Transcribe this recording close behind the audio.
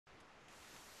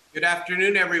Good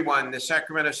afternoon, everyone. The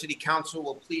Sacramento City Council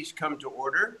will please come to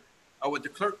order. Would the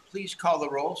clerk please call the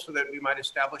roll so that we might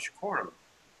establish a quorum?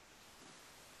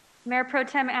 Mayor Pro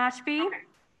Tem Ashby.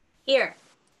 Here.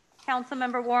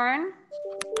 Councilmember Warren.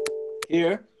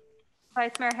 Here.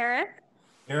 Vice Mayor Harris.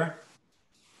 Here.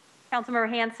 Councilmember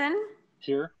Hanson.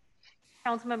 Here.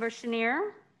 Councilmember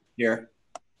Chenier. Here.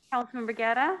 Councilmember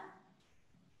Guetta.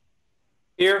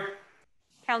 Here.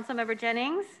 Councilmember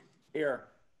Jennings. Here.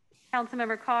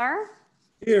 Councilmember Carr.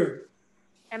 Here.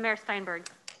 And Mayor Steinberg.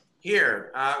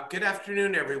 Here. Good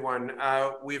afternoon, everyone.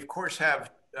 We, of course,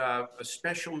 have a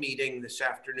special meeting this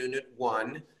afternoon at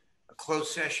 1, a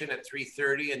closed session at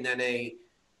 3:30, and then a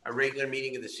regular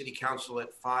meeting of the City Council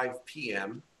at 5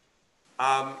 p.m.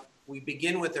 We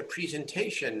begin with a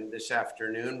presentation this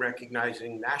afternoon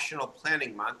recognizing National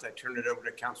Planning Month. I turn it over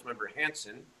to Councilmember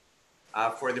Hanson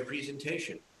for the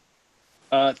presentation.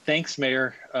 Thanks,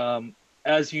 Mayor.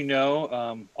 As you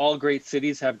know, all great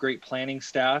cities have great planning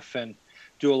staff and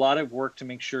do a lot of work to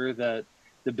make sure that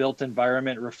the built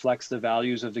environment reflects the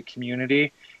values of the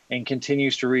community and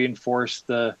continues to reinforce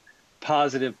the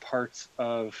positive parts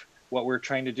of what we're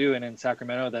trying to do. And in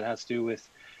Sacramento, that has to do with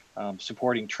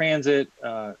supporting transit,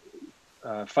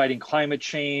 fighting climate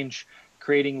change,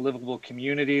 creating livable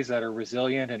communities that are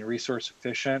resilient and resource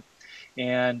efficient.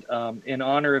 And in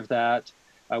honor of that,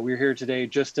 we're here today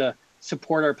just to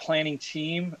support our planning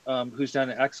team, who's done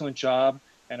an excellent job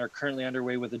and are currently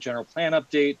underway with the general plan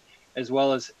update, as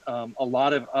well as a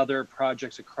lot of other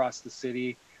projects across the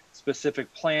city,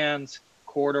 specific plans,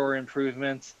 corridor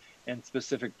improvements, and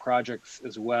specific projects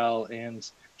as well, and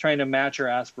trying to match our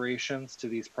aspirations to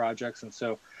these projects. And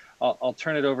so I'll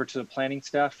turn it over to the planning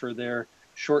staff for their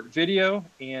short video,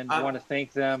 and I want to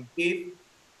thank them. Steve,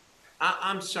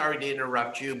 I'm sorry to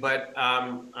interrupt you, but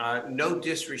no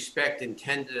disrespect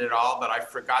intended at all, but I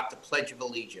forgot the Pledge of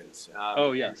Allegiance.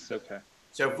 Oh, yes, okay.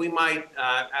 So if we might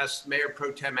ask Mayor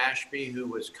Pro Tem Ashby, who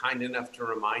was kind enough to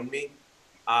remind me,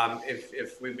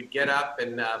 if we would get up,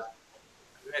 and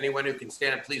anyone who can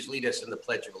stand up, please lead us in the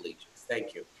Pledge of Allegiance.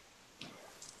 Thank you.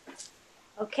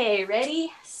 Okay,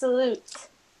 ready? Salute.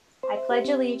 I pledge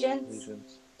allegiance to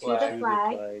the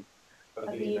flag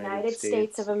of the United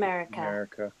States of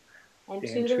America. And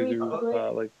to the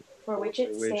republic for which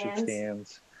it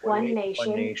stands, one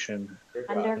nation,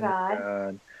 under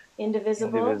God,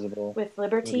 indivisible, with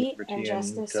liberty and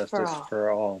justice for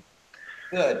all.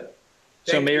 Good.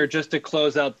 So, Mayor, just to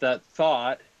close out that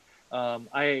thought,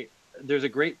 there's a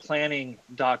great planning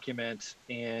document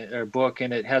or book,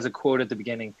 and it has a quote at the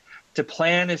beginning: "To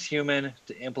plan is human,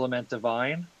 to implement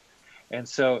divine." And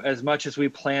so, as much as we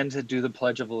plan to do the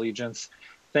Pledge of Allegiance,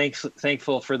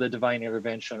 thankful for the divine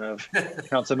intervention of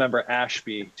Councilmember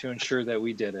Ashby to ensure that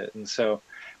we did it. And so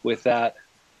with that,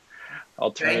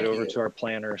 I'll turn it over to our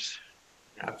planners.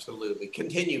 Absolutely.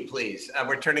 Continue, please.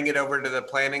 We're turning it over to the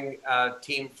planning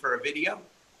team for a video.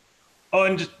 Oh,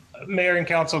 and just Mayor and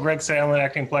Council, Greg Sandlin,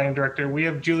 Acting Planning Director. We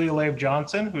have Julia Labe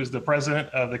Johnson, who's the president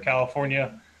of the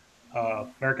California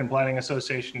American Planning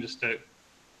Association, just to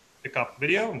pick up the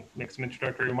video and make some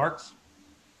introductory remarks.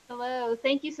 Hello,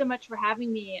 thank you so much for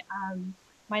having me.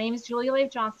 My name is Julia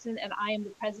Labe Johnson, and I am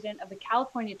the president of the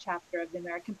California chapter of the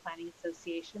American Planning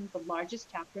Association, the largest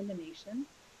chapter in the nation.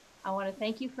 I want to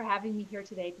thank you for having me here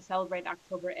today to celebrate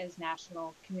October as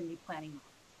National Community Planning Month.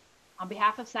 On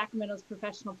behalf of Sacramento's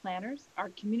professional planners, our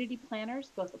community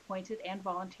planners, both appointed and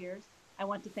volunteers, I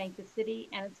want to thank the city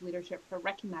and its leadership for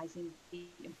recognizing the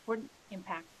important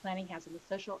impact planning has on the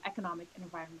social, economic, and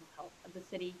environmental health of the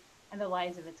city and the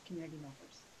lives of its community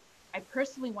members. I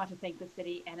personally want to thank the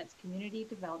city and its Community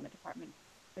Development Department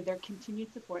for their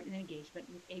continued support and engagement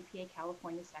with APA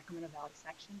California's Sacramento Valley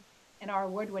section and our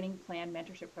award-winning Plan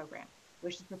Mentorship Program,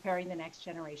 which is preparing the next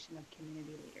generation of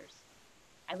community leaders.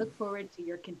 I look forward to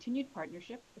your continued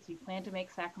partnership as we plan to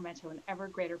make Sacramento an ever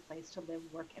greater place to live,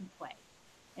 work, and play.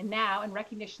 And now, in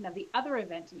recognition of the other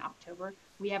event in October,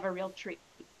 we have a real treat,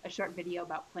 a short video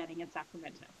about planning in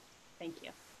Sacramento. Thank you.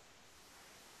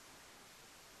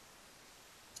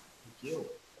 Thank you.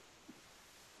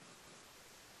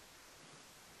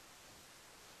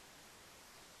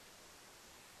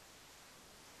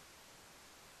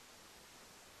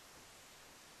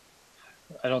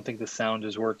 I don't think the sound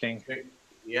is working.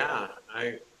 Yeah,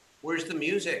 where's the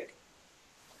music?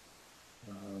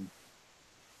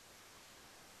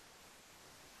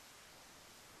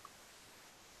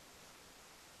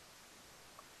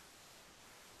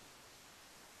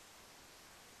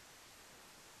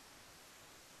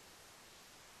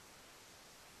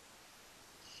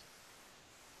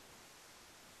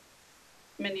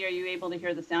 Mindy, are you able to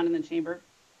hear the sound in the chamber?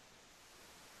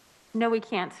 No, we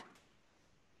can't.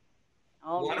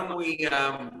 Why don't we,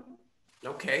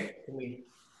 okay, can we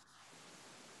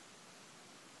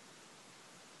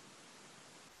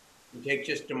take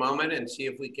just a moment and see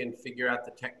if we can figure out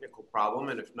the technical problem,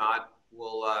 and if not,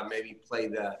 we'll maybe play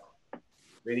the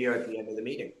video at the end of the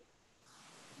meeting.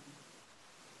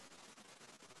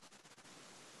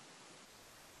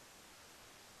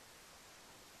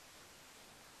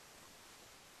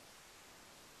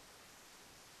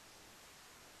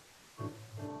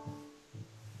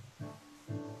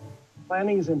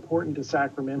 Planning is important to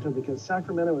Sacramento because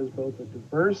Sacramento is both a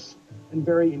diverse and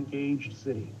very engaged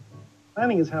city.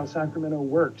 Planning is how Sacramento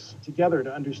works together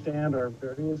to understand our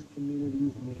various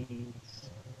communities' needs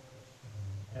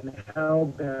and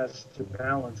how best to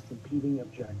balance competing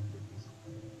objectives.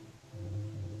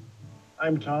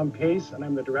 I'm Tom Pace, and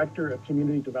I'm the Director of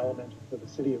Community Development for the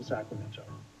City of Sacramento.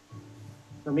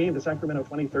 For me, the Sacramento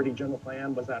 2030 General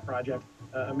Plan was that project,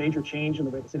 a major change in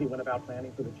the way the city went about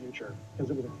planning for the future,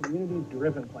 because it was a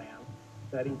community-driven plan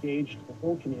that engaged the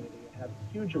whole community and had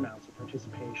huge amounts of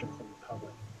participation from the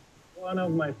public. One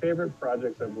of my favorite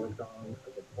projects I've worked on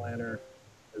as a planner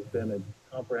has been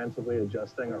comprehensively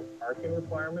adjusting our parking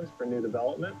requirements for new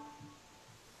development.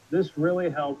 This really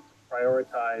helped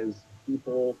prioritize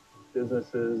people,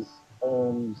 businesses,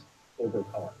 homes over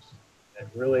cars. It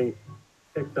really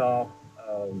kicked off,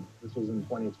 this was in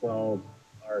 2012,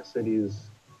 our city's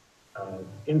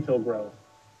infill growth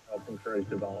helped encourage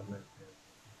development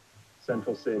in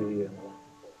Central City and along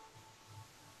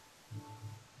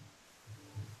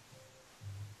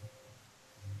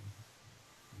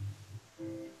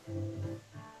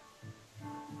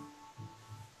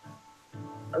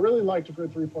I really liked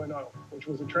Grid 3.0, which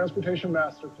was a transportation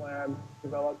master plan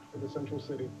developed for the Central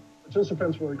City.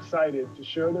 Participants were excited to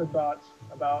share their thoughts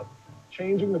about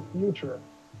changing the future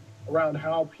around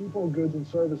how people, goods, and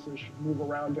services should move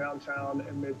around downtown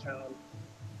and midtown,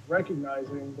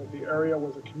 recognizing that the area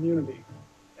was a community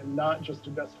and not just a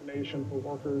destination for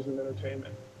workers and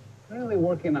entertainment. Currently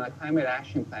working on a climate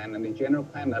action plan and a general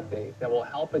plan update that will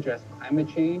help address climate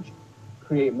change,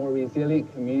 create more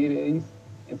resilient communities,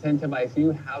 incentivize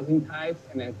new housing types,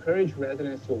 and encourage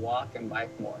residents to walk and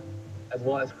bike more, as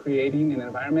well as creating an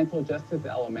environmental justice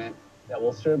element that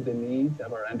will serve the needs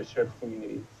of our underserved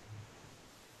communities.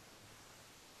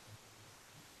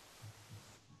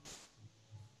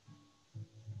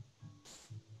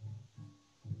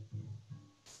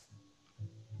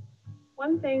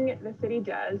 One thing the city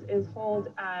does is hold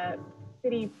a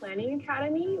city planning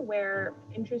academy where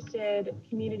interested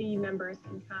community members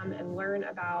can come and learn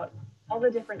about all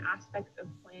the different aspects of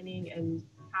planning and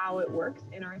how it works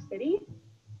in our city.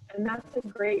 And that's a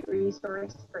great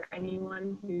resource for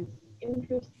anyone who's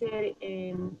interested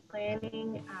in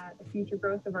planning the future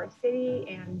growth of our city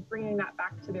and bringing that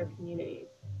back to their communities.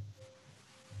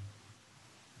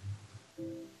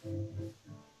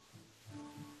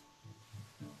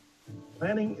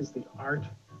 Planning is the art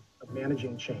of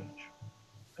managing change.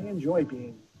 I enjoy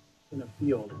being in a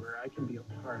field where I can be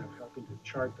a part of helping to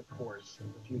chart the course of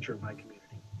the future of my community.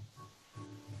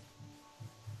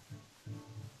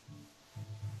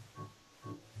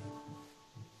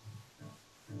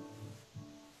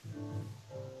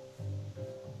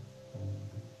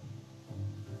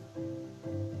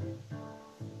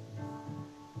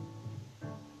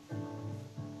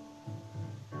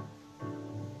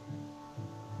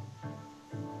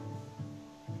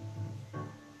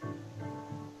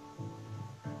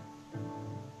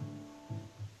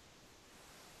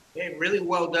 Hey, really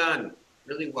well done.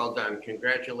 Really well done.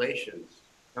 Congratulations.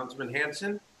 Councilman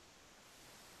Hanson?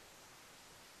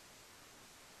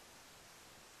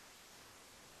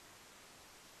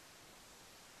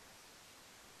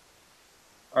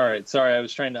 All right, sorry, I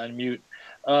was trying to unmute.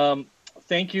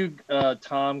 Thank you,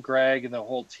 Tom, Greg, and the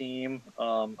whole team.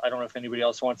 I don't know if anybody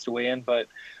else wants to weigh in, but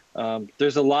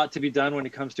there's a lot to be done when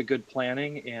it comes to good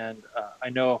planning. And I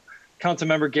know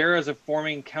Councilmember Guerra is a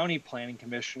former county planning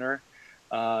commissioner.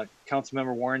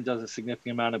 Councilmember Warren does a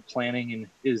significant amount of planning in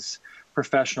his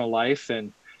professional life,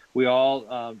 and we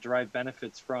all derive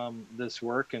benefits from this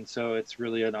work. And so it's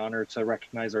really an honor to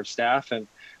recognize our staff and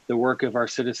the work of our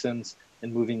citizens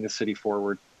in moving the city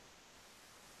forward.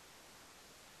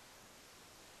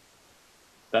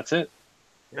 That's it.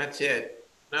 That's it.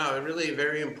 No, really a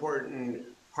very important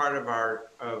part of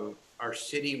our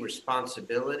city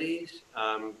responsibilities.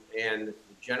 And the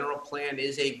general plan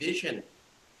is a vision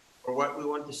for what we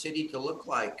want the city to look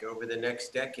like over the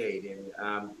next decade.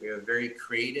 And we have a very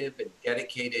creative and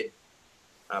dedicated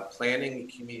planning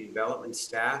and community development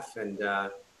staff. And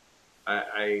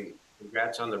I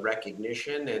congrats on the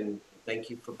recognition, and thank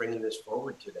you for bringing this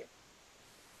forward today.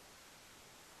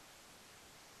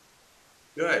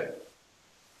 Good.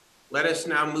 let us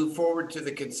now move forward to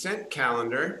the consent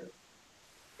calendar.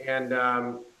 And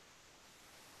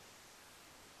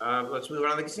let's move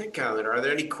on to the consent calendar. Are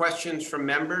there any questions from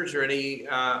members or any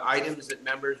items that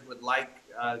members would like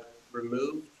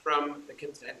removed from the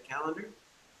consent calendar?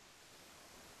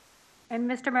 And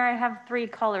Mr. Mayor, I have 3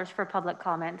 callers for public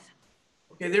comment.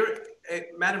 Okay,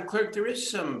 Madam Clerk, there is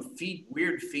some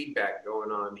weird feedback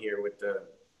going on here with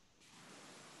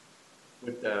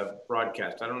the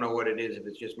broadcast. I don't know what it is, if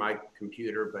it's just my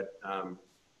computer, but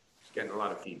it's getting a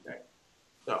lot of feedback.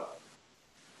 So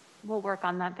We'll work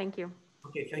on that. Thank you.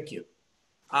 okay, thank you.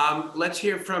 Let's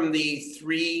hear from the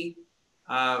 3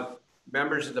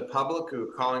 members of the public who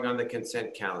are calling on the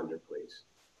consent calendar, please.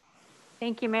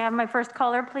 Thank you. May I have my first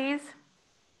caller, please?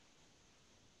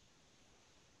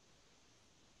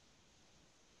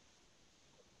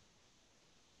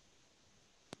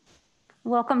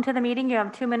 Welcome to the meeting. You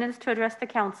have 2 minutes to address the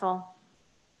council.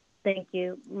 Thank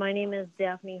you. My name is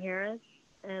Daphne Harris,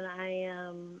 and I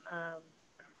am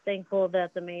thankful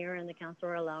that the mayor and the council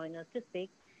are allowing us to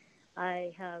speak.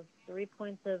 I have 3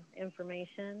 points of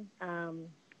information.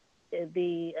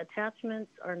 The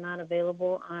attachments are not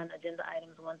available on agenda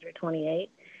items 1 through 28.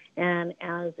 And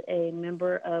as a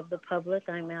member of the public,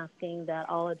 I'm asking that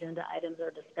all agenda items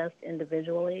are discussed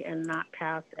individually and not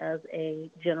passed as a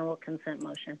general consent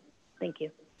motion. Thank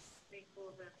you.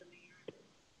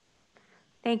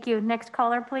 Thank you. Next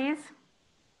caller, please.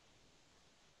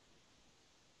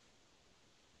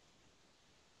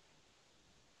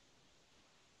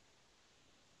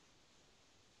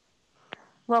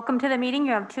 Welcome to the meeting.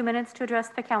 You have 2 minutes to address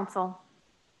the council.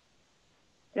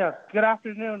 Yes, good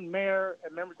afternoon, Mayor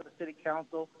and members of the City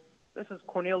Council. This is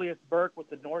Cornelius Burke with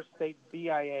the North State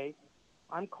BIA.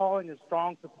 I'm calling in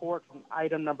strong support from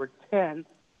item number 10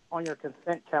 on your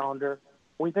consent calendar.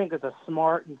 We think it's a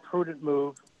smart and prudent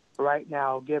move right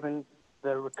now, given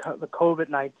the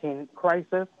COVID-19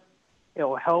 crisis. It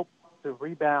will help to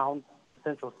rebound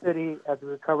Central City as we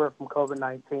recover from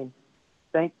COVID-19.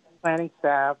 Thank planning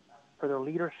staff for their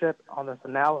leadership on this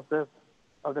analysis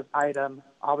of this item.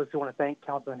 Obviously, want to thank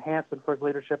Councilman Hanson for his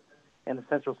leadership in the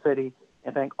Central City,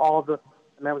 and thank all of the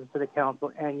members of the City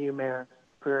Council and you, Mayor,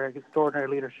 for your extraordinary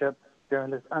leadership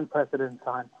during this unprecedented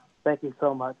time. Thank you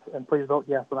so much, and please vote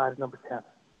yes on item number 10.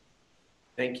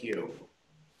 Thank you.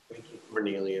 Thank you,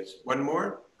 Cornelius. One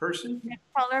more person? Next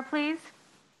caller, please.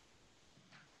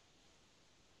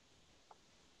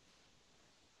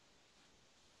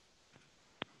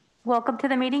 Welcome to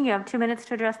the meeting. You have 2 minutes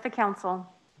to address the council.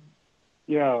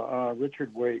 Yeah,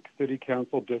 Richard Wake, City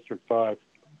Council, District 5.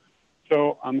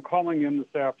 So I'm calling in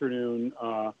this afternoon.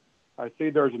 I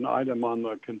see there's an item on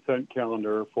the consent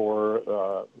calendar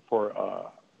for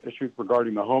issues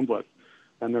regarding the homeless,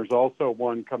 and there's also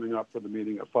one coming up for the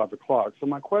meeting at 5 o'clock. So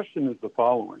my question is the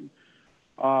following.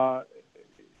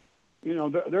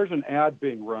 There's an ad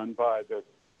being run by the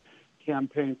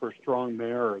Campaign for Strong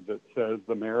Mayor that says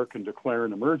the mayor can declare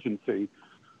an emergency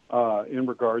in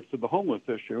regards to the homeless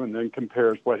issue, and then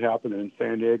compares what happened in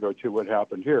San Diego to what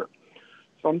happened here.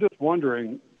 So I'm just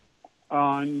wondering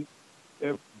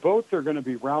if votes are going to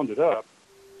be rounded up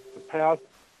to pass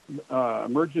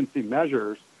emergency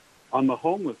measures on the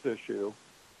homeless issue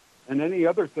and any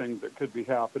other things that could be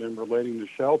happening relating to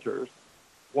shelters.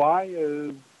 Why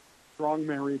is Strong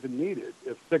Mayor even needed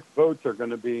if 6 votes are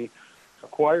going to be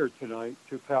acquired tonight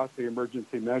to pass the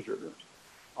emergency measures?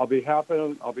 I'll be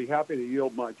happy to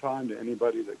yield my time to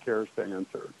anybody that cares to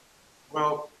answer.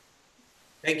 Well,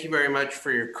 thank you very much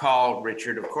for your call,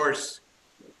 Richard. Of course,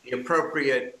 the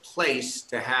appropriate place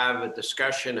to have a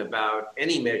discussion about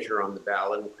any measure on the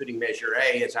ballot, including Measure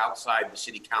A, is outside the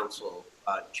City Council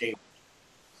chamber.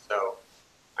 So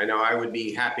I know I would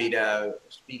be happy to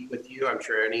speak with you. I'm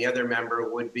sure any other member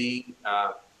would be.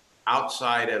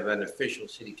 Outside of an official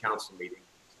City Council meeting,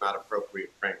 it's not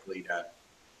appropriate, frankly, to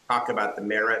talk about the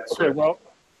merits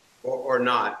or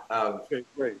not of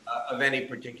any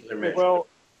particular measure.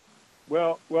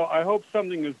 Well, I hope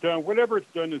something is done. Whatever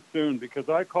it's done is soon, because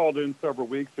I called in several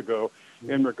weeks ago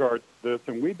in regards to this,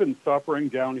 and we've been suffering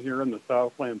down here in the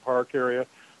Southland Park area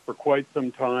for quite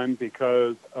some time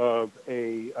because of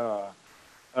a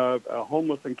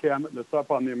homeless encampment that's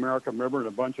up on the American River and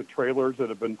a bunch of trailers that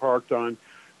have been parked on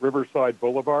Riverside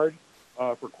Boulevard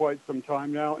for quite some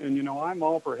time now. And, I'm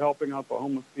all for helping out the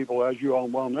homeless people. As you all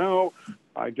well know,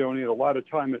 I donate a lot of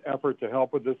time and effort to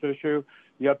help with this issue.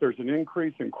 Yet there's an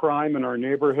increase in crime in our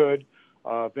neighborhood,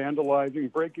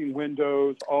 vandalizing, breaking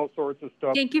windows, all sorts of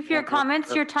stuff. Thank you for your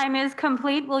comments. Your time is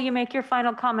complete. Will you make your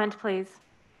final comment, please?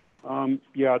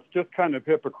 Yeah, it's just kind of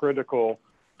hypocritical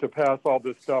to pass all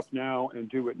this stuff now and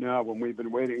do it now when we've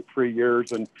been waiting 3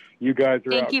 years and you guys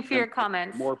are out. Thank you for your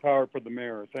comments. More power for the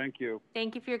mayor. Thank you.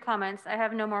 Thank you for your comments. I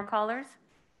have no more callers.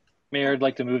 Mayor, I'd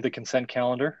like to move the consent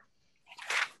calendar.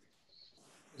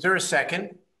 Is there a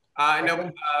second?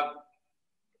 No,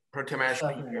 Pro Tem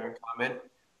Ashby, your comment.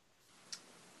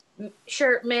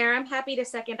 Sure, Mayor, I'm happy to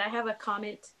second. I have a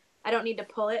comment. I don't need to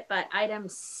pull it, but item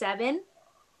 7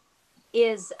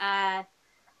 is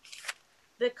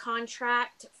the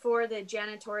contract for the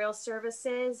janitorial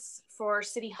services for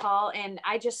City Hall. And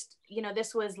I just,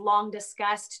 this was long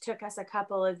discussed, took us a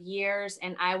couple of years,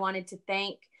 and I wanted to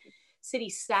thank city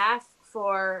staff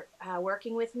for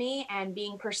working with me and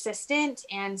being persistent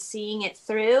and seeing it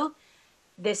through.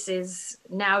 This is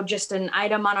now just an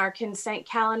item on our consent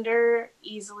calendar.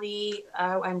 Easily,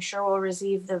 I'm sure we'll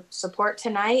receive the support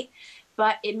tonight,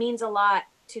 but it means a lot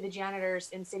to the janitors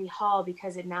in City Hall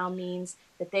because it now means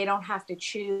that they don't have to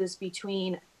choose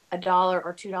between $1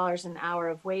 or $2 an hour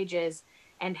of wages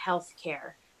and health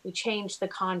care. We changed the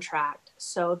contract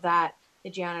so that the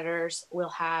janitors will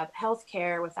have health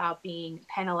care without being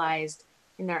penalized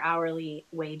in their hourly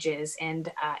wages. And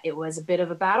it was a bit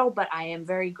of a battle, but I am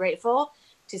very grateful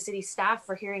to city staff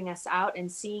for hearing us out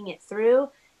and seeing it through.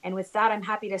 And with that, I'm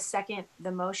happy to second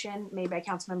the motion made by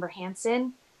Councilmember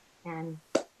Hansen and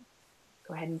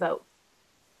go ahead and vote.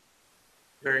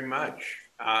 Very much.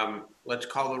 Let's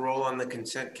call the roll on the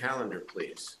consent calendar,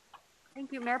 please.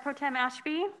 Thank you. Mayor Pro Tem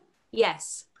Ashby?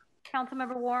 Yes.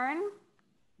 Councilmember Warren?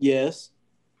 Yes.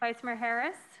 Vice Mayor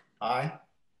Harris? Aye.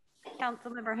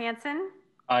 Councilmember Hansen?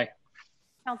 Aye.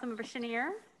 Councilmember Chenier?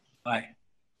 Aye.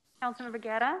 Councilmember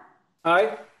Guerra?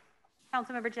 Aye.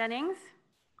 Councilmember Jennings?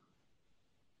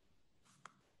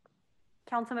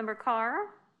 Councilmember Carr?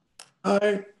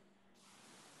 Aye.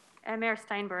 And Mayor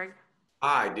Steinberg?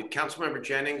 Aye. Did Councilmember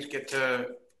Jennings get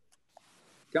to?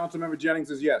 Councilmember Jennings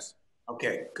is yes.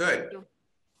 Okay, good.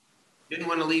 Didn't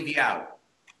want to leave you out.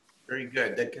 Very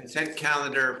good. The consent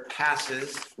calendar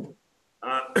passes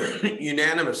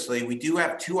unanimously. We do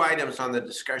have 2 items on the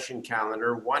discussion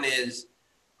calendar. One is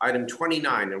item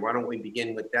 29, and why don't we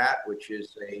begin with that, which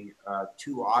is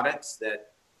 2 audits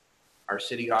that our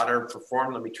city auditor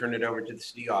performed. Let me turn it over to the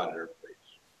city auditor, please.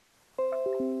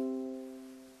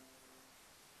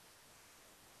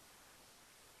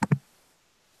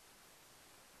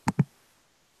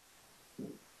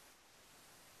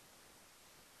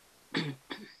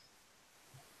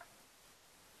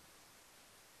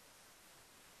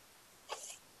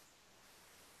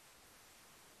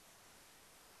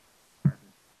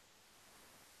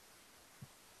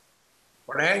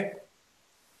 Jorge?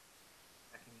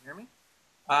 Can you hear me?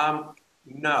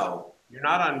 No, you're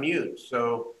not on mute,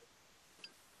 so.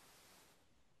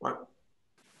 What?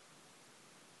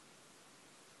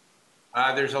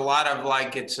 There's a lot of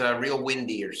it's real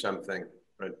windy or something,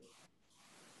 but.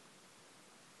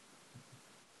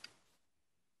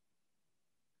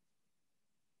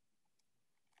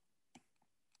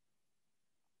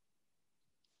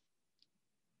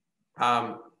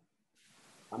 I'm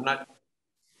not.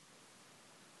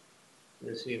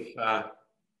 Let's see if.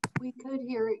 We could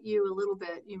hear you a little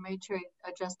bit. You may try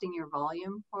adjusting your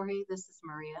volume, Jorge. This is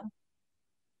Maria.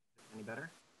 Any better?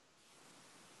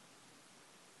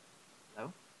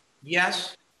 Hello?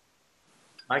 Yes,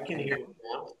 I can hear you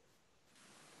now.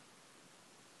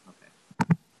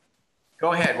 Okay.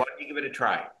 Go ahead. Why don't you give it a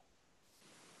try?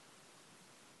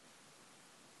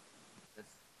 This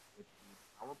with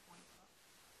the PowerPoint.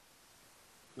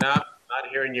 No,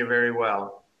 not hearing you very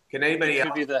well. Can anybody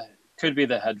else? Could be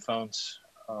the headphones.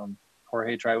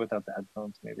 Jorge, try without the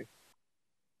headphones, maybe.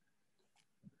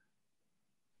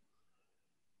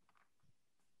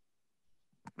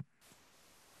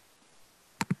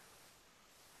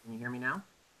 Can you hear me now?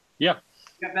 Yeah.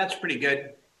 Yeah, that's pretty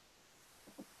good.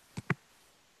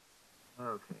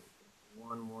 Okay.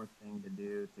 One more thing to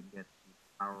do to get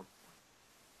the PowerPoint.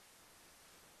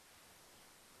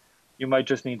 You might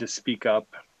just need to speak up.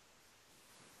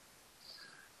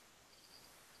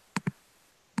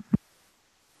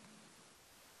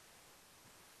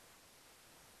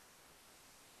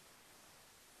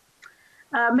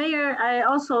 Mayor, I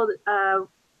also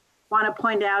want to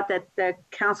point out that the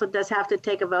council does have to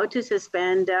take a vote to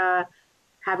suspend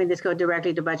having this go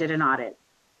directly to budget and audit.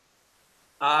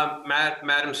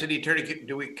 Madam City Attorney,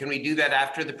 can we do that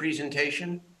after the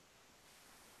presentation?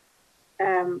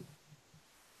 I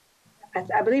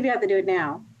believe you have to do it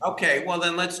now. Okay, well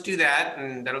then let's do that,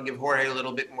 and that'll give Jorge a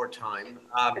little bit more time.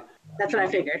 That's what I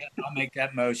figured. I'll make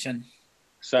that motion.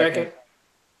 Second.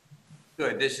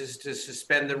 Good. This is to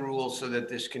suspend the rules so that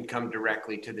this can come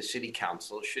directly to the city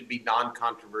council. It should be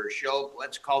non-controversial.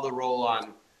 Let's call the roll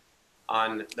on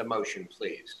on the motion,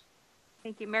 please.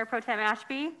 Thank you. Mayor Pro Tem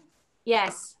Ashby?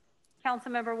 Yes.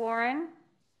 Councilmember Warren?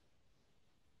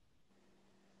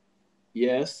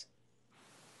 Yes.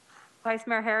 Vice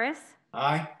Mayor Harris?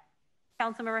 Aye.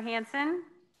 Councilmember Hanson?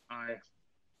 Aye.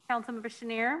 Councilmember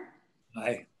Chenier?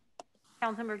 Aye.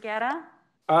 Councilmember Guerra?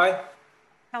 Aye.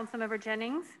 Councilmember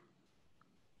Jennings?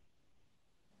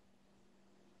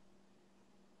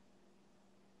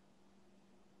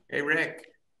 Hey, Rick.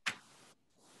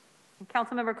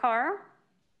 Councilmember Carr?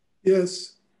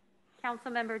 Yes.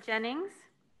 Councilmember Jennings?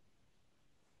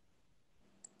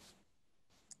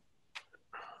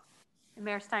 And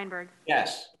Mayor Steinberg?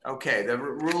 Yes. Okay, the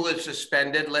rule is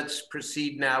suspended. Let's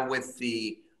proceed now with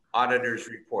the auditor's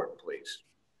report, please.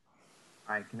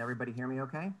 All right, can everybody hear me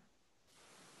okay?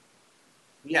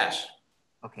 Yes.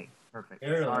 Okay, perfect.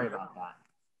 Barely. Sorry about that.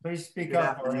 Please speak Good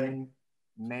up, afternoon,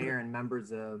 Mayor and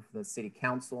members of the City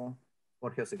Council,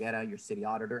 Jorge Ceguera, your city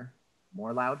auditor.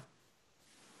 More loud.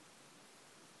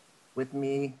 With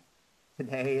me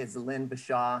today is Lynn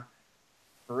Bashaw,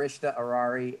 Farishta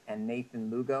Arari, and Nathan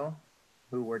Lugo,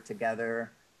 who were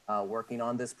together working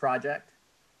on this project.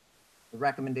 The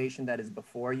recommendation that is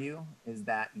before you is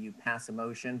that you pass a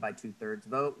motion by 2/3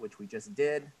 vote, which we just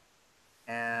did,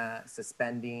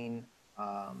 suspending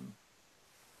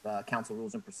the council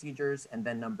rules and procedures. And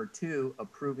then number 2,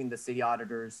 approving the city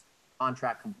auditor's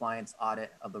contract compliance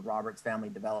audit of the Roberts Family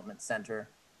Development Center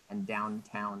and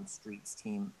Downtown Streets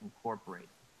Team Incorporated.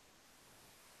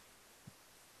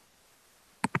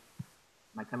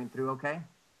 Am I coming through okay?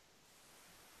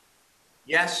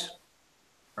 Yes.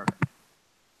 Perfect.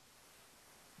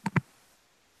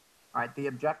 All right, the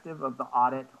objective of the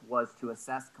audit was to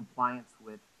assess compliance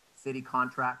with city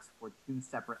contracts for 2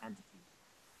 separate entities,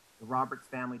 the Roberts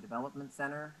Family Development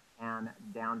Center and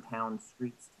Downtown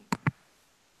Streets Team.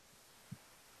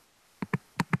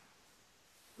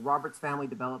 The Roberts Family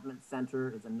Development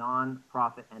Center is a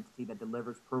non-profit entity that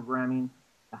delivers programming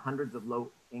to hundreds of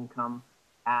low-income,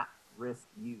 at-risk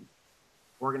youth,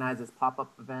 organizes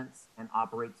pop-up events, and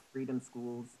operates freedom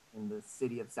schools in the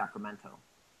city of Sacramento.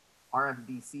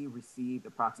 RFDC received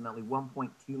approximately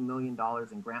 $1.2 million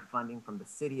in grant funding from the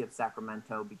city of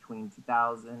Sacramento between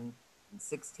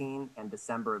 2016 and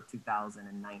December of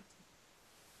 2019.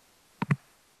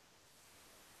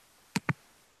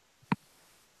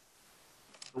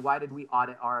 So why did we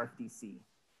audit RFDC?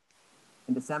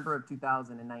 In December of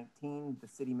 2019, the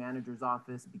city manager's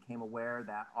office became aware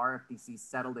that RFDC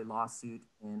settled a lawsuit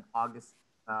in August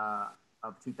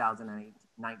of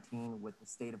 2019 with the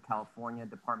state of California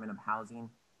Department of Housing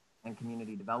and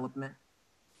Community Development,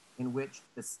 in which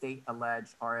the state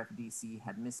alleged RFDC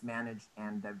had mismanaged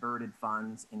and diverted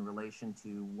funds in relation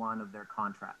to one of their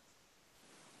contracts.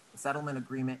 The settlement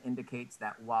agreement indicates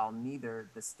that while neither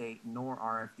the state nor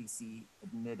RFDC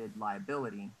admitted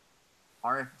liability,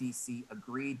 RFDC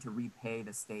agreed to repay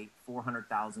the state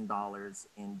 $400,000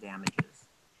 in damages.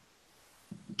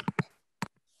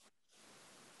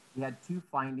 We had 2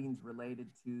 findings related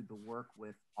to the work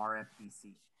with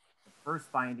RFDC. The first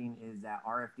finding is that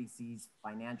RFDC's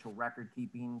financial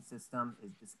record-keeping system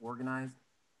is disorganized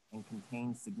and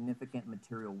contains significant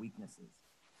material weaknesses.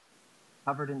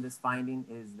 Covered in this finding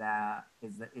is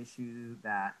the issue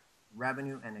that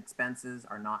revenue and expenses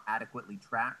are not adequately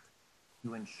tracked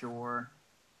to ensure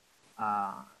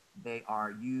they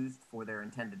are used for their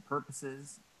intended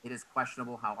purposes. It is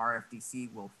questionable how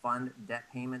RFDC will fund debt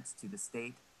payments to the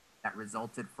state that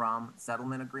resulted from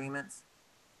settlement agreements.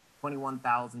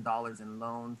 $21,000 in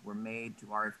loans were made to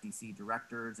RFDC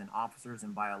directors and officers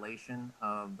in violation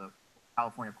of the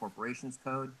California Corporations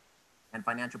Code, and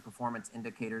financial performance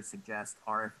indicators suggest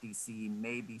RFDC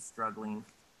may be struggling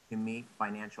to meet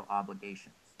financial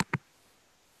obligations.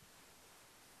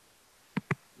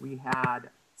 We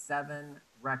had 7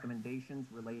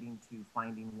 recommendations relating to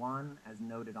finding 1, as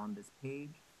noted on this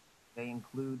page. They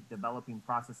include developing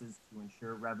processes to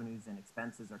ensure revenues and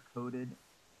expenses are coded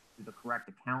to the correct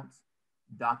accounts,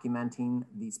 documenting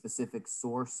the specific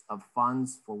source of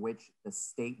funds for which the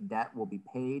state debt will be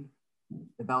paid,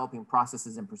 developing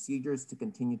processes and procedures to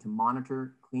continue to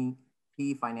monitor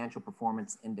key financial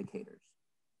performance indicators.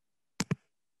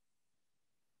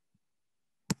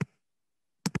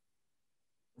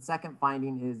 The second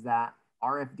finding is that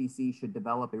RFDC should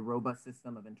develop a robust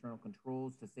system of internal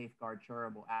controls to safeguard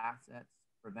charitable assets,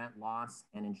 prevent loss,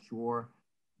 and ensure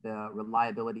the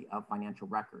reliability of financial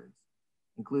records.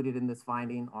 Included in this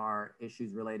finding are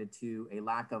issues related to a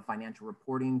lack of financial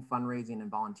reporting, fundraising,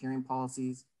 and volunteering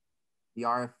policies, the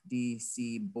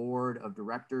RFDC Board of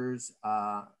Directors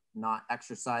not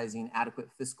exercising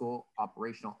adequate fiscal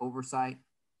operational oversight,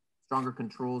 stronger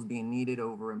controls being needed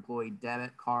over employee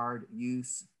debit card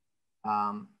use,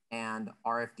 and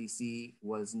RFDC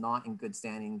was not in good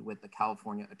standing with the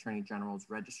California Attorney General's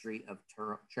Registry of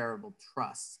Charitable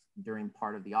Trusts during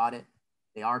part of the audit.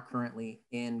 They are currently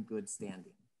in good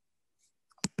standing.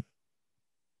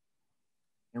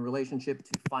 In relationship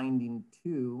to finding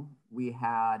 2, we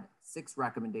had 6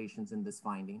 recommendations in this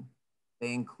finding.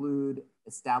 They include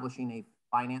establishing a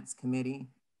finance committee,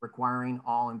 requiring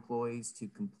all employees to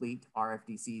complete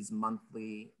RFDC's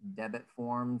monthly debit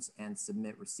forms and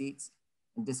submit receipts,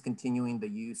 and discontinuing the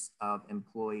use of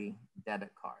employee debit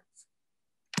cards.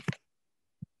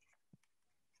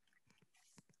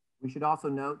 We should also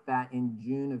note that in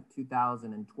June of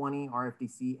 2020,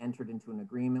 RFDC entered into an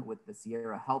agreement with the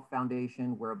Sierra Health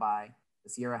Foundation, whereby the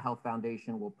Sierra Health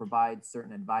Foundation will provide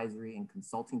certain advisory and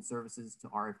consulting services to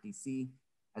RFDC,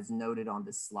 as noted on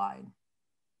this slide.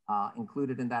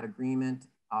 Included in that agreement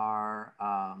are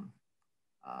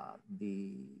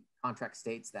the contract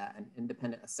states that an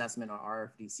independent assessment on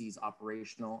RFDC's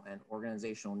operational and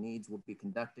organizational needs will be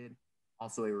conducted.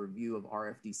 Also a review of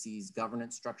RFDC's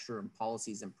governance structure and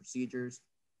policies and procedures.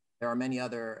 There are many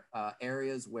other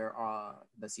areas where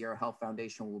the Sierra Health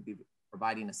Foundation will be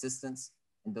providing assistance,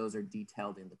 and those are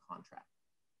detailed in the contract.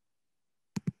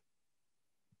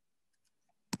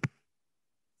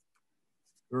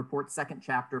 The report's second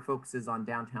chapter focuses on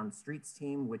Downtown Streets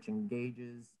team, which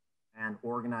engages and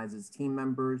organizes team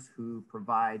members who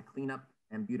provide cleanup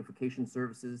and beautification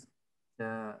services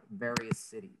to various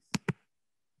cities.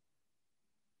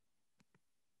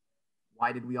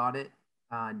 Why did we audit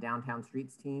Downtown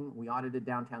Streets team? We audited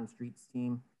Downtown Streets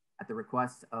team at the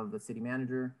request of the city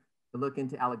manager to look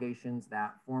into allegations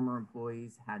that former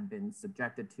employees had been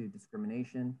subjected to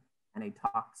discrimination and a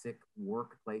toxic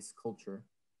workplace culture,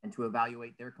 and to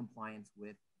evaluate their compliance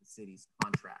with the city's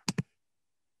contract.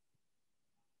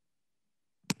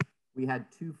 We had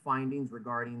 2 findings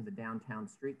regarding the Downtown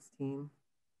Streets team.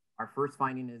 Our first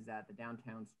finding is that the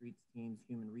Downtown Streets team's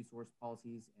human resource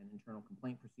policies and internal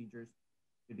complaint procedures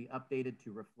should be updated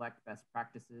to reflect best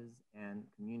practices and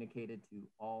communicated to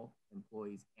all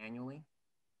employees annually.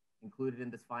 Included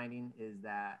in this finding is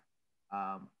that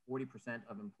 40%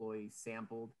 of employees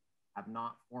sampled have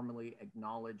not formally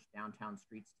acknowledged Downtown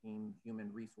Streets team human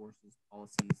resources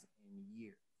policies in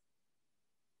years.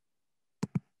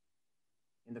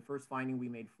 In the first finding, we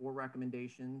made 4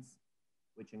 recommendations,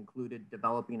 which included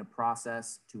developing a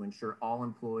process to ensure all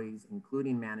employees,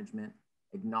 including management,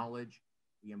 acknowledge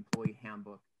the employee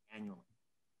handbook annually.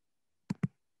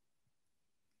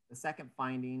 The second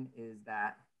finding is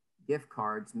that gift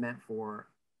cards meant for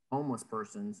homeless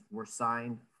persons were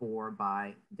signed for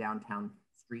by Downtown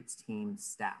Streets team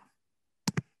staff.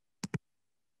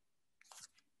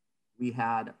 We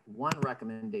had 1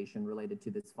 recommendation related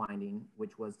to this finding,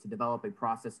 which was to develop a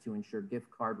process to ensure gift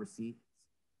card receipts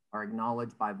are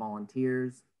acknowledged by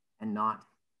volunteers and not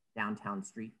Downtown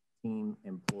Street team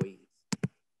employees.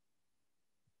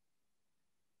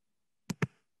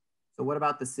 So what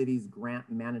about the city's grant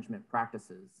management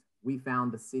practices? We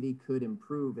found the city could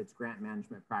improve its grant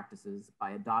management practices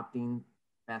by adopting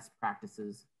best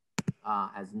practices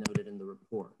as noted in the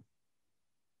report.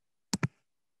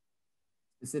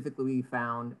 Specifically, we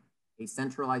found a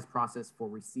centralized process for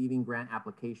receiving grant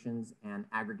applications and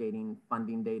aggregating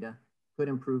funding data could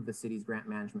improve the city's grant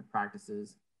management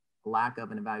practices. A lack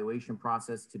of an evaluation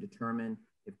process to determine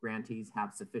if grantees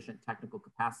have sufficient technical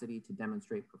capacity to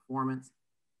demonstrate performance.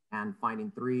 And finding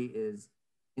 3 is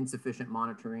insufficient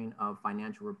monitoring of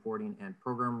financial reporting and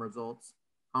program results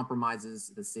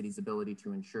compromises the city's ability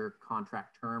to ensure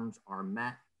contract terms are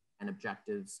met and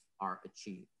objectives are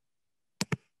achieved.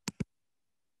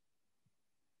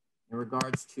 In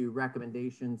regards to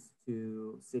recommendations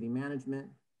to city management,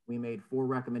 we made 4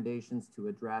 recommendations to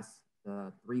address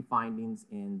the 3 findings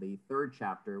in the 3rd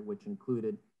chapter, which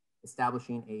included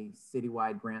establishing a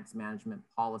citywide grants management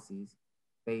policies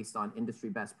based on industry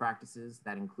best practices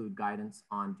that include guidance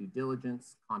on due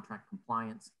diligence, contract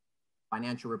compliance,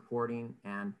 financial reporting,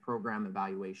 and program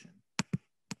evaluation.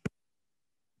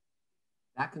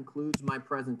 That concludes my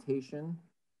presentation.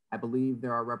 I believe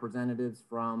there are representatives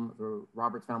from the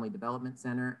Roberts Family Development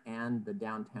Center and the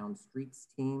Downtown Streets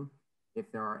team if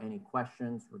there are any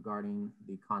questions regarding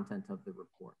the content of the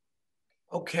report.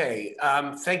 Okay,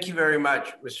 thank you very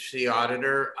much, Mr. City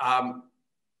Auditor.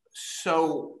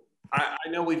 So I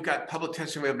know we've got public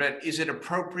testimony, but is it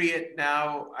appropriate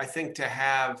now, I think, to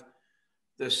have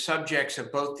the subjects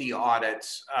of both the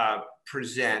audits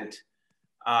present?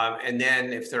 And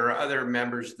then if there are other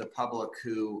members of the public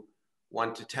who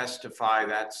want to testify,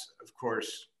 that's of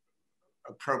course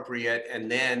appropriate. And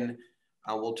then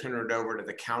we'll turn it over to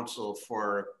the council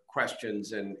for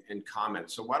questions and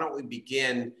comments. So why don't we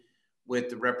begin with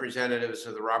the representatives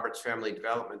of the Roberts Family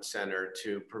Development Center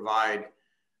to provide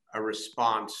a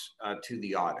response to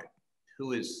the audit.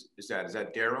 Who is that? Is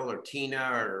that Daryl or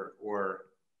Tina or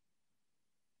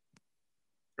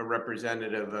a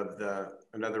representative of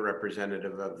another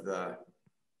representative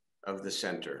of the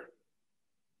center?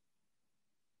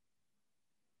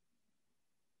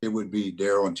 It would be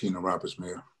Daryl and Tina Roberts,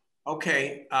 Mayor.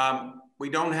 Okay, we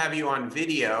don't have you on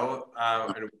video,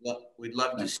 and we'd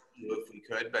love to see you if we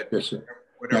could, but yes, sir.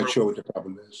 Whatever. Not sure what the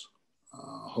problem is.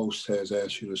 Host has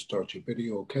asked you to start your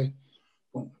video. Okay.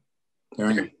 Boom.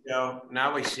 There you go.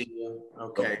 Now we see you.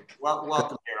 Okay. Well,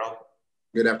 welcome, Daryl.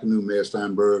 Good afternoon, Mayor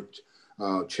Steinberg,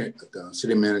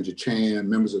 City Manager Chan,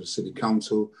 members of the City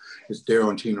Council. It's Daryl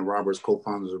and Tina Roberts,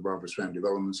 co-founders of Roberts Family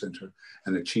Development Center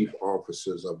and the chief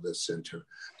officers of the center.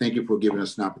 Thank you for giving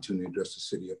us an opportunity to address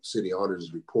the city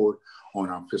auditor's report on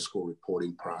our fiscal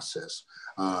reporting process.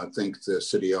 Thanks to the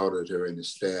city auditor and the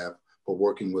staff for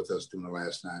working with us during the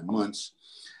last 9 months.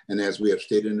 And as we have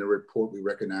stated in the report, we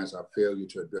recognize our failure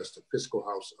to address the fiscal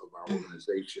house of our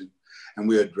organization, and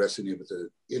we are addressing it with the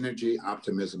energy,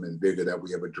 optimism, and vigor that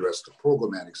we have addressed the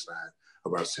programmatic side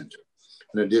of our center.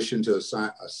 In addition to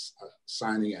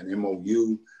signing an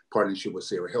MOU partnership with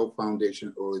Sierra Health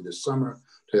Foundation early this summer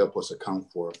to help us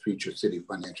account for future city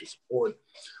financial support,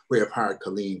 we have hired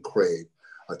Colleen Craig,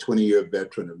 a 20-year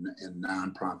veteran in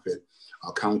nonprofit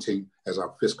accounting, as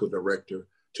our fiscal director,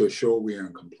 to assure we are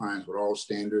in compliance with all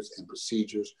standards and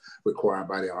procedures required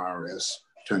by the IRS,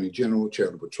 Attorney General,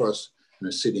 Charitable Trust, and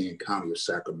the City and County of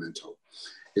Sacramento.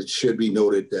 It should be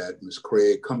noted that Ms.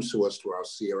 Craig comes to us through our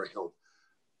Sierra Health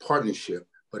partnership,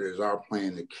 but it is our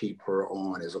plan to keep her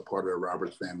on as a part of the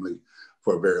Roberts family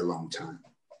for a very long time.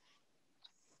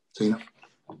 Tina?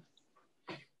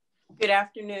 Good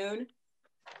afternoon.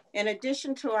 In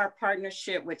addition to our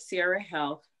partnership with Sierra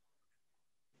Health,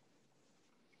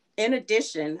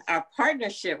 our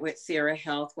partnership with Sierra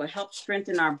Health will help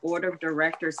strengthen our board of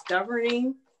directors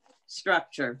governing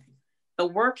structure. The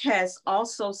work has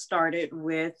also started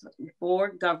with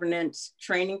board governance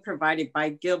training provided by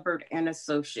Gilbert and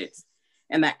Associates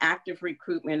and the active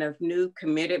recruitment of new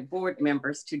committed board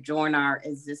members to join our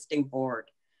existing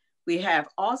board. We have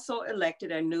also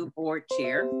elected a new board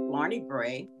chair, Lonnie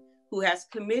Bray, who has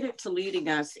committed to leading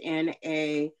us in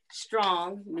a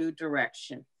strong new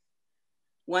direction,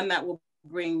 one that will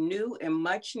bring new and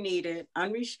much needed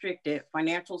unrestricted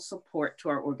financial support to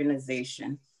our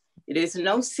organization. It is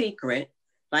no secret,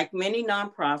 like many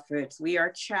nonprofits, we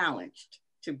are challenged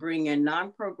to bring in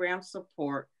non-program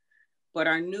support, but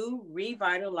our new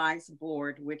revitalized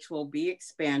board, which will be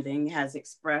expanding, has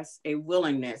expressed a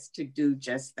willingness to do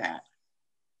just that.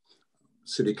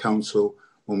 City Council,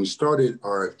 when we started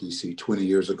RFDC 20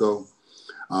 years ago,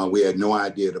 we had no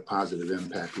idea the positive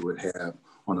impact it would have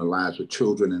on the lives of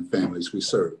children and families we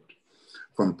served.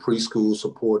 From preschool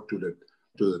support to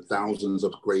the thousands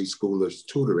of grade schoolers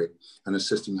tutoring and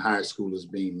assisting high schoolers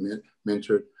being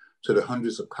mentored, to the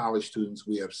hundreds of college students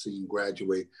we have seen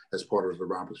graduate as part of the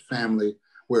Roberts family.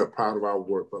 We are proud of our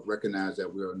work, but recognize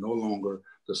that we are no longer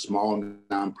the small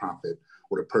nonprofit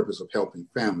with a purpose of helping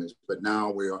families, but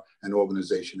now we are an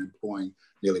organization employing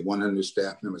nearly 100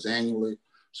 staff members annually,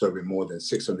 serving more than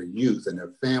 600 youth and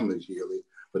their families yearly,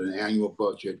 with an annual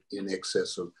budget in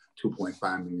excess of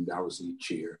 $2.5 million each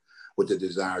year, with the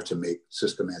desire to make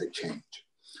systematic change.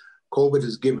 COVID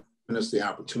has given us the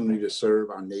opportunity to serve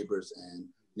our neighbors and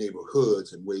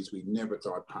neighborhoods in ways we never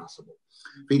thought possible.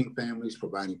 Feeding families,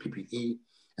 providing PPE,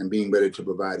 and being ready to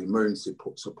provide emergency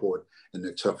support in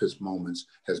the toughest moments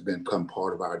has become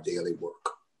part of our daily work.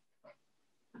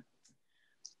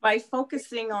 By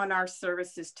focusing on our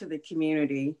services to the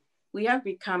community, we have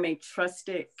become a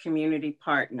trusted community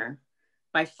partner.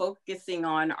 By focusing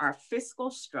on our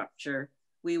fiscal structure,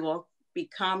 we will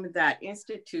become that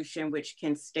institution which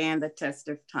can stand the test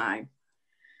of time.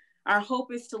 Our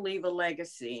hope is to leave a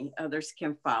legacy others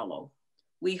can follow.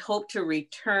 We hope to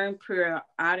return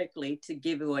periodically to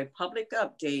give you a public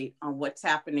update on what's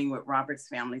happening with Roberts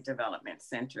Family Development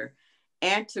Center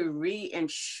and to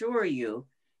reinsure you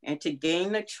and to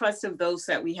gain the trust of those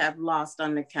that we have lost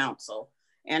on the council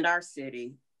and our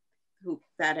city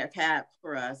that have had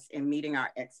for us in meeting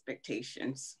our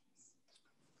expectations.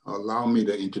 Allow me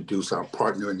to introduce our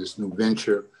partner in this new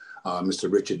venture,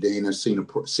 Mr. Richard Dana,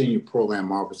 Senior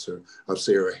Program Officer of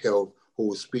Sierra Health, who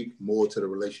will speak more to the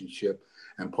relationship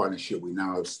and partnership we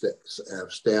now have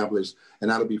established. And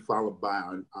that'll be followed by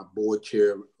our board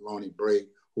chair, Lonnie Bray,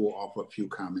 who will offer a few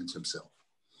comments himself.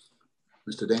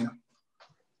 Mr. Dana.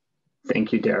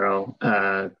 Thank you,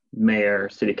 Daryl. Mayor,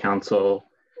 City Council,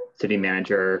 City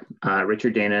Manager,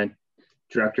 Richard Dana,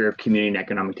 Director of Community and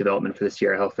Economic Development for the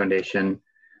Sierra Health Foundation.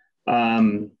 I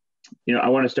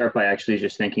want to start by actually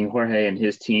just thanking Jorge and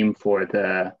his team for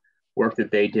the work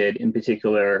that they did. In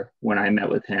particular, when I met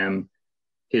with him,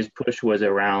 his push was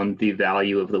around the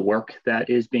value of the work that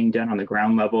is being done on the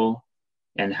ground level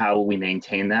and how we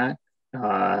maintain that.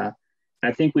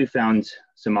 I think we found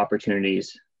some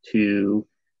opportunities to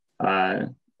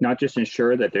not just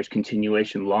ensure that there's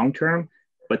continuation long-term,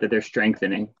 but that they're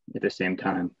strengthening at the same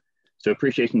time. So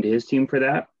appreciation to his team for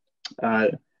that.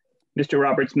 Mr.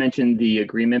 Roberts mentioned the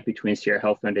agreement between Sierra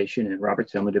Health Foundation and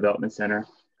Roberts Family Development Center.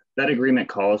 That agreement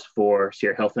calls for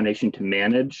Sierra Health Foundation to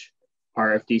manage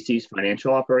RFDC's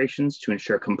financial operations to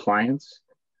ensure compliance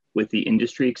with the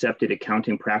industry accepted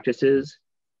accounting practices,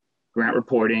 grant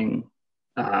reporting,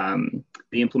 the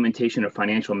implementation of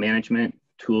financial management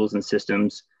tools and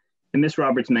systems. And Ms.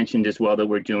 Roberts mentioned as well that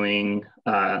we're doing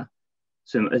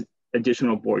some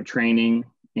additional board training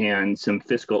and some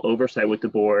fiscal oversight with the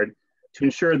board to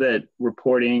ensure that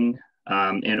reporting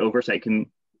and oversight can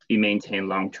be maintained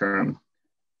long-term.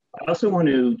 I also want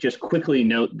to just quickly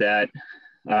note that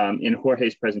in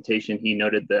Jorge's presentation, he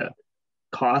noted the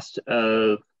cost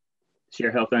of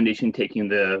Sierra Health Foundation taking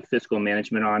the fiscal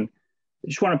management on. I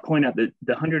just want to point out that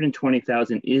the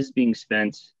 $120,000 is being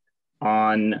spent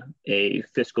on a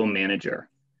fiscal manager,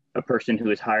 a person who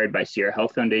is hired by Sierra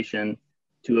Health Foundation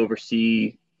to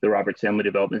oversee the Roberts Family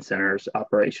Development Center's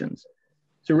operations.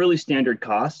 It's a really standard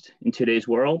cost in today's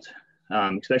world,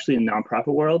 especially in the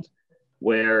nonprofit world,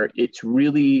 where it's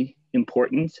really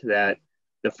important that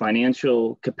the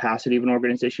financial capacity of an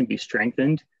organization be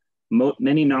strengthened.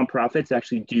 Many nonprofits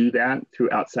actually do that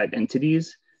through outside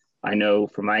entities. I know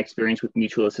from my experience with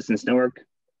Mutual Assistance Network,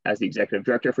 as the executive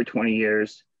director for 20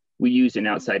 years, we used an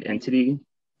outside entity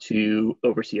to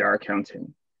oversee our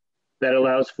accounting. That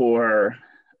allows for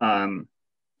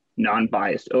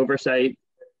non-biased oversight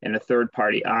and a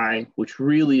third-party eye, which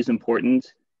really is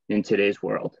important in today's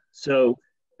world. So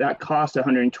that cost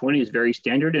 120 is very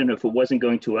standard, and if it wasn't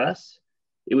going to us,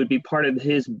 it would be part of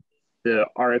the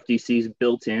RFDC's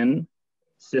built-in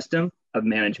system of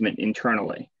management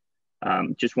internally.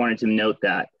 Just wanted to note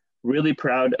that. Really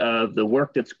proud of the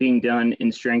work that's being done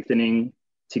in strengthening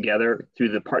together through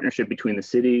the partnership between the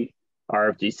city,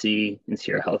 RFDC, and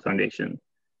Sierra Health Foundation.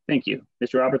 Thank you.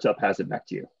 Mr. Roberts, I'll pass it back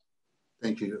to you.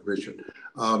 Thank you, Richard.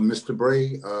 Mr.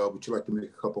 Bray, would you like to make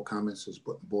a couple comments as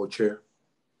board chair?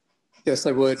 Yes,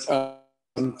 I would.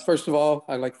 First of all,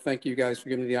 I'd like to thank you guys for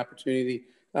giving me the opportunity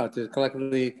to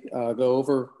collectively go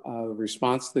over the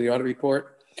response to the audit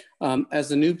report. As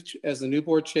the new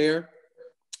board chair,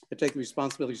 I take the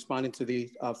responsibility of responding to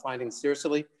the findings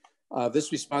seriously.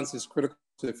 This response is critical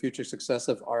to the future success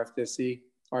of RFDC.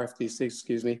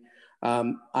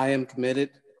 I am committed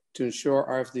to ensure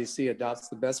RFDC adopts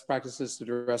the best practices to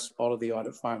address all of the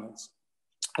audit findings.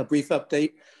 A brief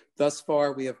update. Thus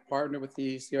far, we have partnered with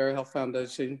the Sierra Health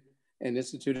Foundation and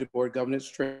instituted board governance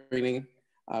training.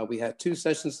 We had 2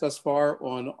 sessions thus far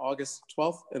on August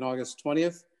 12th and August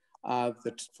 20th.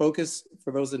 The focus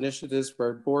for those initiatives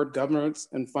were board governance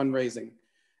and fundraising.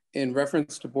 In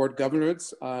reference to board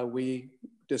governance, we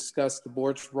discussed the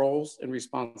board's roles and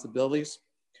responsibilities.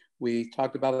 We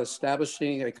talked about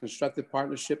establishing a constructive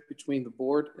partnership between the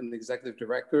board and the executive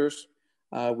directors.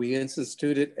 We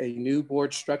instituted a new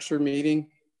board structure meeting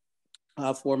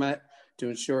format to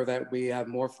ensure that we have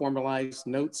more formalized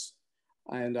notes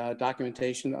and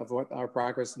documentation of what our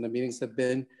progress in the meetings have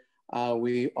been.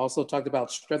 We also talked about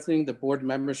strengthening the board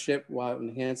membership while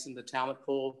enhancing the talent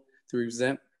pool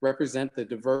to represent the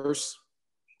diverse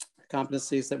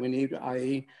competencies that we need,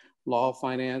 i.e. law,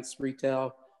 finance,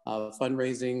 retail,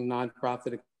 fundraising,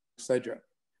 nonprofit, etc.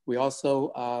 We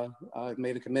also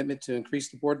made a commitment to increase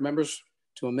the board members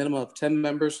to a minimum of 10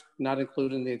 members, not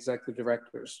including the executive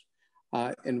directors.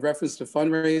 In reference to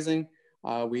fundraising,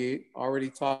 we already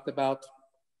talked about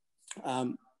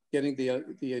getting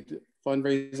the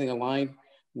fundraising aligned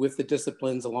with the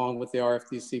disciplines along with the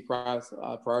RFDC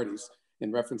priorities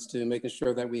in reference to making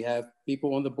sure that we have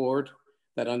people on the board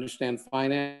that understand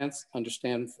finance,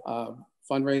 understand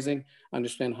fundraising,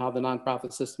 understand how the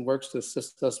nonprofit system works to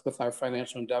assist us with our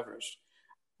financial endeavors.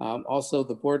 Also,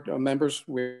 the board members,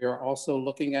 we are also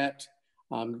looking at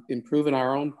improving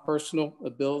our own personal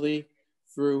ability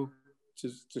to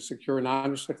secure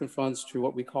non-restricted funds through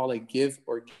what we call a give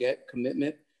or get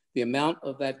commitment. The amount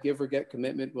of that give or get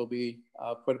commitment will be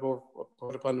put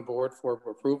upon the board for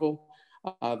approval.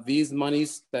 These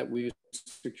monies that we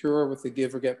secure with the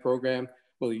give or get program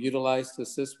will be utilized to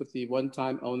assist with the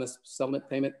one-time onus settlement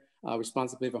payment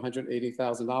responsibility of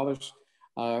 $180,000.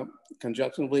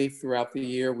 Conjunctively, throughout the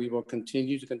year, we will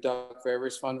continue to conduct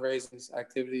various fundraising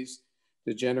activities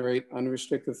to generate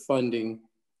unrestricted funding,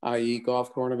 i.e.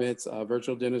 golf tournaments,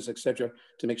 virtual dinners, etc.,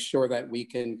 to make sure that we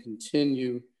can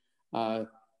continue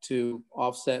to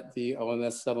offset the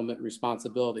OMS settlement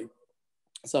responsibility.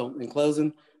 So in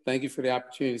closing, thank you for the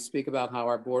opportunity to speak about how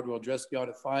our board will address the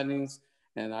audit findings,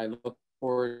 and I look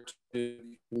forward to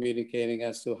communicating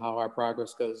as to how our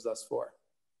progress goes thus far.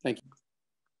 Thank you.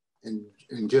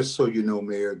 And just so you know,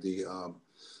 Mayor, the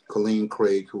Colleen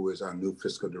Craig, who is our new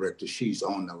fiscal director, she's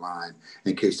on the line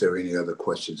in case there are any other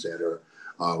questions that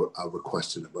are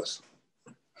requested of us.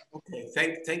 Okay,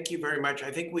 thank you very much.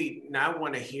 I think we now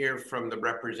want to hear from the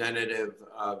representative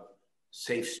of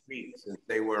Safe Streets, since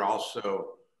they were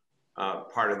also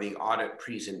part of the audit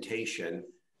presentation.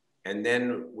 And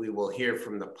then we will hear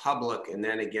from the public, and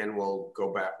then again, we'll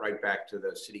go right back to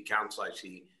the city council. I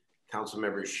see council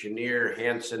members Chenier,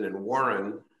 Hansen, and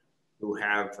Warren, who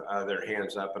have their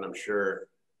hands up, and I'm sure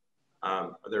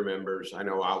other members, I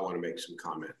know I'll want to make some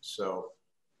comments. So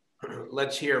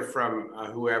let's hear from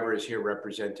whoever is here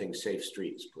representing Safe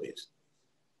Streets, please.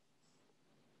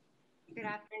 Good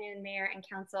afternoon, Mayor and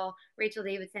Council. Rachel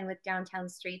Davidson with Downtown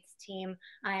Streets team.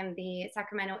 I am the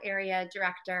Sacramento area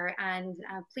director, and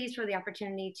pleased for the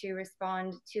opportunity to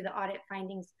respond to the audit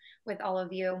findings with all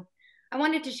of you. I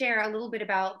wanted to share a little bit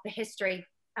about the history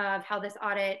of how this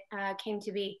audit came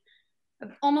to be.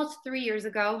 Almost 3 years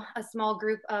ago, a small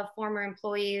group of former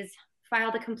employees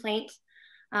filed a complaint,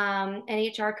 an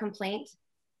HR complaint.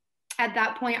 At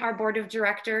that point, our board of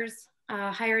directors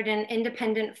hired an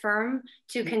independent firm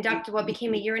to conduct what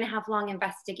became a 1.5-year long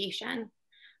investigation.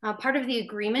 Part of the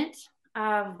agreement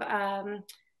of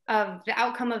the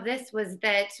outcome of this was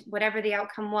that whatever the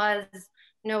outcome was,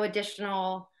 no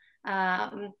additional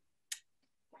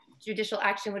judicial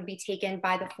action would be taken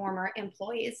by the former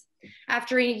employees.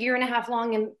 After a 1.5-year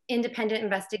long independent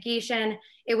investigation,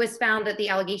 it was found that the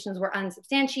allegations were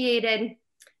unsubstantiated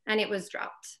and it was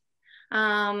dropped.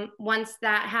 Once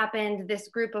that happened, this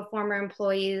group of former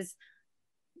employees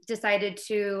decided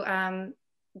to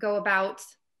go about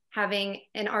having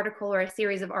an article or a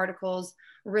series of articles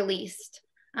released.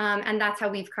 And that's how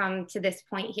we've come to this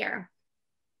point here.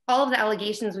 All of the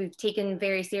allegations we've taken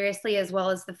very seriously, as well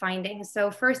as the findings.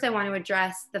 So first I want to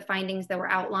address the findings that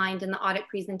were outlined in the audit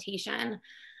presentation.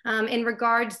 In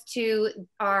regards to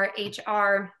our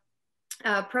HR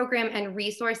program and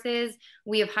resources,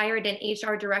 we have hired an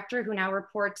HR director who now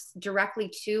reports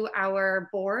directly to our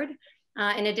board.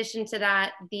 In addition to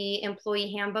that, the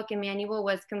employee handbook and manual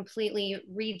was completely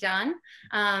redone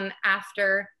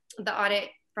after the audit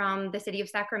from the city of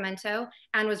Sacramento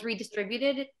and was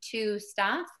redistributed to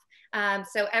staff.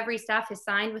 So every staff has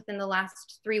signed within the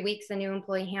last 3 weeks a new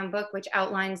employee handbook, which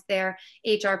outlines their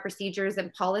HR procedures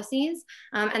and policies.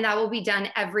 And that will be done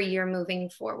every year moving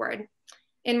forward.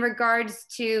 In regards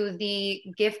to the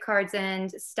gift cards and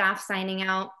staff signing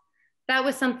out, that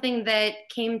was something that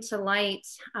came to light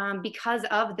because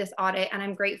of this audit, and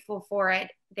I'm grateful for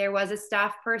it. There was a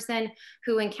staff person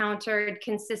who encountered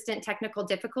consistent technical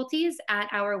difficulties at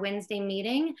our Wednesday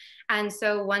meeting. And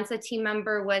so once a team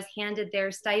member was handed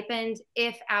their stipend,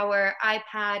 if our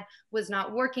iPad was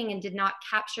not working and did not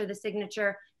capture the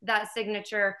signature, that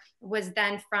signature was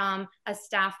then from a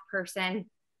staff person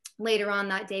later on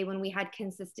that day when we had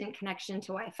consistent connection to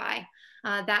Wi-Fi.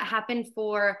 That happened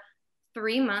for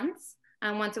 3 months.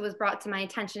 Once it was brought to my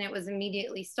attention, it was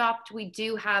immediately stopped. We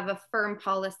do have a firm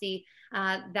policy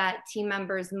that team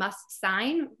members must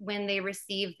sign when they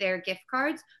receive their gift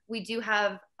cards. We do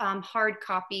have hard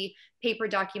copy paper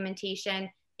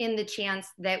documentation in the chance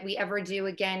that we ever do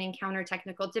again encounter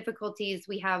technical difficulties.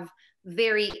 We have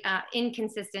very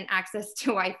inconsistent access to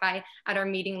Wi-Fi at our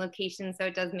meeting location, so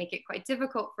it does make it quite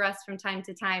difficult for us from time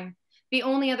to time. The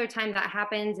only other time that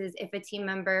happens is if a team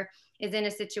member is in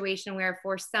a situation where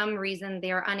for some reason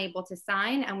they are unable to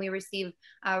sign and we receive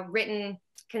written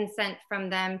consent from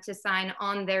them to sign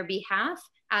on their behalf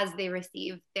as they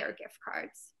receive their gift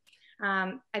cards.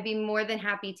 I'd be more than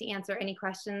happy to answer any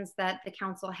questions that the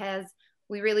council has.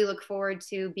 We really look forward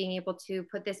to being able to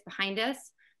put this behind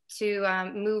us,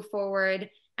 to move forward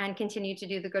and continue to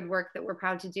do the good work that we're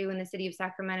proud to do in the city of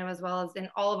Sacramento, as well as in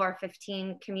all of our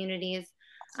 15 communities.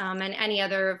 And any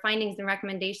other findings and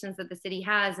recommendations that the city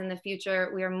has in the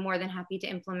future, we are more than happy to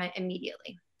implement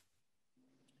immediately.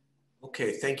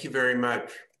 Okay, thank you very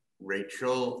much,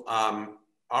 Rachel.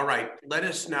 All right, let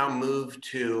us now move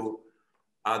to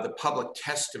the public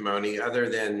testimony other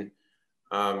than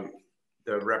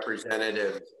the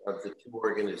representatives of the two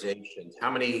organizations.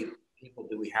 How many people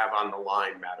do we have on the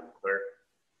line, Madam Clerk?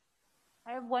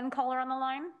 I have one caller on the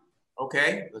line.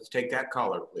 Okay, let's take that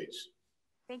caller, please.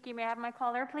 Thank you. May I have my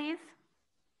caller, please?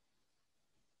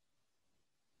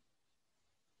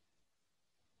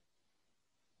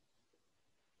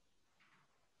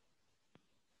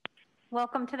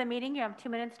 Welcome to the meeting. You have 2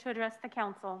 minutes to address the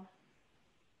council.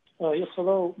 Yes,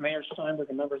 hello, Mayor Steinberg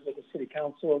and members of the City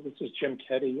Council. This is Jim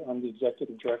Keddy. I'm the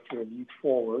Executive Director of Youth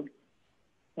Forward,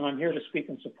 and I'm here to speak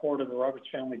in support of the Roberts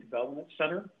Family Development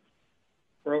Center.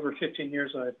 For over 15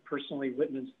 years, I've personally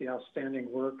witnessed the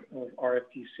outstanding work of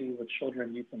RFDC with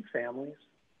children, youth, and families.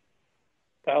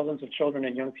 Thousands of children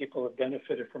and young people have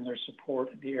benefited from their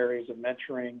support in the areas of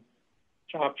mentoring,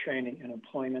 job training, and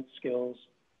employment skills,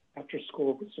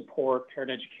 after-school support,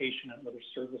 parent education, and other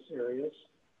service areas.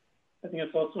 I think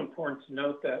it's also important to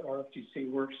note that RFDC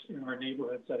works in our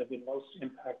neighborhoods that have been most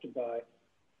impacted by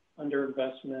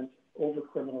underinvestment,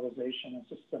 over-criminalization, and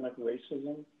systemic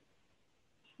racism.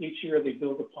 Each year, they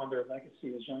build upon their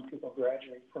legacy as young people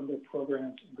graduate from their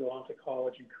programs and go on to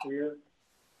college and career,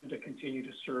 and to continue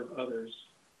to serve others.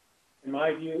 In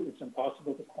my view, it's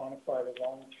impossible to quantify the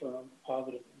long-term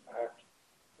positive impact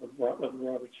of the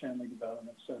Roberts Family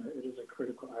Development Center. It is a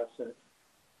critical asset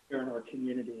here in our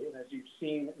community. And as you've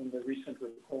seen in the recent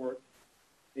report,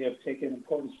 they have taken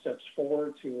important steps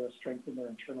forward to strengthen their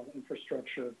internal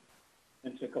infrastructure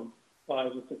and to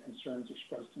comply with the concerns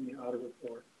expressed in the audit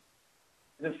report.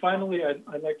 And then finally,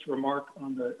 I'd like to remark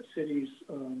on the city's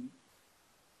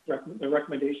the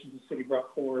recommendations the city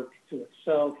brought forward to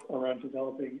itself around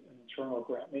developing an internal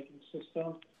grant-making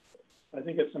system. I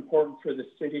think it's important for the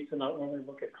city to not only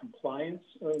look at compliance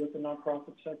with the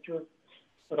nonprofit sector,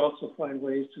 but also find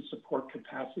ways to support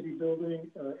capacity building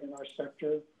in our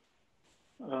sector.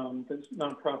 The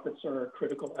nonprofits are a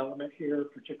critical element here,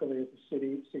 particularly as the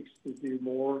city seeks to do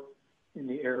more in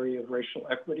the area of racial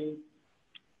equity.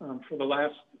 For the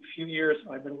last few years,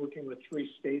 I've been working with 3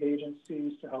 state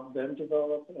agencies to help them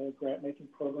develop grant-making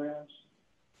programs.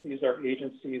 These are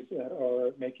agencies that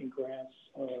are making grants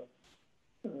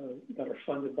that are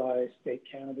funded by state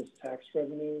cannabis tax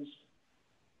revenues.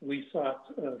 We sought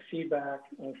feedback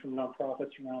from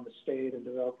nonprofits around the state and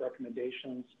developed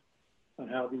recommendations on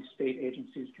how these state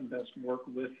agencies can best work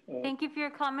with. Thank you for your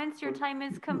comments. Your time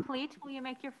is complete. Will you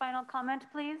make your final comment,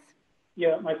 please?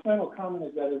 Yeah, my final comment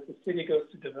is that as the city goes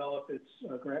to develop its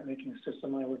grant-making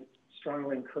system, I would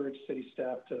strongly encourage city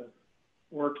staff to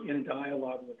work in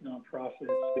dialogue with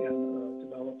nonprofits and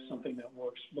develop something that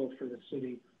works both for the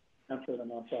city and for the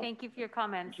nonprofit. Thank you for your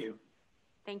comments. Thank you.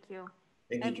 Thank you.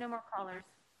 Thank I have you. no more callers.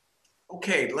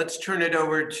 Okay, let's turn it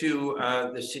over to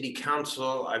the City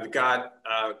Council. I've got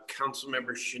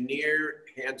Councilmember Chenier,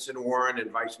 Hanson Warren,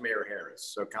 and Vice Mayor Harris.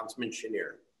 So Councilman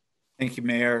Chenier. Thank you,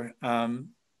 Mayor.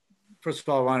 First of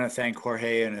all, I want to thank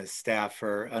Jorge and his staff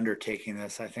for undertaking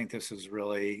this. I think this is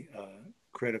really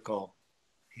critical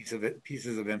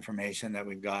pieces of information that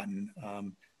we've gotten.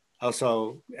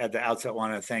 Also, at the outset,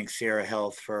 want to thank Sierra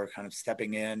Health for kind of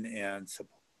stepping in and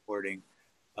supporting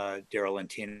Daryl and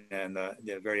Tina and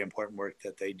the very important work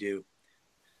that they do.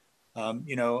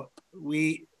 You know,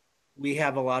 we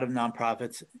have a lot of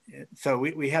nonprofits. So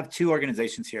we have 2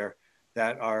 organizations here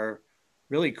that are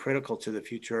really critical to the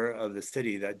future of the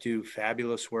city, that do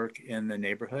fabulous work in the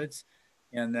neighborhoods,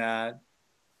 and that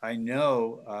I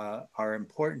know are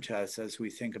important to us as we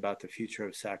think about the future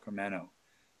of Sacramento.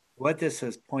 What this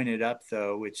has pointed up,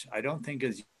 though, which I don't think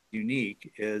is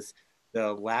unique, is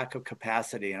the lack of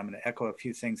capacity. And I'm going to echo a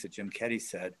few things that Jim Keddy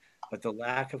said, but the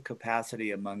lack of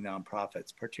capacity among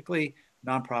nonprofits, particularly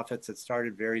nonprofits that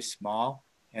started very small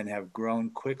and have grown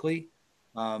quickly.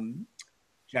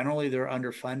 Generally, they're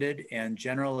underfunded, and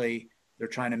generally, they're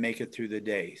trying to make it through the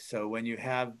day. So when you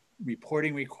have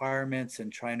reporting requirements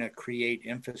and trying to create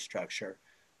infrastructure,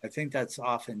 I think that's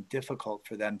often difficult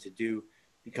for them to do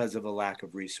because of a lack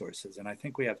of resources. And I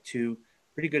think we have 2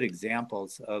 pretty good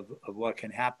examples of what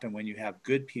can happen when you have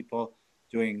good people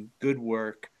doing good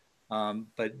work,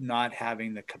 but not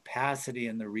having the capacity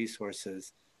and the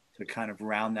resources to kind of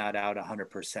round that out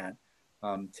 100%,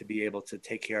 to be able to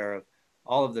take care of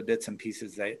all of the bits and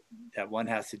pieces that one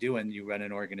has to do when you run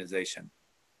an organization.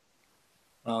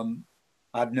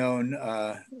 I've known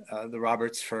the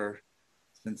Roberts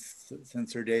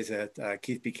since their days at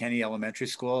Keith B. Kenny Elementary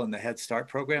School and the Head Start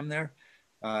program there.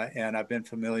 And I've been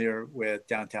familiar with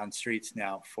Downtown Streets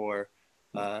now for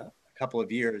a couple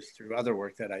of years through other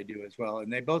work that I do as well.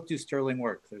 And they both do sterling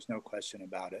work. There's no question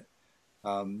about it.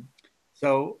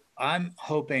 So I'm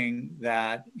hoping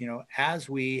that, you know, as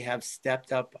we have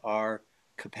stepped up our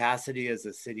capacity as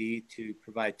a city to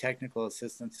provide technical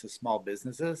assistance to small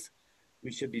businesses,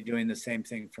 we should be doing the same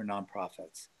thing for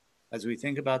nonprofits. As we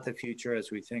think about the future, as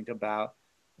we think about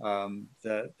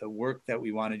the work that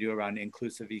we want to do around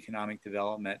inclusive economic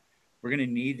development, we're going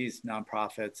to need these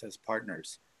nonprofits as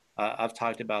partners. I've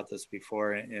talked about this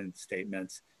before in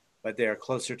statements, but they are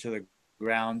closer to the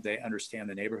ground. They understand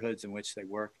the neighborhoods in which they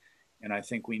work. And I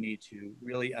think we need to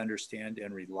really understand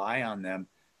and rely on them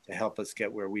to help us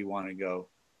get where we want to go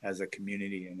as a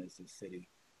community and as a city.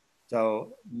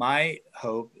 So my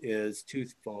hope is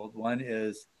twofold. One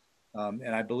is,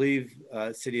 and I believe,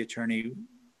 City Attorney,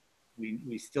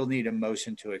 we still need a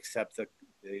motion to accept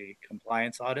the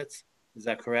compliance audits. Is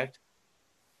that correct?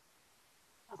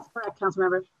 That's correct,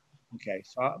 Councilmember. Okay,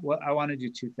 so I want to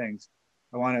do two things.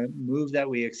 I want to move that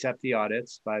we accept the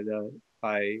audits by the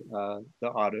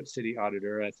city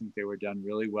auditor. I think they were done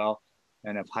really well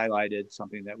and have highlighted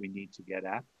something that we need to get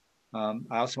at. I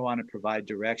also want to provide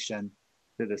direction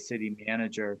to the city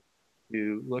manager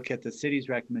to look at the city's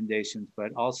recommendations,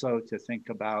 but also to think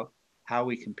about how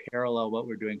we can parallel what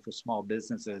we're doing for small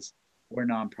businesses or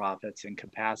nonprofits and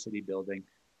capacity building,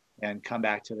 and come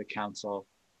back to the council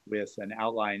with an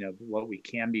outline of what we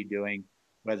can be doing,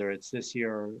 whether it's this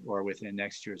year or within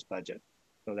next year's budget.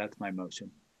 So that's my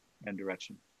motion and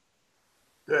direction.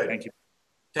 Good. Thank you.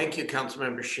 Thank you,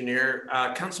 Councilmember Chenier.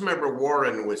 Councilmember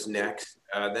Warren was next,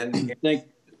 then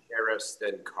Harris,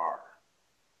 then Carr.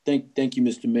 Thank you,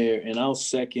 Mr. Mayor. And I'll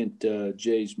second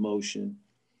Jay's motion.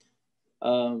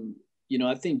 You know,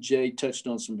 I think Jay touched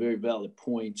on some very valid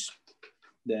points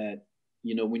that,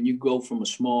 you know, when you go from a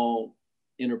small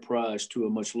enterprise to a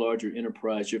much larger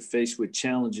enterprise, you're faced with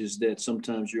challenges that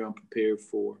sometimes you're unprepared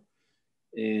for.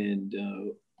 And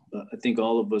I think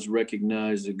all of us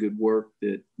recognize the good work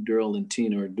that Daryl and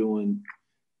Tina are doing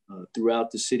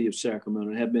throughout the city of Sacramento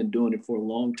and have been doing it for a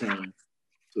long time.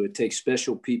 So it takes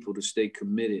special people to stay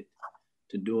committed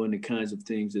to doing the kinds of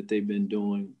things that they've been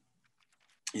doing.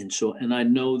 And I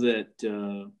know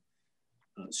that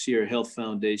Sierra Health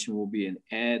Foundation will be an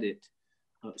added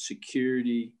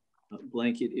security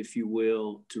blanket, if you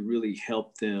will, to really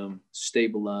help them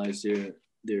stabilize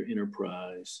their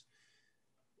enterprise.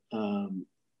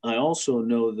 I also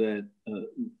know that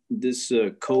this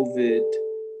COVID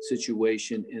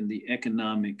situation and the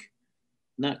economic,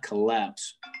 not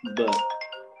collapse, but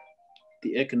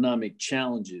the economic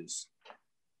challenges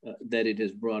that it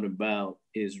has brought about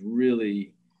is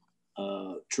really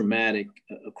traumatic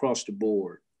across the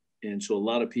board. And so a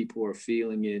lot of people are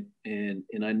feeling it. And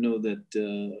I know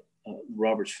that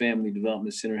Roberts Family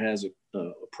Development Center has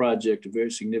a project, a very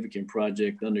significant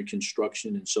project under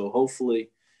construction. And so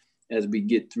hopefully, as we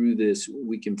get through this,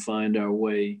 we can find our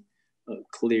way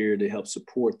clear to help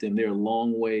support them. They're a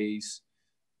long ways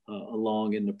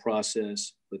along in the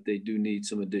process, but they do need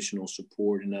some additional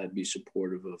support, and I'd be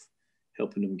supportive of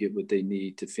helping them get what they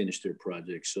need to finish their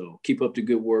project. So keep up the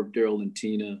good work, Daryl and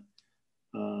Tina,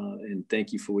 and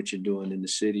thank you for what you're doing in the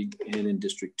city and in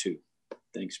District 2.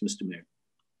 Thanks, Mr. Mayor.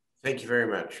 Thank you very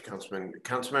much, Councilman.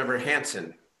 Councilmember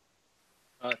Hanson.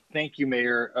 Thank you,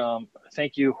 Mayor.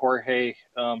 Thank you, Jorge,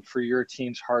 for your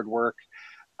team's hard work.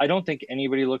 I don't think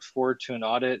anybody looks forward to an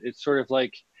audit. It's sort of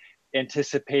like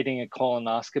anticipating a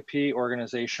colonoscopy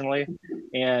organizationally.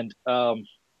 And,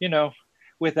 you know,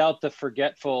 without the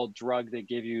forgetful drug they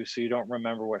give you so you don't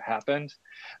remember what happened.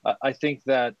 I think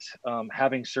that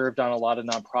having served on a lot of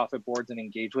nonprofit boards and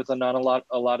engaged with a lot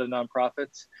of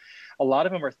nonprofits, a lot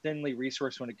of them are thinly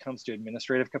resourced when it comes to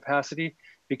administrative capacity,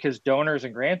 because donors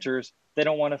and grantors, they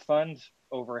don't want to fund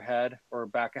overhead or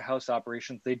back of house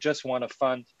operations. They just want to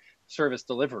fund service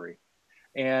delivery.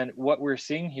 And what we're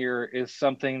seeing here is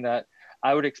something that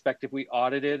I would expect if we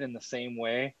audited in the same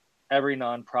way every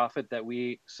nonprofit that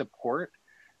we support,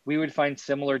 we would find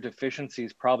similar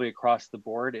deficiencies probably across the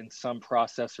board in some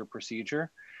process or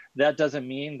procedure. That doesn't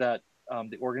mean that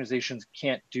the organizations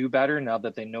can't do better now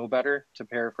that they know better, to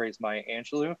paraphrase Maya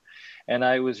Angelou. And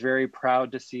I was very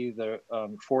proud to see the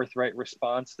forthright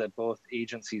response that both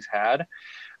agencies had.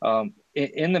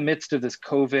 In the midst of this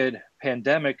COVID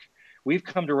pandemic, we've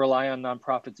come to rely on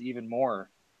nonprofits even more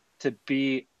to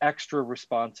be extra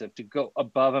responsive, to go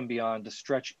above and beyond, to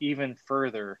stretch even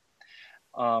further.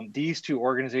 These two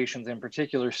organizations in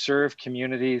particular serve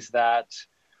communities that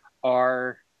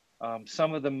are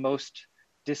some of the most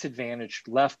disadvantaged,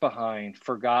 left behind,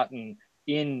 forgotten,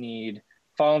 in need,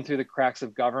 fallen through the cracks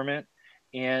of government,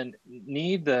 and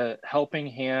need the helping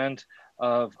hand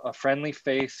of a friendly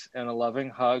face and a loving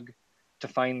hug to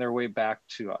find their way back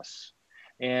to us.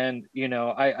 And, you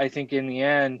know, I think in the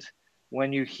end,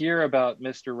 when you hear about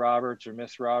Mr. Roberts or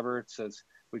Miss Roberts, as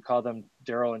we call them,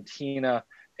 Daryl and Tina,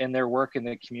 and their work in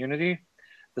the community,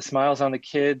 the smiles on the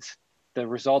kids, the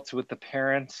results with the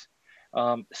parents,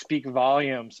 speak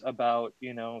volumes about,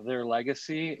 their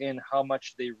legacy and how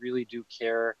much they really do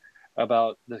care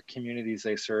about the communities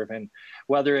they serve. And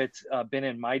whether it's been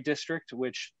in my district,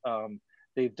 which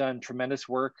they've done tremendous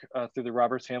work through the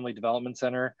Roberts Family Development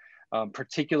Center,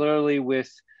 particularly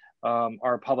with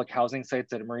our public housing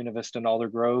sites at Marina Vista and Alder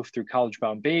Grove through College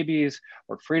Bound Babies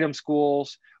or Freedom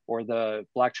Schools or the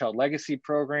Black Child Legacy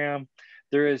Program.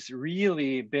 There has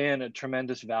really been a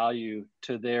tremendous value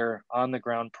to their on the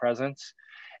ground presence.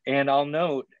 And I'll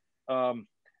note,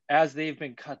 as they've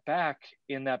been cut back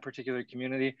in that particular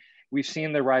community, we've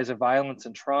seen the rise of violence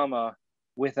and trauma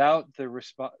without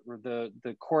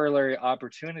the corollary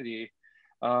opportunity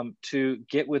to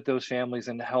get with those families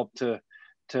and help to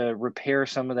repair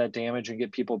some of that damage and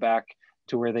get people back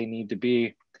to where they need to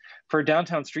be. For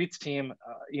Downtown Streets team,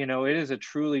 it is a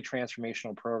truly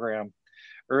transformational program.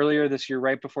 Earlier this year,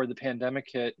 right before the pandemic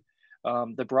hit,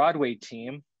 the Broadway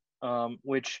team,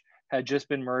 which had just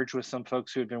been merged with some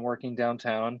folks who had been working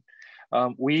downtown,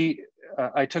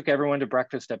 I took everyone to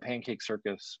breakfast at Pancake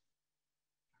Circus.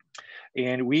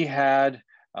 And we had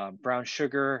Brown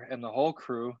Sugar and the whole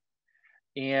crew.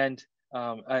 And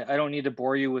I don't need to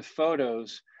bore you with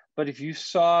photos, but if you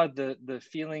saw the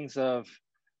feelings of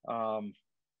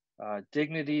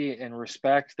dignity and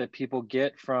respect that people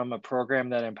get from a program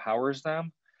that empowers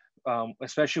them,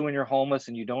 especially when you're homeless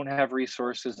and you don't have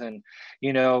resources, and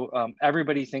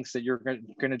everybody thinks that you're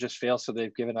going to just fail, so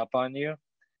they've given up on you.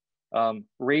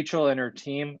 Rachel and her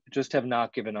team just have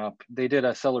not given up. They did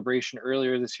a celebration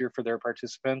earlier this year for their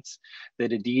participants. They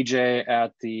did a DJ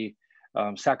at the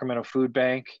Sacramento Food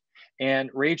Bank, and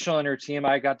Rachel and her team,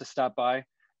 I got to stop by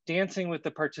dancing with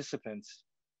the participants.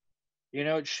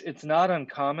 It's not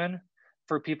uncommon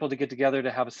for people to get together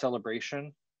to have a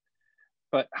celebration,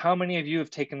 but how many of you have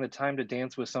taken the time to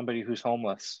dance with somebody who's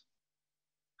homeless?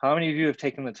 How many of you have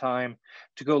taken the time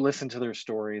to go listen to their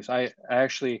stories? I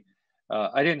actually,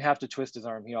 I didn't have to twist his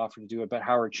arm. He offered to do it, but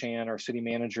Howard Chan, our city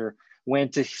manager,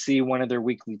 went to see one of their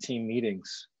weekly team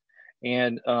meetings.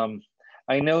 And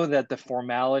I know that the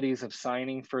formalities of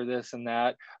signing for this and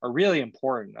that are really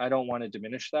important. I don't want to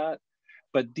diminish that,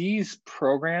 but these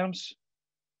programs,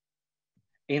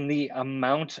 in the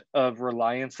amount of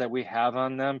reliance that we have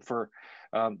on them for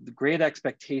the great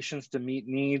expectations to meet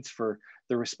needs, for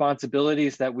the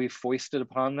responsibilities that we've foisted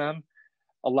upon them,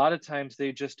 a lot of times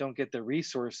they just don't get the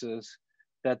resources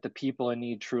that the people in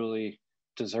need truly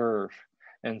deserve.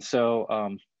 And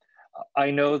so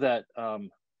I know that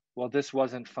while this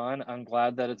wasn't fun, I'm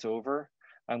glad that it's over.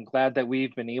 I'm glad that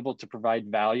we've been able to provide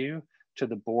value to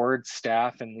the board,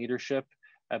 staff, and leadership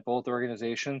at both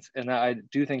organizations. And I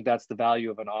do think that's the value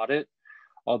of an audit.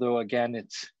 Although again,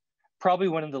 it's probably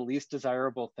one of the least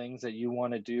desirable things that you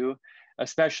want to do,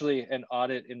 especially an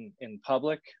audit in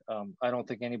public. I don't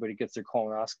think anybody gets their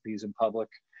colonoscopies in public.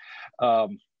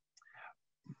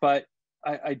 But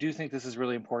I do think this is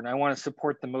really important. I want to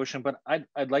support the motion, but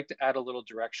I'd like to add a little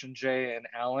direction, Jay and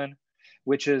Alan,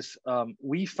 which is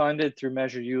we funded through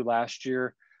Measure U last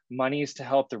year monies to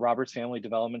help the Roberts Family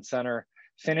Development Center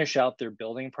finish out their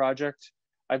building project.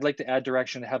 I'd like to add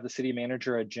direction to have the city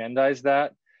manager agendize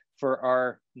that for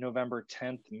our November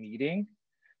 10th meeting,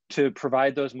 to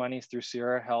provide those monies through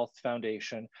Sierra Health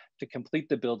Foundation to complete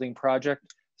the building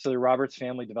project so the Roberts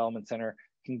Family Development Center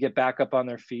can get back up on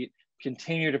their feet,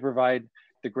 continue to provide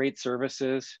the great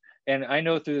services. And I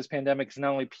know through this pandemic, it's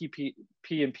not only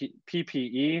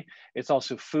PPE, it's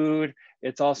also food,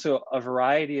 it's also a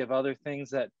variety of other things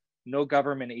that no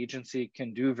government agency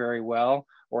can do very well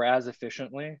or as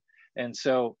efficiently. And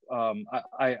so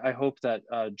I hope that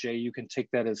Jay, you can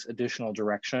take that as additional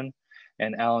direction,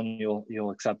 and Alan, you'll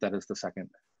accept that as the second.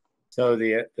 So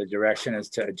the direction is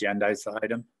to agendize the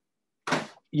item?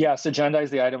 Yes, agendize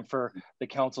the item for the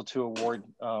council to award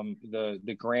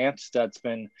the grant that's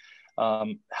been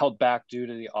held back due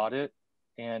to the audit,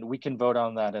 and we can vote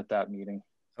on that at that meeting.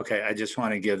 Okay, I just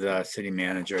want to give the city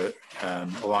manager,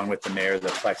 along with the mayor, the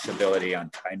flexibility on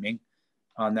timing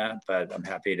on that, but I'm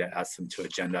happy to ask them to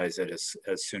agendize it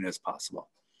as soon as possible.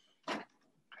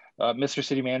 Mr.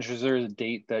 City Manager, is there a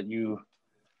date that you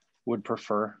would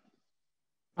prefer?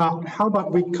 How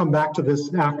about we come back to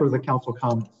this after the council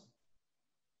comments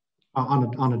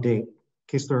on a date, in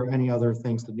case there are any other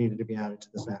things that needed to be added to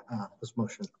this, this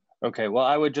motion. Okay, well,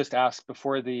 I would just ask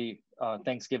before the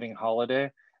Thanksgiving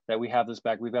holiday that we have this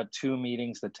back. We've got 2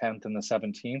 meetings, the 10th and the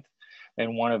 17th,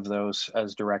 and one of those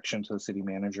as direction to the city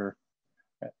manager.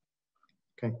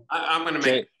 Okay. I'm going to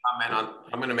make a comment on.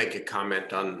 I'm going to make a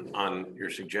comment on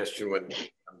your suggestion when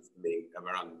it comes to me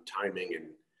around timing and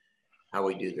how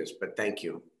we do this. But thank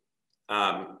you,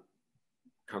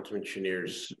 Councilman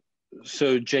Cheniers.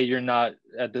 So Jay, you're not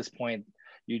at this point,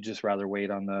 you just rather wait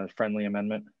on the friendly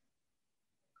amendment?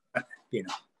 You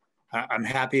know, I'm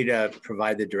happy to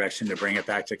provide the direction to bring it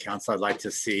back to council. I'd like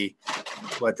to see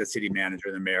what the city manager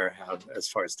and the mayor have as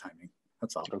far as timing.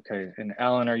 That's all. Okay, and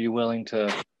Alan, are you willing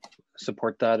to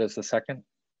support that as the second?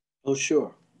 Oh,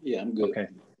 sure. Yeah, I'm good. Okay.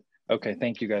 Okay,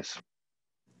 thank you guys.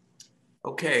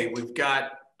 Okay, we've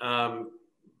got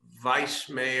Vice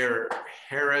Mayor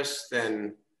Harris,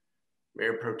 then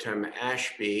Mayor Pro Tem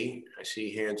Ashby. I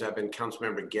see hands up, and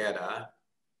Councilmember Guetta.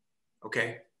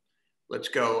 Okay, let's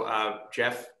go.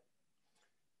 Jeff.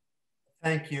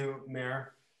 Thank you,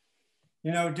 Mayor.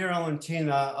 You know, dear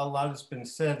Valentina, a lot has been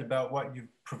said about what you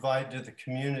provide to the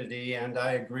community, and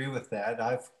I agree with that.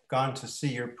 I've gone to see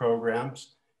your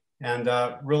programs and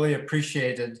really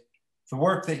appreciated the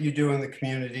work that you do in the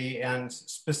community, and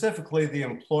specifically the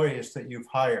employees that you've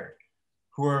hired,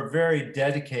 who are very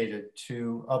dedicated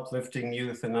to uplifting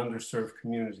youth and underserved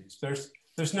communities.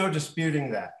 There's no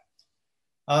disputing that.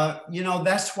 You know,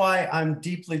 that's why I'm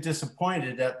deeply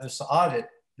disappointed at this audit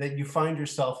that you find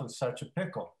yourself in such a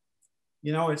pickle.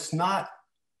 You know, it's not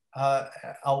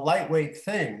a lightweight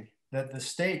thing that the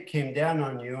state came down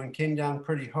on you and came down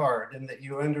pretty hard, and that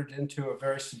you entered into a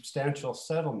very substantial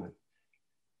settlement.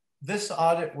 This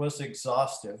audit was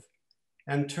exhaustive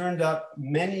and turned up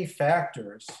many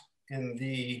factors in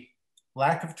the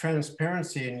lack of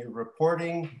transparency in your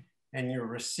reporting and your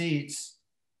receipts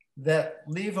that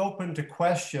leave open to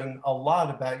question a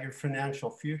lot about your financial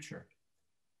future.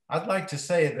 I'd like to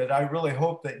say that I really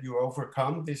hope that you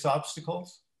overcome these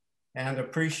obstacles and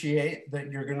appreciate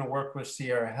that you're going to work with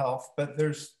Sierra Health, but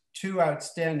there's two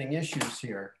outstanding issues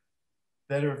here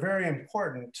that are very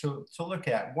important to look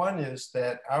at. One is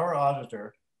that our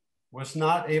auditor was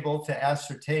not able to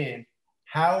ascertain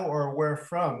how or where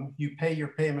from you pay your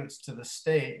payments to the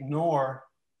state, nor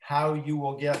how you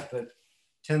will get the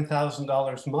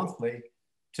 $10,000 monthly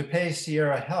to pay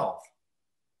Sierra Health.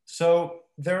 So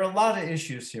there are a lot of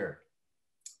issues here.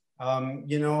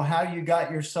 You know, how you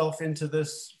got yourself into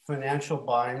this financial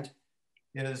bind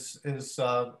is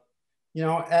you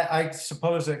know, I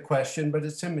suppose a question, but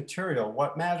it's immaterial.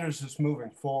 What matters is moving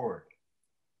forward.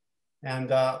 And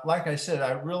like I said,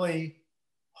 I really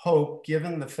hope,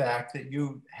 given the fact that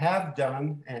you have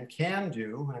done and can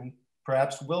do, and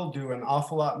perhaps will do an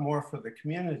awful lot more for the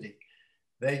community,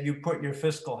 that you put your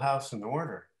fiscal house in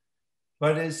order.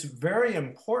 But it's very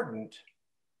important,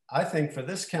 I think, for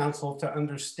this council to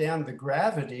understand the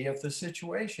gravity of the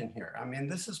situation here. I mean,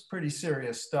 this is pretty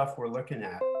serious stuff we're looking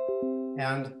at.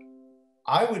 And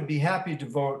I would be happy to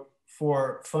vote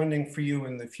for funding for you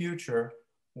in the future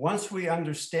once we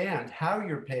understand how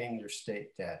you're paying your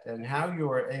state debt and how you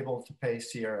are able to pay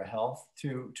Sierra Health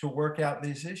to work out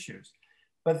these issues.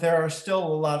 But there are still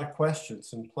a lot of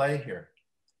questions in play here.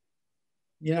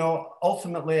 You know,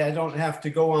 ultimately, I don't have to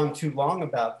go on too long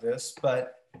about this,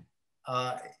 but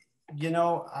you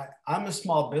know, I'm a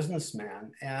small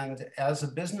businessman, and as a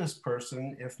business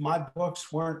person, if my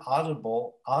books weren't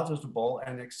auditable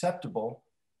and acceptable,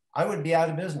 I would be out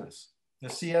of business. The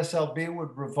CSLB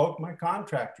would revoke my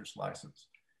contractor's license.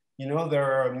 You know,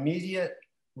 there are immediate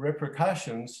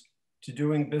repercussions to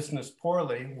doing business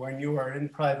poorly when you are in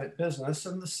private business,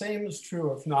 and the same is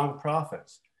true of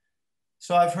nonprofits.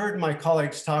 So I've heard my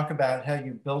colleagues talk about how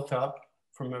you built up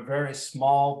from a very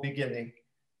small beginning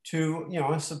to, you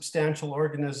know, a substantial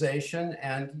organization.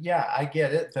 And yeah, I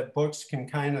get it that books can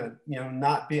kind of, you know,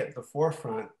 not be at the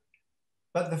forefront.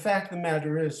 But the fact of the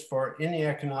matter is, for any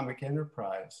economic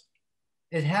enterprise,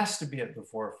 it has to be at the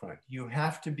forefront. You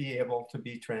have to be able to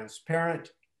be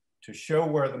transparent, to show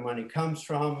where the money comes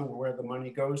from and where the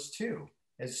money goes to.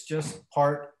 It's just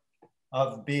part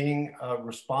of being a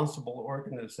responsible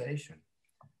organization.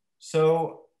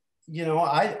 So, you know,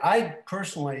 I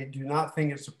personally do not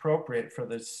think it's appropriate for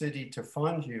the city to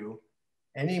fund you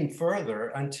any further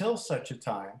until such a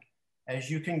time as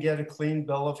you can get a clean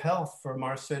bill of health from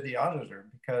our city auditor,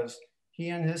 because he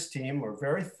and his team were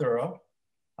very thorough.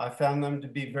 I found them to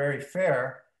be very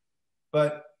fair,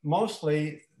 but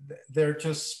mostly they're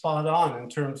just spot on in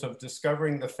terms of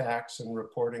discovering the facts and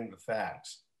reporting the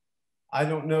facts. I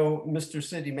don't know, Mr.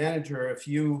 City Manager, if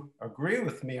you agree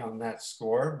with me on that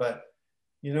score, but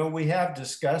you know, we have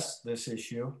discussed this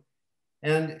issue.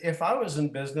 And if I was in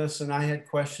business and I had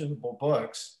questionable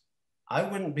books, I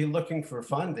wouldn't be looking for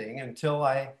funding until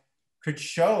I could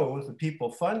show the people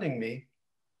funding me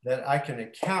that I can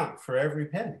account for every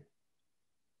penny.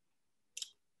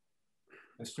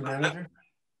 Mr. Manager?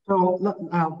 So,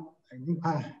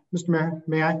 Mr. Mayor,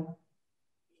 may I?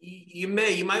 You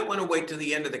may. You might want to wait to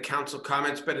the end of the council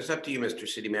comments, but it's up to you, Mr.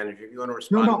 City Manager. If you want to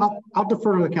respond. No, I'll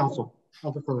defer to the council.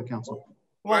 I'll defer to the council.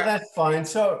 Well, that's fine.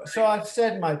 So I've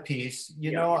said my piece.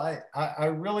 You know, I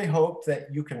really hope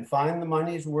that you can find the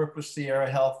money to work with Sierra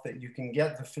Health, that you can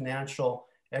get the financial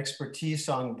expertise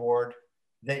on board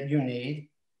that you need,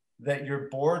 that your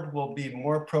board will be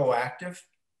more proactive,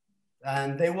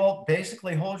 and they will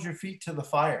basically hold your feet to the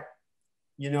fire.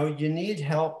 You know, you need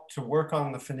help to work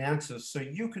on the finances so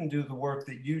you can do the work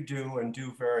that you do and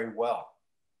do very well.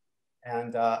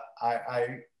 And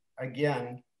I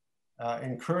again,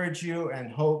 encourage you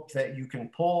and hope that you can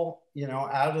pull, you know,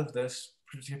 out of this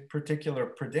particular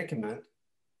predicament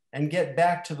and get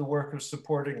back to the work of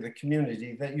supporting the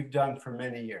community that you've done for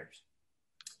many years.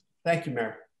 Thank you,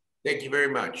 Mayor. Thank you very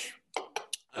much.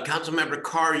 Councilmember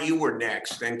Carr, you were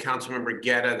next, then Councilmember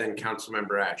Guetta, then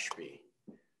Councilmember Ashby.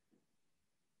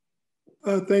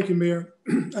 Thank you, Mayor.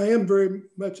 I am very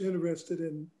much interested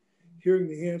in hearing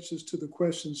the answers to the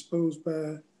questions posed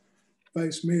by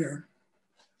Vice Mayor.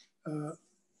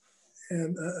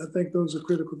 And I think those are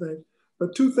critical things.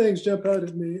 But two things jump out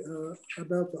at me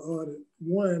about the audit.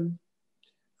 One,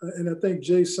 and I think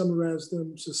Jay summarized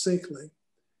them succinctly,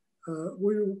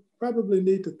 we probably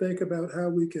need to think about how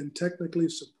we can technically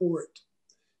support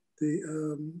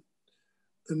the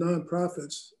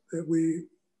nonprofits that we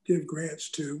give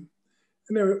grants to.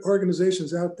 And there are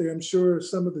organizations out there, I'm sure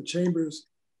some of the chambers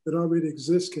that already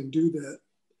exist can do that.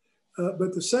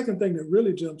 But the second thing that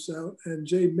really jumps out, and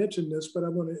Jay mentioned this, but I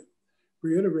want to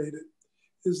reiterate it,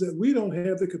 is that we don't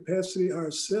have the capacity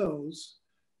ourselves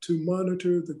to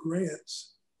monitor the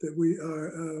grants that we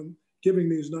are giving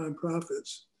these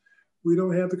nonprofits. We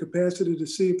don't have the capacity to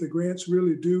see if the grants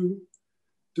really do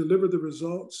deliver the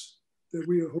results that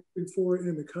we are hoping for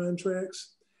in the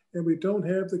contracts. And we don't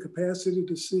have the capacity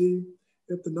to see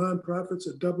if the nonprofits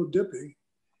are double dipping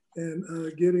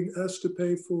and getting us to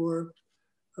pay for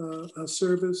a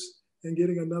service and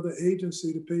getting another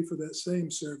agency to pay for that same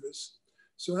service.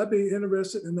 So I'd be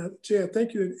interested in that. Jay, I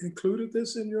think you included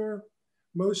this in your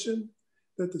motion,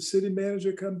 that the city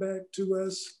manager come back to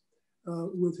us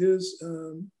with his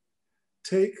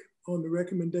take on the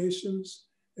recommendations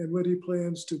and what he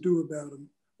plans to do about them.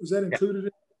 Was that included?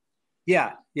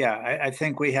 Yeah, I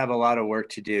think we have a lot of work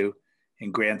to do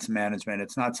in grants management.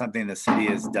 It's not something the city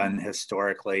has done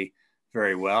historically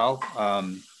very well.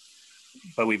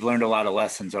 But we've learned a lot of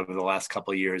lessons over the last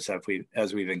couple of years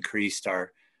as we've increased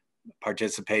our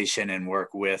participation and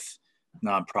work with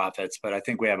nonprofits. But I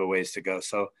think we have a ways to go.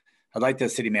 So I'd like the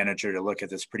city manager to look at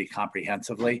this pretty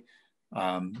comprehensively,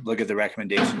 look at the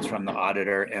recommendations from the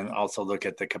auditor, and also look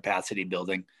at the capacity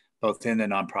building, both in the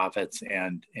nonprofits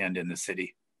and in the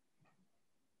city.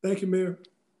 Thank you, Mayor.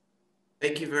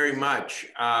 Thank you very much.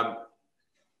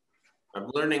 I'm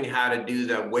learning how to do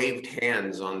the waved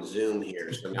hands on Zoom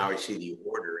here. So now I see the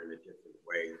order in a different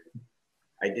way.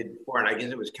 I did before, and I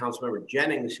guess it was Councilmember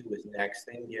Jennings who was next,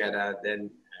 then Guetta, then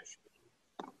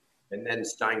Ashby, and then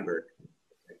Steinberg.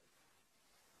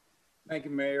 Thank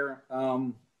you, Mayor.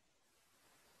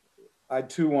 I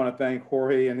too want to thank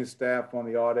Jorge and his staff on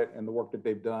the audit and the work that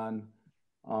they've done,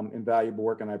 invaluable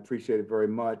work, and I appreciate it very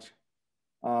much.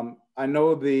 I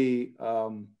know the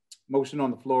motion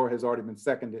on the floor has already been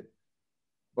seconded,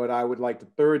 but I would like to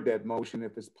third that motion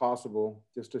if it's possible,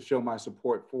 just to show my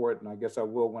support for it, and I guess I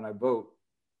will when I vote.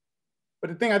 But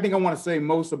the thing I think I want to say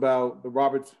most about the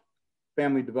Roberts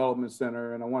Family Development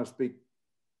Center, and I want to speak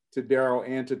to Daryl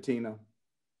and to Tina,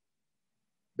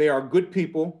 they are good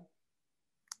people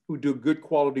who do good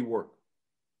quality work.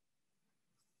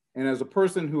 And as a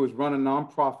person who has run a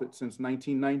nonprofit since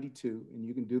 1992, and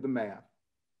you can do the math,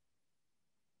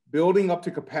 building up to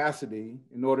capacity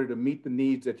in order to meet the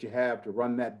needs that you have to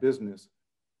run that business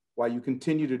while you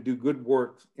continue to do good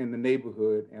work in the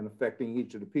neighborhood and affecting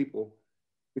each of the people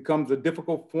becomes a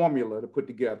difficult formula to put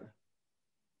together.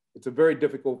 It's a very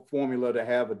difficult formula to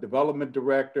have a development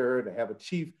director, to have a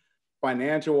chief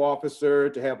financial officer,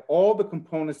 to have all the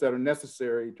components that are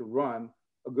necessary to run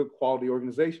a good quality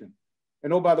organization.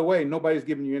 And oh, by the way, nobody's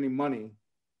giving you any money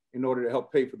in order to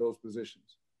help pay for those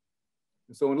positions.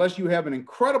 And so unless you have an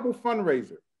incredible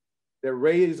fundraiser that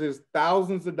raises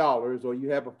thousands of dollars, or you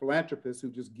have a philanthropist who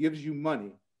just gives you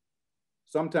money,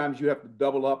 sometimes you have to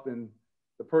double up, and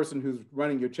the person who's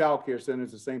running your child care center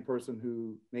is the same person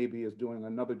who maybe is doing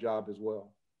another job as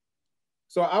well.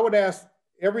 So I would ask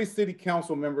every city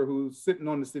council member who's sitting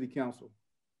on the city council,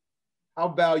 how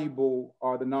valuable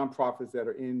are the nonprofits that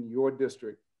are in your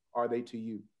district, are they to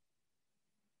you?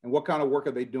 And what kind of work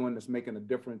are they doing that's making a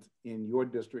difference in your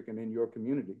district and in your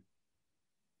community?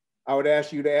 I would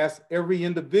ask you to ask every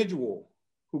individual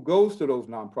who goes to those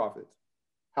nonprofits,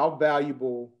 how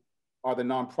valuable are the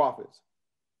nonprofits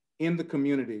in the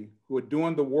community who are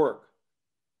doing the work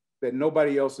that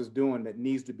nobody else is doing that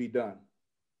needs to be done.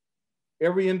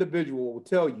 Every individual will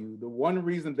tell you the one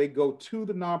reason they go to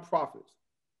the nonprofits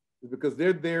is because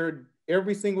they're there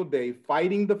every single day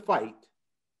fighting the fight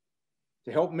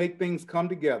to help make things come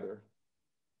together,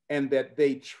 and that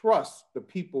they trust the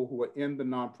people who are in the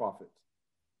nonprofits.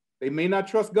 They may not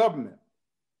trust government,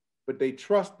 but they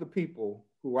trust the people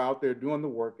who are out there doing the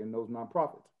work in those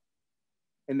nonprofits.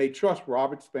 And they trust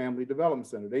Roberts Family Development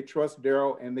Center. They trust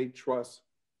Daryl and they trust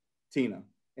Tina,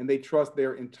 and they trust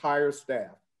their entire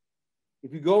staff.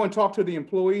 If you go and talk to the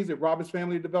employees at Roberts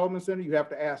Family Development Center, you have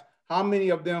to ask how many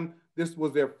of them this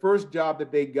was their first job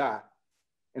that they got,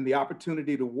 and the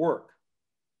opportunity to work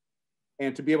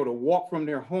and to be able to walk from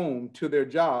their home to their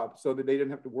job so that they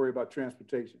didn't have to worry about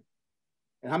transportation.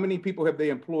 And how many people have they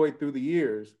employed through the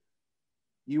years?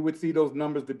 You would see those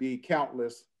numbers to be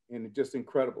countless and just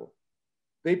incredible.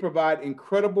 They provide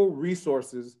incredible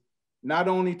resources, not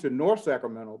only to North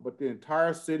Sacramento, but the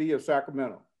entire city of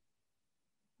Sacramento.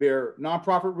 Their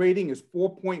nonprofit rating is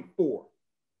 4.4.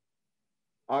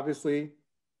 Obviously,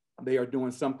 they are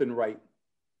doing something right.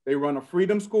 They run a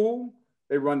freedom school.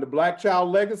 They run the Black Child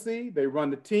Legacy. They run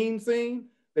the teen scene.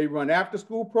 They run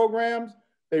after-school programs.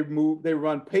 They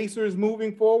run Pacers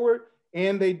Moving Forward,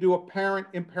 and they do a parent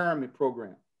empowerment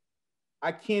program.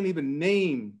 I can't even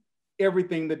name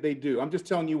everything that they do. I'm just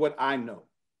telling you what I know.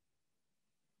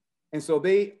 And so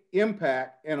they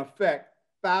impact and affect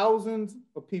thousands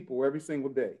of people every single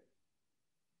day.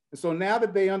 And so now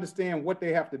that they understand what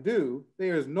they have to do,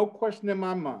 there is no question in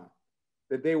my mind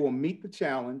that they will meet the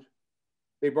challenge.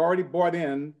 They've already brought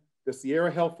in the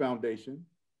Sierra Health Foundation.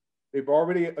 They've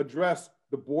already addressed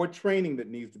the board training that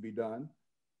needs to be done.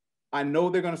 I know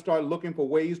they're going to start looking for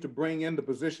ways to bring in the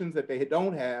positions that they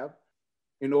don't have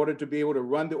in order to be able to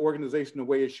run the organization the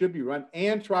way it should be run,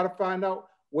 and try to find out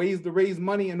ways to raise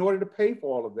money in order to pay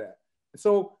for all of that.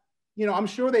 So, you know, I'm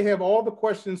sure they have all the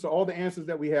questions to all the answers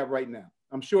that we have right now.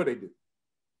 I'm sure they do.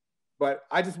 But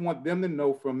I just want them to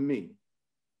know from me,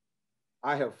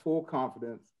 I have full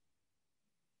confidence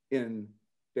in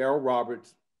Daryl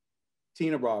Roberts,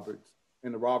 Tina Roberts,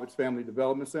 and the Roberts Family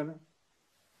Development Center.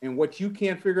 And what you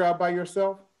can't figure out by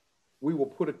yourself, we will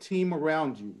put a team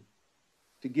around you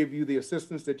to give you the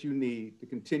assistance that you need to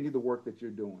continue the work that you're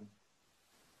doing.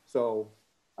 So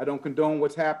I don't condone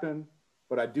what's happened,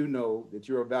 but I do know that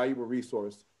you're a valuable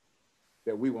resource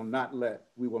that we will not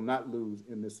lose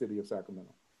in this city of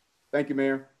Sacramento. Thank you,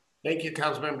 Mayor. Thank you,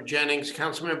 Councilmember Jennings.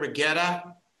 Councilmember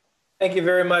Guerra. Thank you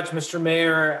very much, Mr.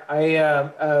 Mayor.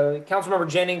 Councilmember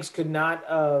Jennings could not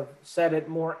have said it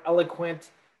more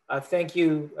eloquent. Thank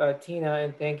you, Tina,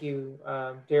 and thank you,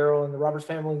 Daryl and the Roberts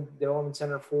Family Development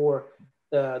Center for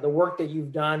the work that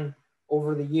you've done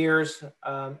over the years.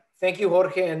 Thank you,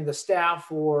 Jorge, and the staff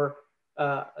for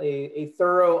a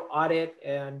thorough audit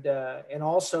and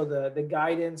also the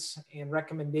guidance and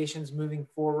recommendations moving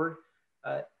forward.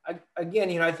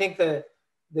 Again, you know, I think the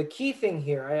key thing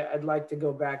here I'd like to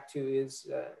go back to is,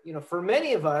 you know, for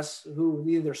many of us who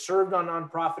either served on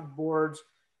nonprofit boards,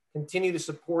 continue to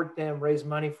support them, raise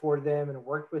money for them, and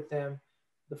work with them,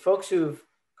 the folks who've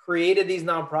created these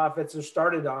nonprofits or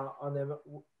started on them,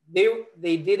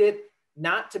 they did it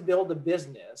not to build a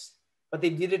business, but they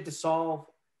did it to solve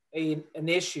an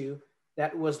issue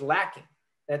that was lacking,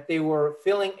 that they were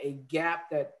filling a gap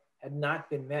that had not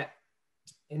been met.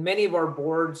 And many of our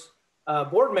board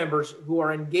members who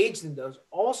are engaged in those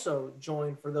also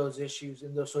join for those issues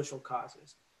and those social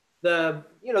causes. The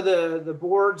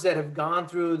boards that have gone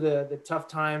through the tough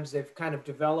times, they've kind of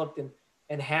developed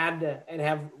and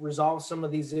have resolved some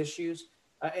of these issues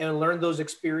and learned those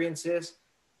experiences.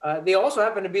 They also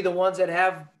happen to be the ones that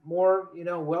have more, you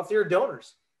know, wealthier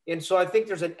donors. And so I think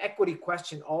there's an equity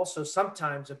question also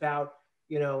sometimes about,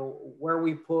 you know, where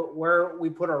we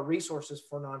put our resources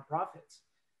for nonprofits.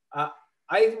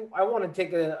 I want to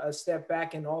take a step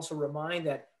back and also remind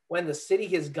that when the city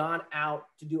has gone out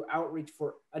to do outreach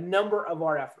for a number of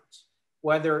our efforts,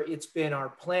 whether it's been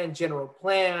our general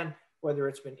plan, whether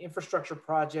it's been infrastructure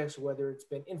projects, whether it's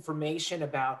been information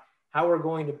about how we're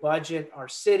going to budget our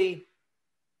city,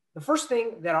 the first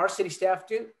thing that our city staff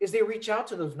do is they reach out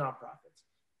to those nonprofits,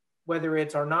 whether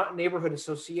it's our neighborhood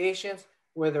associations,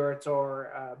 whether it's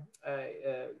our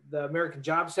the American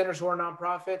Job Centers who are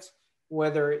nonprofits,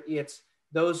 whether it's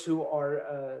those who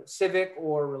are civic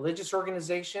or religious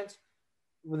organizations.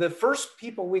 The first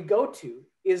people we go to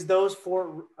is those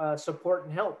for support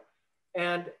and help.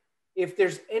 And if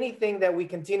there's anything that we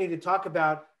continue to talk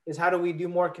about is how do we do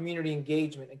more community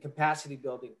engagement and capacity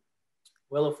building?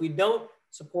 Well, if we don't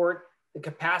support the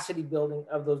capacity building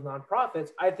of those nonprofits,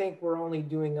 I think we're only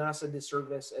doing us a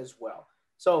disservice as well.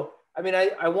 So I mean,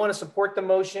 I want to support the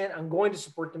motion. I'm going to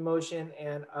support the motion,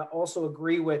 and also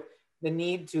agree with the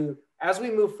need to, as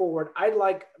we move forward, I'd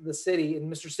like the city,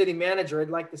 and Mr. City Manager, I'd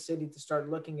like the city to start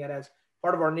looking at, as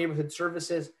part of our neighborhood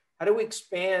services, how do we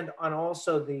expand on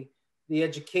also the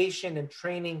education and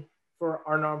training for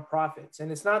our nonprofits?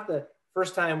 And it's not the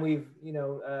first time we've,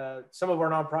 some of our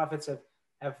nonprofits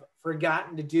have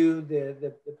forgotten to do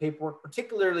the paperwork,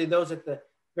 particularly those at the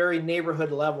very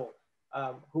neighborhood level,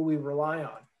 who we rely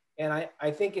on. And I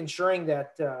think ensuring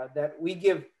that that we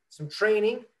give some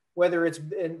training, whether it's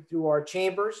been through our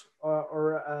chambers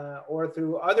or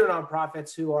through other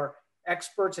nonprofits who are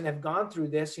experts and have gone through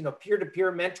this,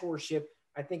 peer-to-peer mentorship,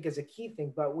 I think is a key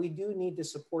thing, but we do need to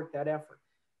support that effort.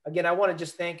 Again, I want to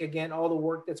just thank again all the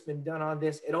work that's been done on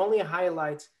this. It only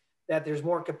highlights that there's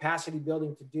more capacity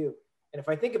building to do. And if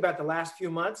I think about the last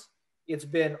few months, it's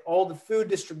been all the food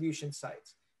distribution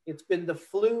sites. It's been the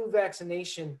flu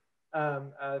vaccination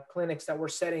clinics that we're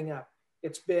setting up.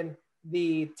 It's been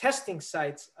the testing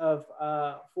sites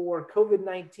for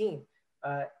COVID-19.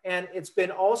 And it's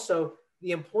been also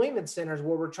the employment centers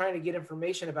where we're trying to get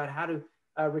information about how to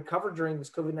recover during this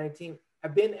COVID-19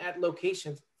 have been at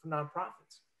locations for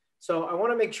nonprofits. So I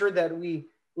want to make sure that we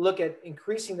look at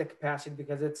increasing the capacity,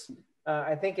 because it's,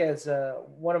 I think as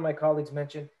one of my colleagues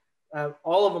mentioned,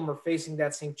 all of them are facing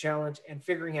that same challenge, and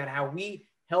figuring out how we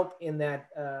help in that,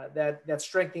 that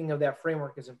strengthening of that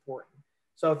framework is important.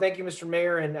 So thank you, Mr.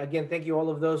 Mayor. And again, thank you all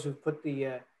of those who've put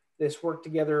this work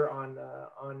together on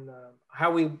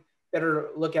how we better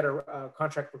look at our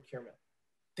contract procurement.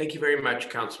 Thank you very much,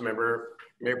 Councilmember.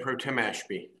 Mayor Pro Tem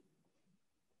Ashby.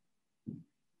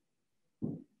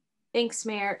 Thanks,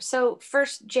 Mayor. So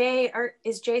first, Jay,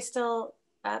 is Jay still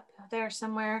up there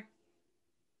somewhere?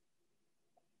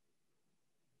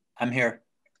 I'm here.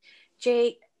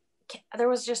 Jay, there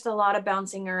was just a lot of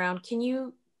bouncing around. Can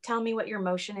you tell me what your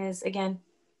motion is again?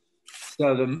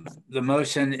 So the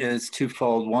motion is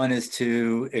twofold. One is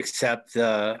to accept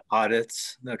the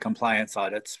audits, the compliance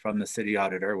audits from the city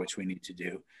auditor, which we need to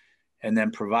do, and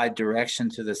then provide direction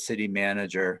to the city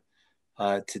manager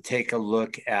to take a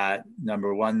look at,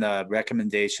 number one, the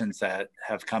recommendations that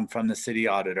have come from the city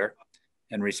auditor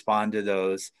and respond to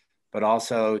those, but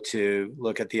also to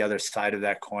look at the other side of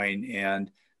that coin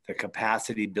and the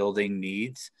capacity building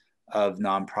needs of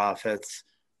nonprofits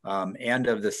and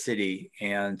of the city,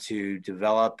 and to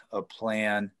develop a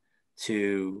plan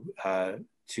to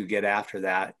get after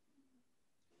that,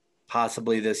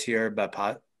 possibly this year, but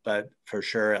for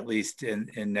sure at least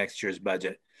in next year's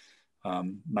budget.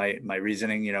 My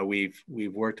reasoning,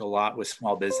 we've worked a lot with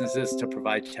small businesses to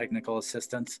provide technical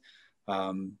assistance.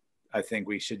 I think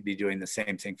we should be doing the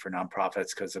same thing for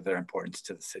nonprofits because of their importance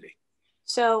to the city.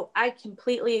 So I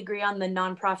completely agree on the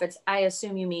nonprofits. I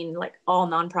assume you mean like all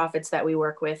nonprofits that we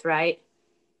work with, right?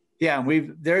 Yeah,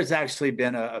 there's actually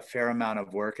been a fair amount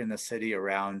of work in the city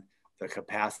around the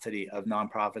capacity of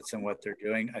nonprofits and what they're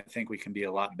doing. I think we can be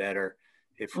a lot better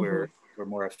if we're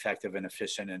more effective and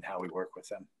efficient in how we work with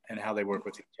them and how they work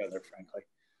with each other, frankly.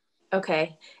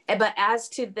 Okay, but as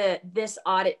to this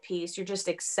audit piece, you're just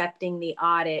accepting the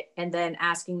audit and then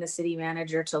asking the city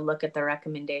manager to look at the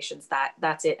recommendations.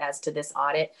 That's it as to this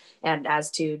audit, and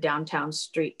as to downtown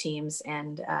street teams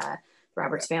and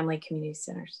Roberts Family Community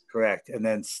Centers. Correct, and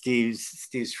then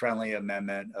Steve's friendly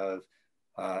amendment of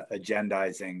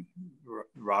agendizing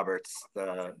Roberts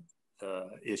the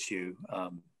issue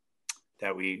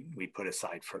that we put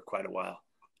aside for quite a while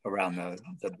around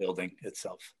the building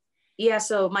itself. Yeah,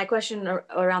 so my question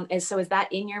around is that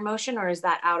in your motion or is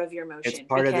that out of your motion? It's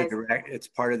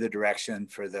part of the direction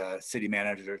for the city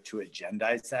manager to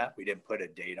agendize that. We didn't put a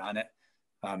date on it.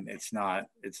 It's not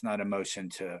a motion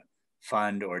to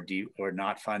fund or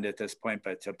not fund at this point,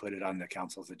 but to put it on the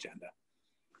council's agenda.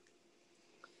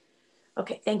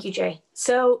 Okay, thank you, Jay.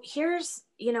 So here's,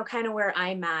 kind of where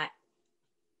I'm at.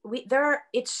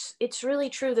 It's really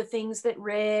true, the things that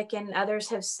Rick and others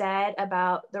have said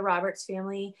about the Roberts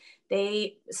family.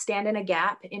 They stand in a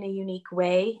gap in a unique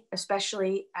way,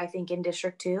 especially I think in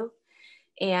District 2,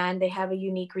 and they have a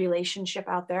unique relationship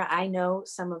out there. I know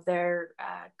some of their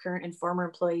current and former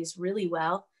employees really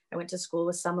well. I went to school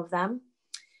with some of them,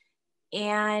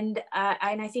 and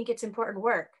I think it's important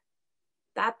work.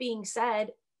 That being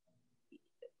said,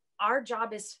 our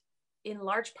job is in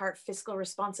large part fiscal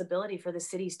responsibility for the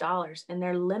city's dollars, and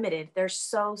they're limited. They're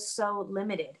so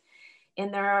limited.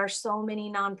 And there are so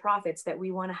many nonprofits that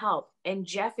we want to help. And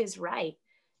Jeff is right.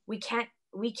 We can't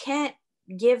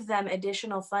give them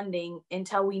additional funding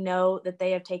until we know that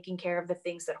they have taken care of the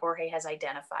things that Jorge has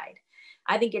identified.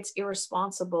 I think it's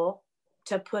irresponsible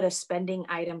to put a spending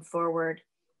item forward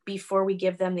before we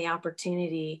give them the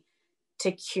opportunity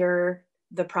to cure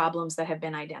the problems that have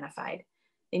been identified.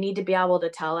 They need to be able to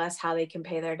tell us how they can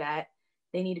pay their debt.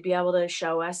 They need to be able to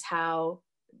show us how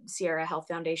Sierra Health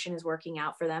Foundation is working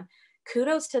out for them.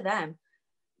 Kudos to them,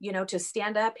 you know, to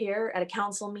stand up here at a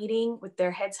council meeting with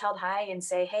their heads held high and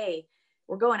say, hey,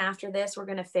 we're going after this, we're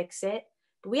going to fix it.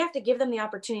 But we have to give them the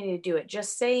opportunity to do it.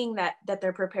 Just saying that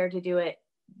they're prepared to do it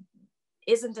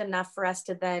isn't enough for us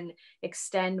to then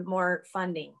extend more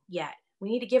funding yet. We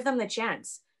need to give them the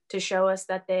chance to show us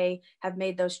that they have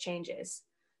made those changes.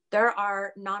 There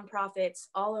are nonprofits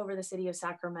all over the city of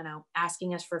Sacramento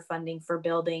asking us for funding for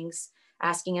buildings,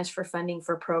 asking us for funding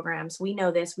for programs. We know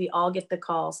this, we all get the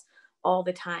calls all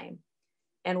the time.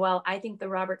 And while I think the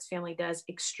Roberts family does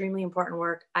extremely important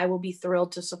work, I will be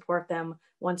thrilled to support them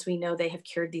once we know they have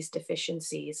cured these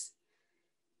deficiencies.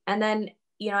 And then,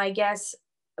 you know, I guess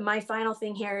my final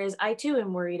thing here is I too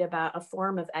am worried about a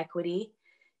form of equity.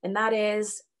 And that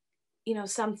is, you know,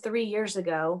 some 3 years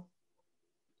ago,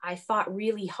 I fought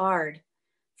really hard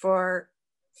for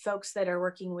folks that are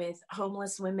working with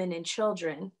homeless women and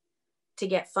children to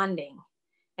get funding.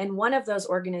 And one of those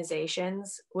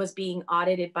organizations was being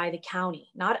audited by the county,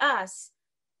 not us.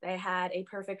 They had a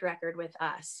perfect record with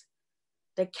us.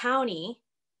 The county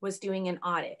was doing an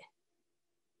audit.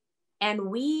 And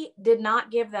we did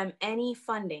not give them any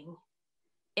funding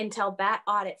until that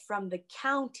audit from the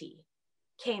county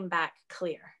came back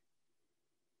clear.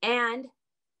 And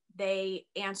they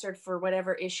answered for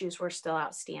whatever issues were still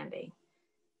outstanding.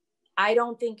 I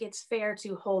don't think it's fair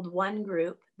to hold one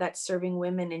group that's serving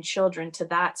women and children to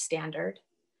that standard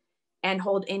and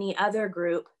hold any other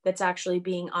group that's actually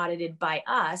being audited by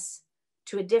us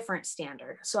to a different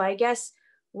standard. So I guess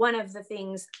one of the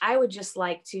things I would just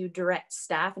like to direct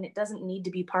staff, and it doesn't need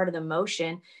to be part of the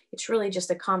motion, it's really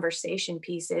just a conversation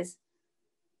piece, is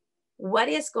what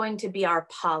is going to be our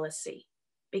policy?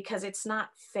 Because it's not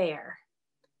fair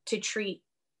to treat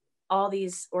all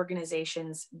these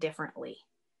organizations differently.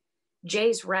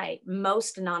 Jay's right.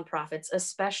 Most nonprofits,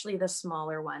 especially the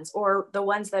smaller ones, or the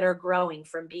ones that are growing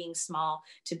from being small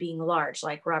to being large,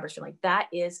 like Roberts family, that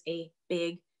is a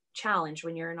big challenge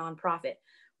when you're a nonprofit.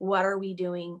 What are we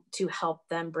doing to help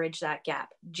them bridge that gap?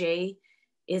 Jay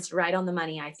is right on the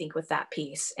money, I think, with that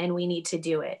piece, and we need to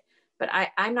do it. But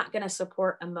I'm not going to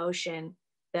support a motion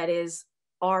that is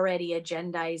already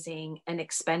agendizing an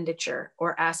expenditure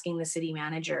or asking the city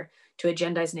manager to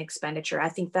agendize an expenditure. I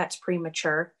think that's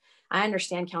premature. I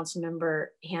understand Councilmember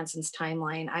Hansen's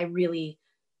timeline. I really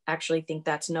actually think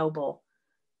that's noble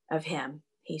of him.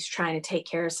 He's trying to take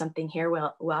care of something here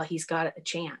while he's got a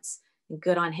chance, and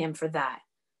good on him for that.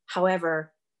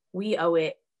 However, we owe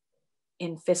it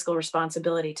in fiscal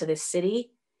responsibility to this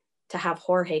city to have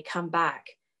Jorge come back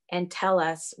and tell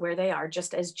us where they are,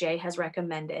 just as Jay has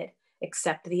recommended,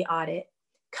 accept the audit,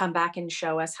 come back and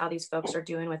show us how these folks are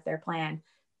doing with their plan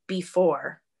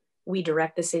before we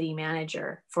direct the city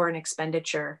manager for an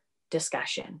expenditure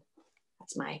discussion.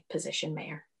 That's my position,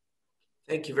 Mayor.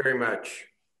 Thank you very much,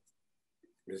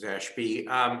 Ms. Ashby.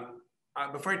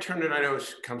 Before I turn it, I know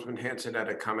Councilman Hansen had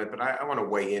a comment, but I want to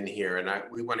weigh in here, and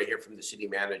we want to hear from the city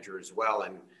manager as well.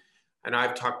 And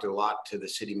I've talked a lot to the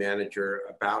city manager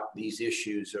about these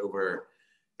issues over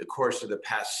the course of the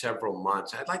past several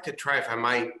months. I'd like to try, if I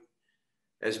might,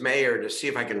 as mayor, to see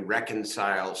if I can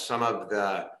reconcile some of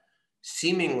the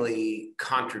seemingly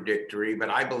contradictory, but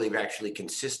I believe actually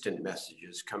consistent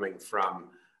messages coming from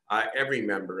every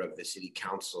member of the city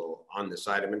council on this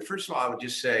item. And first of all, I would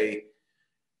just say,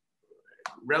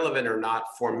 relevant or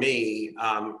not for me,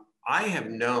 I have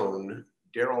known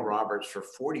Daryl Roberts for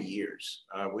 40 years.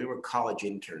 We were college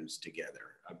interns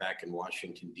together back in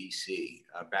Washington, D.C.,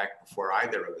 back before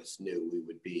either of us knew we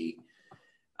would be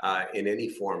in any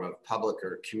form of public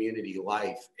or community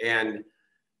life. And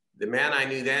the man I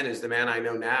knew then is the man I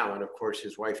know now. And of course,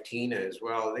 his wife, Tina, as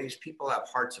well. These people have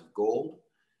hearts of gold.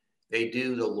 They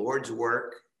do the Lord's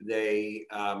work. They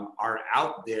are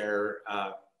out there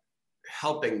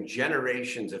helping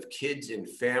generations of kids and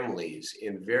families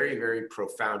in very, very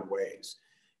profound ways.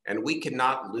 And we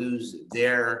cannot lose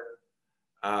their,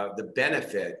 the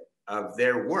benefit of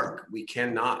their work. We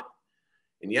cannot.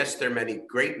 And yes, there are many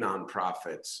great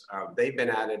nonprofits. They've been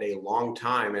at it a long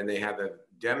time and they have a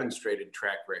demonstrated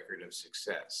track record of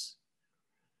success.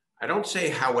 I don't say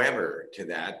however to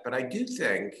that, but I do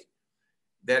think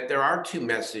that there are two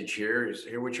messages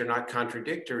here which are not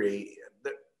contradictory.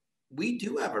 That we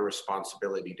do have a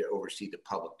responsibility to oversee the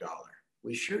public dollar.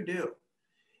 We sure do.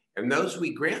 And those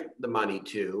we grant the money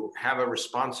to have a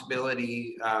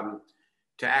responsibility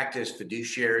to act as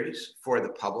fiduciaries for the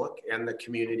public and the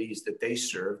communities that they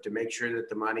serve to make sure that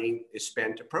the money is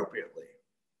spent appropriately.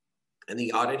 And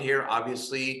the audit here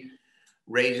obviously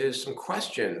raises some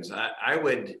questions. I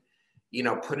would, you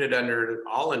know, put it under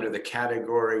the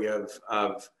category of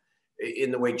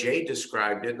in the way Jay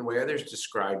described it and the way others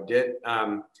described it,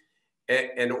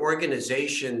 an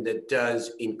organization that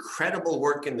does incredible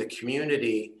work in the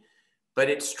community, but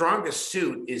its strongest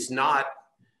suit is not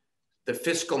the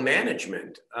fiscal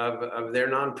management of their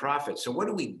nonprofit. So what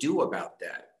do we do about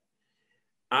that?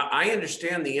 I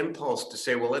understand the impulse to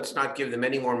say, well, let's not give them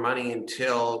any more money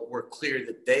until we're clear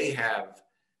that they have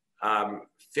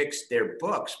fixed their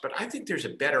books, but I think there's a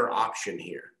better option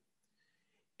here.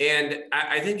 And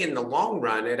I think in the long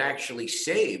run, it actually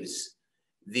saves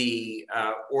the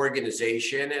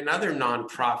organization and other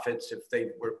nonprofits, if they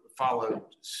were followed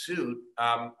suit,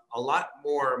 a lot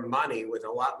more money with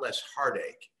a lot less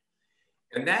heartache.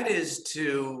 And that is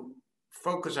to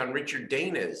focus on Richard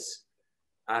Dana's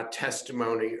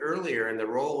testimony earlier in the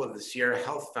role of the Sierra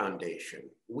Health Foundation.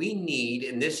 We need,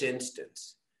 in this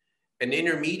instance, an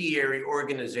intermediary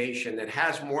organization that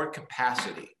has more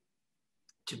capacity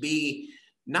to be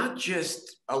not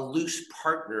just a loose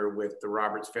partner with the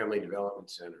Roberts Family Development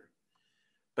Center,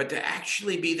 but to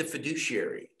actually be the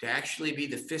fiduciary, to actually be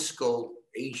the fiscal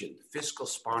agent, the fiscal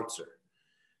sponsor,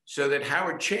 so that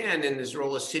Howard Chan, in his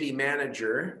role as city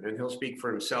manager, and he'll speak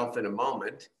for himself in a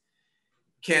moment,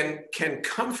 can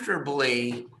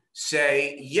comfortably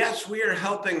say, yes, we are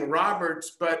helping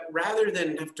Roberts, but rather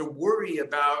than have to worry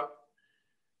about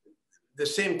the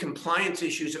same compliance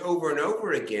issues over and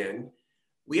over again,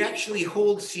 we actually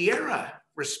hold Sierra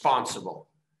responsible.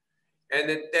 And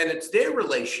then it's their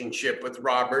relationship with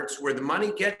Roberts where the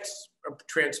money gets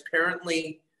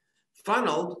transparently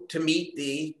funneled to meet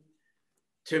the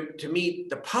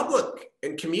public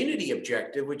and community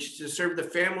objective, which is to serve the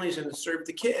families and to serve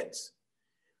the kids.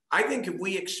 I think if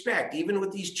we expect, even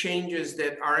with these changes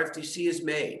that RFDC has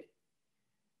made,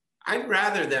 I'd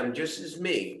rather them, just as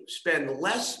me, spend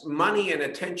less money and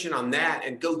attention on that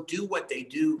and go do what they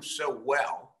do so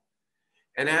well,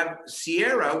 and have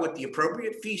Sierra with the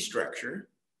appropriate fee structure,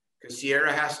 because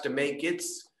Sierra has to make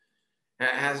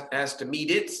has to meet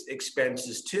its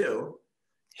expenses too,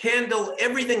 handle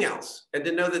everything else, and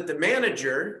to know that the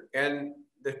manager and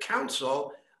the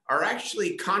council are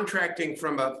actually contracting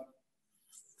from a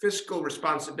fiscal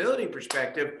responsibility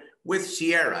perspective with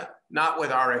Sierra, not with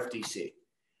RFDC.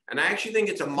 And I actually think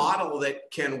it's a model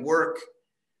that can work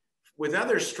with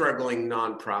other struggling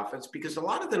nonprofits, because a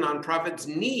lot of the nonprofits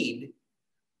need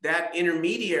that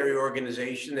intermediary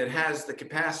organization that has the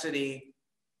capacity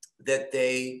that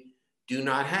they do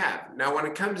not have. Now, when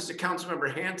it comes to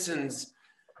Councilmember Hanson's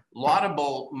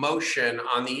laudable motion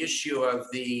on the issue of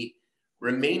the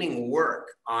remaining work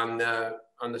on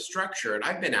the structure, and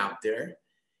I've been out there,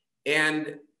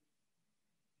 and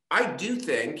I do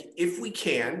think if we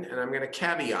can, and I'm going to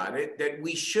caveat it, that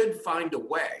we should find a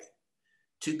way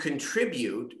to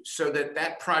contribute so that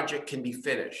that project can be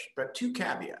finished. But two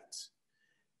caveats.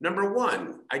 Number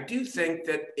one, I do think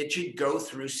that it should go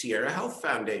through Sierra Health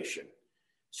Foundation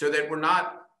so that we're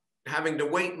not having to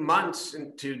wait months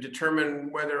to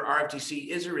determine whether RFDC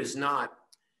is or is not,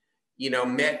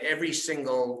 met every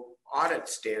single audit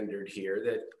standard here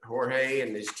that Jorge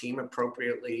and his team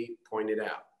appropriately pointed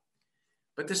out.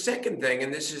 But the second thing,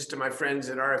 and this is to my friends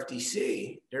at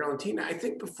RFDC, Daryl and Tina, I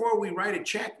think before we write a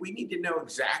check, we need to know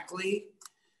exactly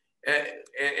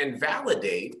and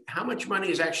validate how much money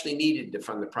is actually needed to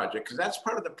fund the project, because that's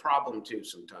part of the problem too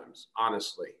sometimes,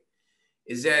 honestly,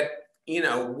 is that,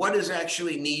 what is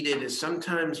actually needed is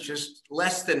sometimes just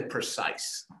less than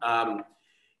precise.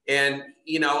 And,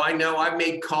 I know I've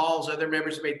made calls, other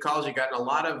members have made calls, you've gotten a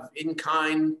lot of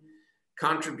in-kind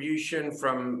contribution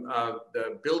from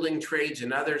the building trades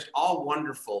and others, all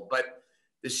wonderful. But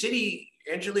the city,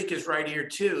 Angelique is right here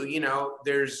too,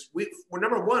 well,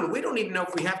 number one, we don't even know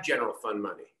if we have general fund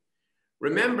money.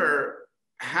 Remember,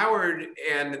 Howard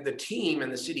and the team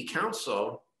and the city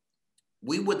council,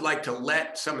 we would like to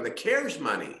let some of the CARES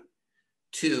money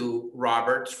to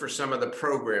Roberts for some of the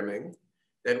programming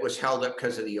that was held up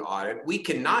because of the audit. We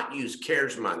cannot use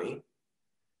CARES money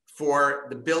for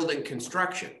the building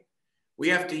construction. We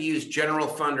have to use general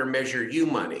fund or Measure U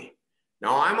money.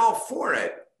 Now, I'm all for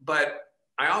it, but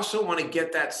I also want to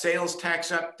get that sales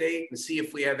tax update and see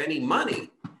if we have any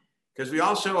money, because we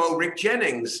also owe Rick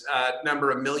Jennings a number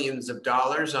of millions of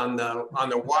dollars on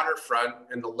the waterfront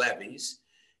and the levies.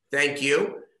 Thank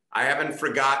you. I haven't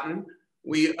forgotten.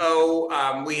 We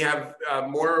owe, we have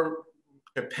more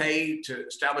to pay to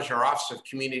establish our Office of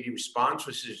Community Response,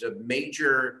 which is a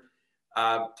major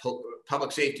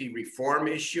public safety reform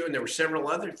issue, and there were several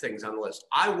other things on the list.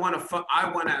 I want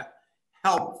to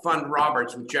help fund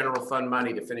Roberts with general fund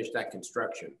money to finish that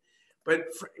construction. but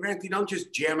frankly, don't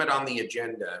just jam it on the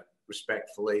agenda,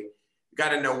 respectfully. You got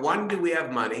to know, one, do we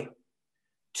have money?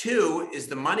 Two, is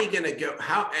the money going to go,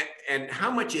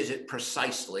 how much is it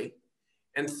precisely?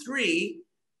 And three,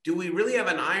 do we really have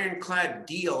an ironclad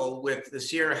deal with the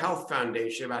Sierra Health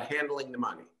Foundation about handling the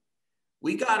money?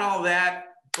 We got all that,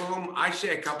 boom, I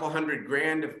say a couple $100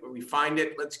 grand if we find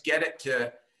it, let's get it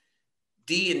to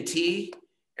D&T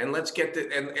and let's get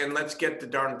the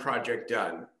darn project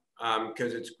done.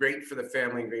 Because it's great for the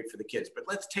family and great for the kids. But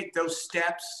let's take those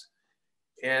steps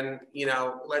and, you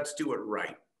know, let's do it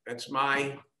right. That's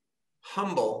my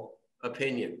humble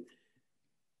opinion.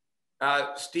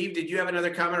 Steve, did you have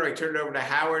another comment, or I turn it over to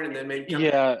Howard and then maybe?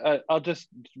 Yeah, I'll just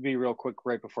be real quick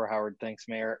right before Howard. Thanks,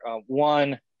 Mayor.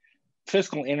 One,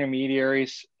 fiscal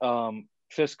intermediaries,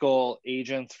 fiscal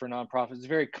agents for nonprofits is a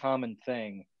very common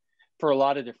thing for a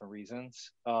lot of different reasons.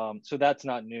 So that's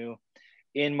not new.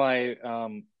 In my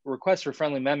request for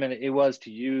friendly amendment, it was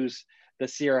to use the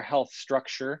Sierra Health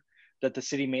structure that the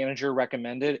city manager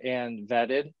recommended and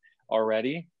vetted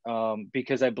already,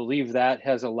 because I believe that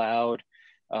has allowed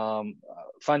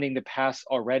funding to pass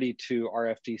already to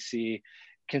RFDC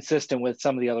consistent with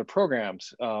some of the other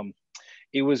programs.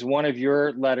 It was one of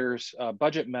your letters,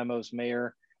 budget memos,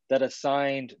 Mayor, that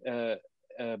assigned a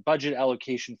budget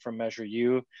allocation from Measure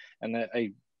U, and that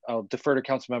I'll defer to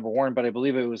Councilmember Warren, but I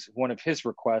believe it was one of his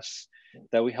requests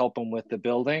that we help him with the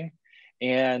building.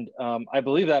 And I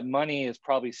believe that money is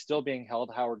probably still being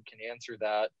held. Howard can answer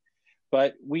that.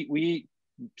 But we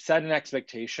set an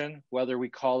expectation, whether we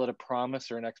call it a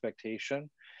promise or an expectation.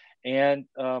 And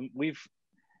we've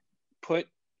put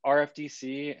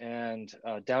RFDC and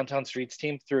Downtown Streets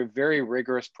team through a very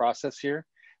rigorous process here.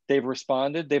 They've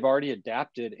responded, they've already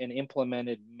adapted and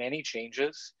implemented many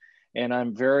changes. And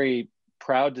I'm very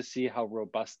proud to see how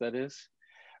robust that is.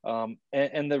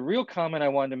 And the real comment I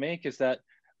wanted to make is that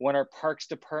when our Parks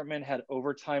Department had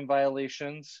overtime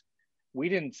violations, we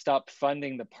didn't stop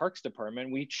funding the Parks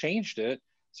Department, we changed it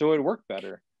so it worked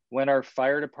better. When our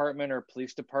fire department or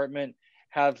police department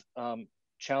have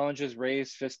challenges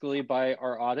raised fiscally by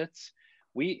our audits,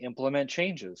 we implement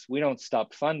changes. We don't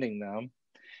stop funding them.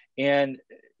 And,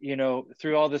 you know,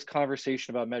 through all this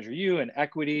conversation about Measure U and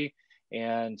equity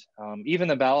and even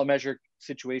the ballot measure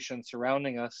situation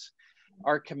surrounding us,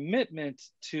 our commitment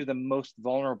to the most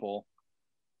vulnerable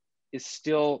is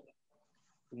still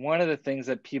one of the things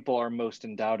that people are most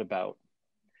in doubt about.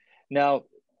 Now,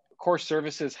 core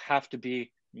services have to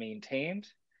be maintained,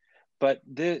 but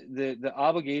the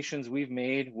obligations we've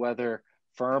made, whether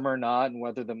firm or not, and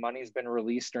whether the money's been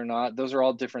released or not, those are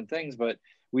all different things, but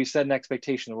we set an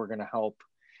expectation that we're gonna help.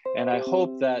 And I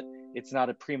hope that it's not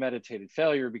a premeditated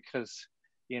failure, because,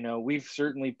 you know, we've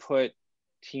certainly put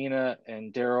Tina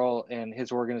and Daryl and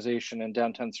his organization and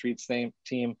Downtown Streets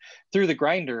team through the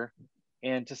grinder.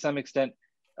 And to some extent,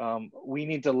 we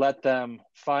need to let them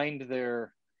find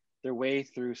their way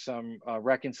through some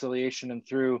reconciliation and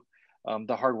through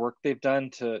the hard work they've done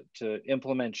to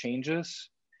implement changes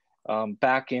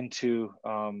back into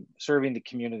serving the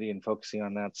community and focusing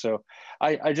on that. So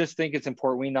I just think it's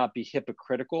important we not be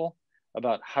hypocritical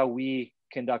about how we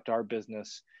conduct our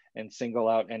business and single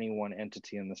out any one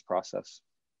entity in this process.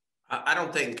 I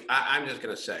don't think, I'm just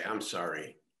gonna say, I'm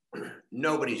sorry.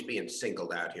 Nobody's being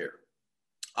singled out here.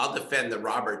 I'll defend the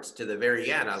Roberts to the very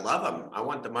end. I love them. I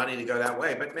want the money to go that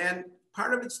way, but man,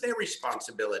 part of it's their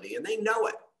responsibility and they know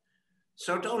it.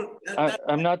 So don't.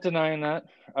 I'm not denying that.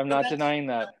 I'm not denying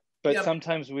that. But yeah,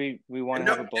 sometimes we want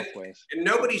to have it both ways. And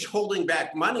nobody's holding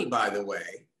back money, by the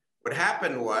way. What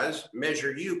happened was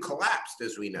Measure U collapsed,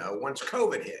 as we know, once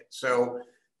COVID hit. So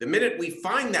the minute we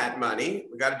find that money,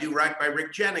 we got to do right by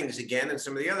Rick Jennings again and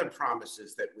some of the other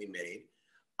promises that we made.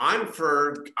 I'm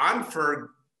for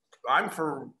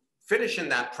finishing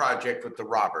that project with the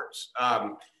Roberts.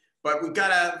 But we've got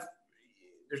to,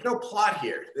 there's no plot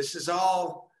here. This is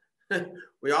all,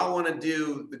 we all want to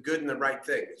do the good and the right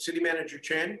thing. City Manager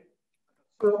Chan.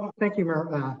 So, thank you,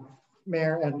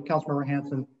 Mayor and Councilmember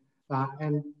Hanson.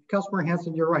 And Councilmember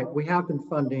Hanson, you're right. We have been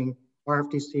funding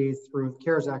RFDC through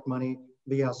CARES Act money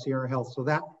via Sierra Health. So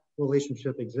that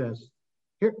relationship exists.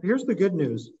 Here's the good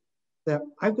news, that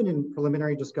I've been in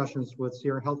preliminary discussions with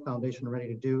Sierra Health Foundation ready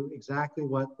to do exactly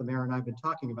what the mayor and I have been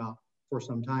talking about for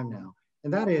some time now.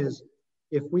 And that is,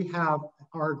 if we have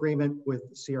our agreement with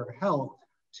Sierra Health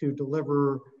to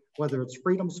deliver, whether it's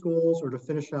Freedom Schools or to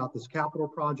finish out this capital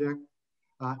project,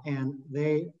 and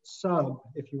they sub,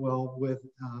 if you will, with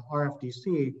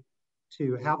RFDC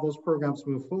to have those programs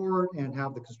move forward and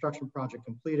have the construction project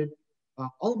completed.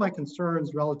 All of my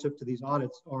concerns relative to these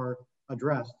audits are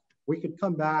addressed. We could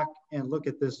come back and look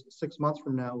at this 6 months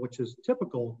from now, which is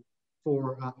typical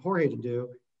for Jorge to do.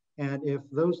 And if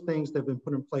those things that have been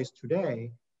put in place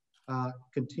today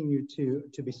continue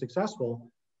to be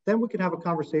successful, then we can have a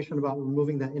conversation about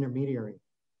removing that intermediary.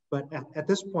 But at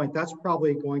this point, that's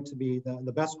probably going to be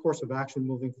the best course of action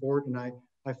moving forward. And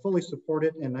I fully support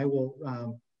it, and I will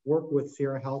work with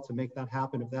Sierra Health to make that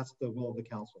happen if that's the will of the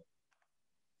council.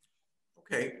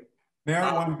 Okay. Mayor,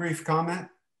 one brief comment.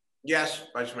 Yes,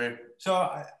 Vice Mayor.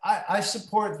 So I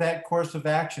support that course of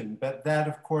action, but that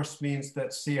of course means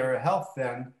that Sierra Health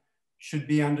then should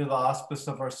be under the auspice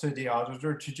of our city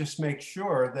auditor to just make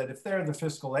sure that if they're the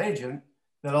fiscal agent,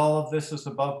 that all of this is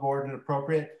above board and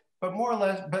appropriate, but more or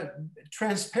less, but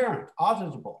transparent,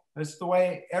 auditable. That's the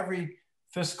way every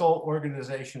fiscal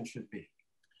organization should be.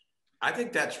 I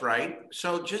think that's right.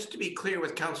 So just to be clear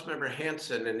with Councilmember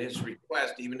Hanson and his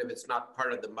request, even if it's not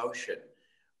part of the motion,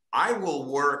 I will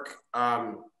work,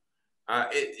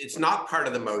 it's not part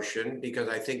of the motion because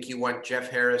I think you want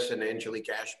Jeff Harris and Angelique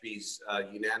Ashby's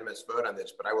unanimous vote on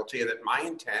this, but I will tell you that my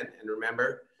intent, and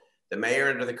remember, the mayor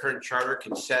under the current charter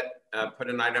can put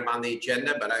an item on the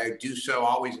agenda, but I do so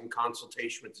always in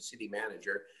consultation with the city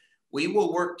manager. We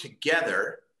will work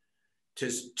together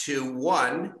to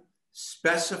one,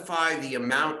 specify the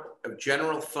amount of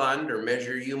general fund or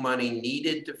Measure U money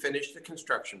needed to finish the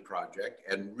construction project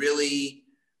and really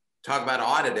talk about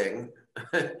auditing.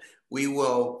 We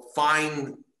will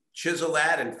chisel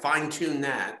that and fine tune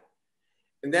that.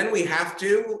 And then we have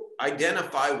to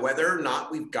identify whether or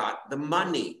not we've got the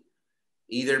money,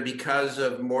 either because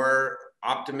of more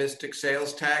optimistic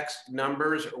sales tax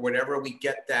numbers or whatever we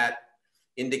get that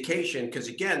indication. Because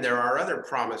again, there are other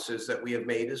promises that we have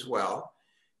made as well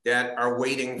that are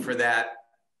waiting for that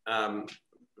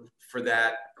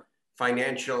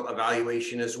financial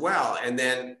evaluation as well. And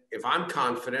then if I'm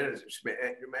confident, if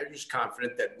your manager's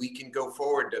confident that we can go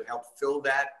forward to help fill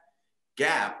that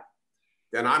gap,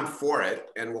 then I'm for it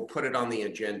and we'll put it on the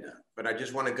agenda. But I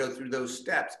just want to go through those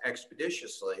steps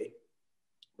expeditiously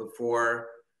before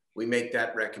we make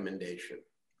that recommendation.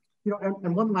 You know,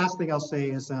 and one last thing I'll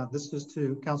say is this is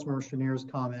to Councilmember Chenier's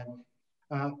comment.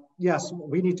 Yes,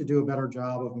 we need to do a better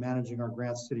job of managing our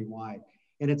grants citywide.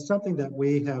 And it's something that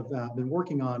we have been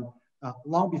working on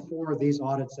long before these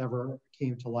audits ever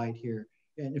came to light here.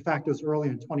 And in fact, it was early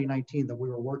in 2019 that we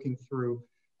were working through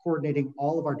coordinating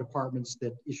all of our departments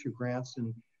that issue grants,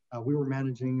 and we were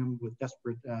managing them with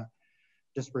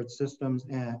disparate systems.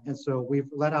 And so we've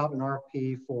let out an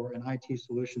RFP for an IT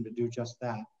solution to do just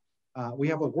that. We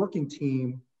have a working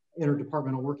team,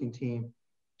 interdepartmental working team,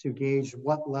 to gauge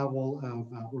what level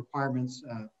of requirements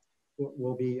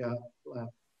will be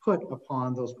put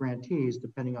upon those grantees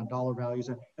depending on dollar values.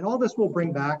 And all this will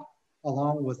bring back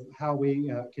along with how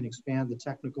we can expand the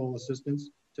technical assistance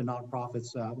to nonprofits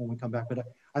when we come back. But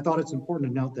I thought it's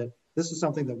important to note that this is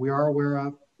something that we are aware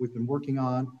of, we've been working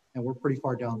on, and we're pretty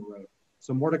far down the road.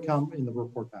 So more to come in the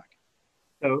report back.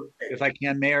 So if I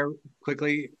can, Mayor,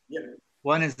 quickly. Yeah.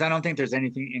 One is I don't think there's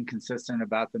anything inconsistent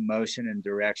about the motion and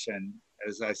direction.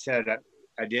 As I said,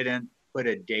 I didn't put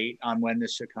a date on when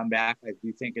this should come back. I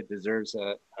do think it deserves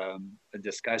a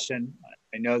discussion.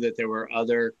 I know that there were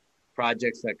other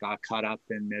projects that got caught up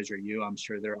in Measure U. I'm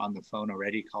sure they're on the phone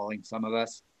already calling some of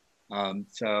us.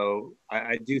 So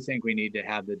I do think we need to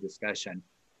have the discussion.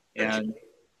 And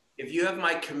if you have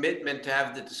my commitment to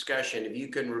have the discussion, if you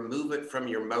can remove it from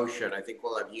your motion, I think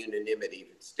we'll have unanimity.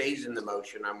 If it stays in the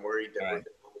motion, I'm worried that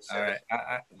all right.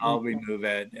 I'll remove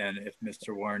it, and if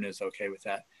Mr. Warren is okay with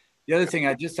that. The other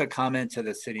thing, just a comment to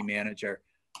the city manager.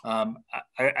 I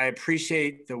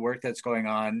appreciate the work that's going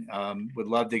on. Would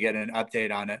love to get an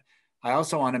update on it. I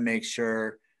also want to make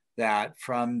sure that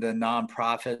from the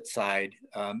nonprofit side,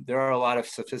 there are a lot of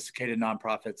sophisticated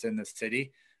nonprofits in the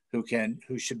city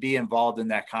who should be involved in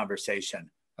that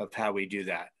conversation of how we do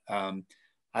that.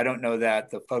 I don't know that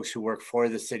the folks who work for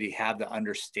the city have the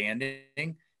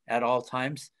understanding at all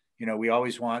times. You know, we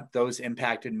always want those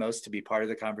impacted most to be part of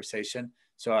the conversation.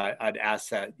 So I'd ask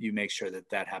that you make sure that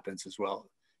that happens as well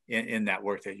in that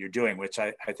work that you're doing, which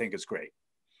I think is great.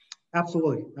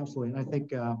 Absolutely, absolutely. And I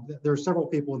think there are several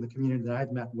people in the community that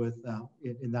I've met with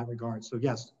in that regard. So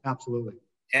yes, absolutely.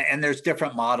 And there's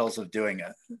different models of doing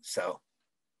it. So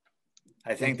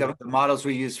I think the models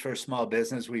we use for small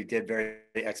business, we did very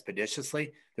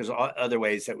expeditiously. There's other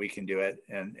ways that we can do it.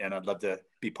 And I'd love to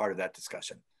be part of that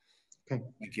discussion. Okay.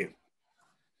 Thank you.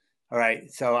 All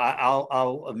right, so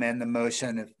I'll amend the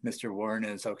motion if Mr. Warren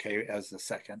is okay as the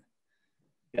second.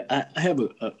 I have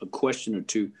a question or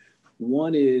two.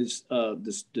 One is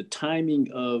the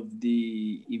timing of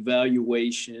the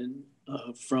evaluation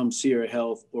from Sierra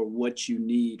Health, or what you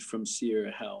need from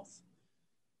Sierra Health.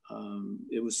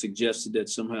 It was suggested that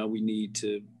somehow we need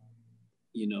to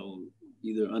you know,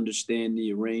 either understand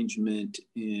the arrangement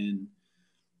and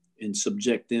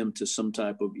subject them to some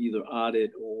type of either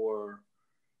audit or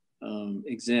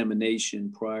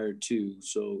examination prior to.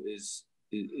 So is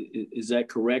that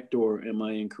correct, or am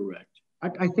I incorrect?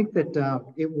 I think that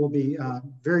it will be a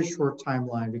very short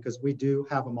timeline because we do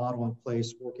have a model in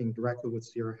place working directly with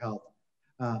Sierra Health.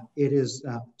 It is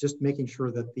just making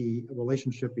sure that the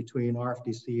relationship between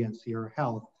RFDC and Sierra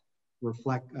Health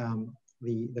reflect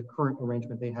the current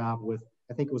arrangement they have with,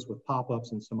 I think it was with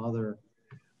pop-ups and some other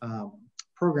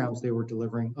programs they were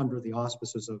delivering under the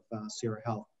auspices of Sierra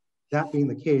Health. That being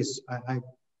the case,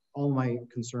 all my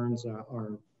concerns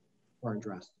are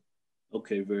addressed.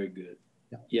 Okay, very good.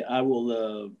 Yeah, I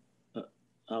will.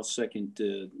 I'll second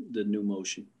the new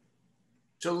motion.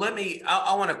 So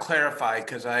I want to clarify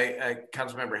because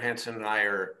Councilmember Hanson and I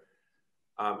are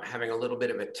having a little bit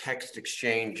of a text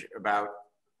exchange about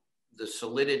the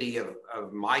solidity of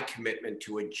my commitment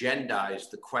to agendize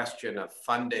the question of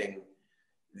funding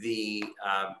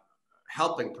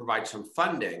helping provide some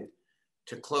funding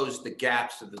to close the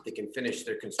gap so that they can finish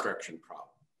their construction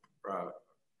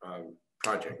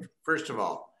project. First of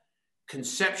all,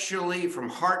 conceptually, from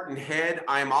heart and head,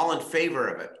 I am all in favor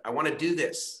of it. I want to do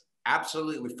this.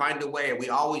 Absolutely, we find a way, and we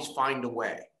always find a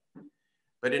way.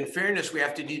 But in fairness, we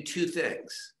have to do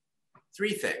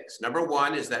three things. Number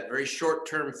one is that very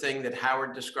short-term thing that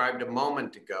Howard described a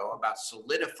moment ago about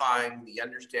solidifying the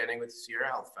understanding with the Sierra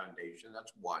Health Foundation.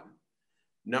 That's one.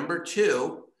 Number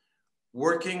two,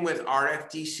 working with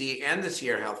RFDC and the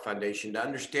Sierra Health Foundation to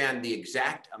understand the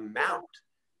exact amount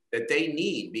that they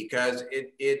need, because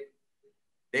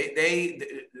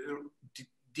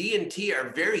D&T are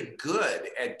very good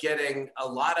at getting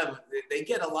they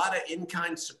get a lot of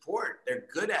in-kind support. They're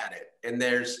good at it.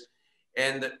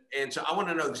 And so I want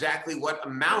to know exactly what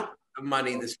amount of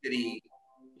money the city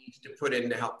needs to put in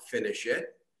to help finish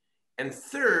it. And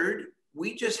third,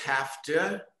 we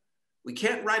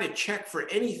can't write a check for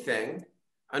anything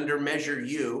under Measure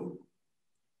U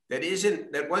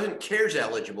that wasn't CARES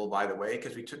eligible, by the way,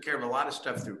 because we took care of a lot of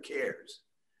stuff through CARES,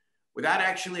 without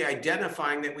actually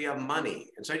identifying that we have money.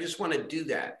 And so I just want to do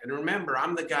that. And remember,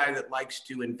 I'm the guy that likes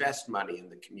to invest money in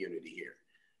the community here.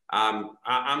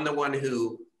 I'm the one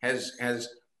who has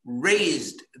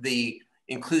raised the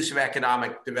inclusive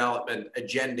economic development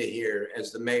agenda here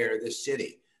as the mayor of this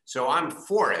city. So I'm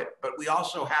for it, but we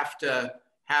also have to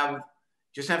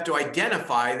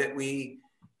identify that we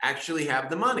actually have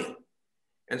the money.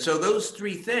 And so those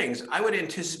three things, I would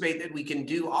anticipate that we can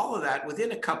do all of that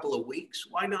within a couple of weeks.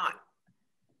 Why not?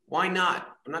 Why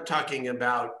not? I'm not talking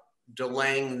about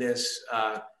delaying this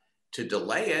to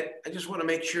delay it. I just want to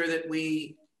make sure that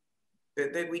we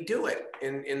do it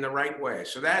in the right way.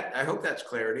 So I hope that's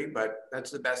clarity, but that's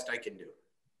the best I can do.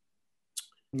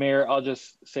 Mayor, I'll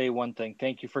just say one thing.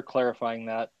 Thank you for clarifying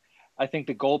that. I think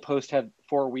the goalpost had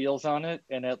 4 wheels on it,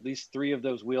 and at least 3 of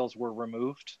those wheels were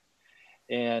removed.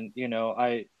 And, you know,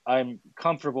 I'm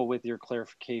comfortable with your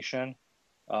clarification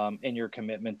and your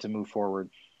commitment to move forward.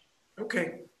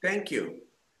 Okay, thank you.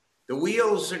 The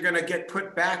wheels are going to get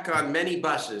put back on many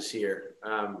buses here.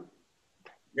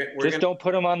 Don't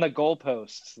put them on the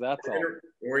goalposts. That's all.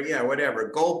 Or yeah, whatever.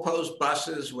 Goalpost,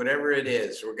 buses, whatever it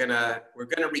is. We're gonna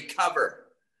recover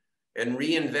and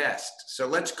reinvest. So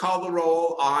let's call the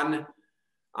roll on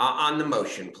the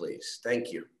motion, please.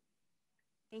 Thank you.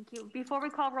 Thank you. Before we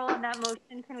call roll on that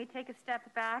motion, can we take a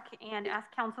step back and ask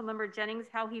Councilmember Jennings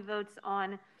how he votes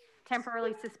on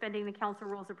temporarily suspending the council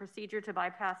rules of procedure to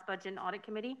bypass Budget and Audit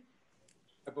Committee?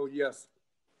 I vote yes.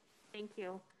 Thank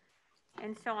you.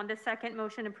 And so on the second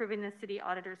motion, approving the city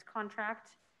auditor's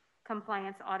contract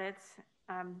compliance audits,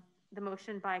 the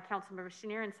motion by Councilmember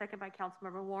Schenier and second by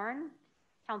Councilmember Warren.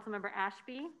 Councilmember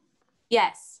Ashby?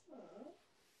 Yes.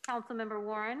 Councilmember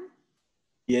Warren?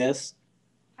 Yes.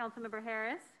 Councilmember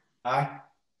Harris? Aye.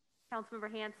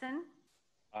 Councilmember Hanson?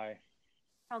 Aye.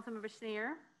 Councilmember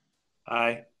Schenier?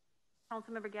 Aye.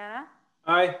 Councilmember Guerra?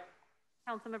 Aye.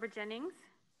 Councilmember Jennings?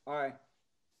 Aye.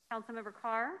 Councilmember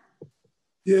Carr?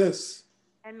 Yes.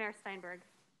 And Mayor Steinberg?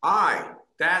 Aye.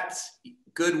 That's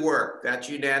good work. That's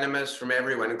unanimous from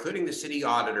everyone, including the city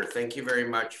auditor. Thank you very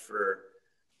much for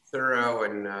thorough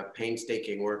and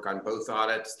painstaking work on both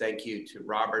audits. Thank you to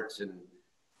Roberts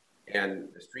and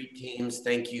the street teams.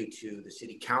 Thank you to the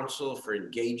city council for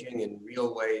engaging in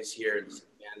real ways here, and the city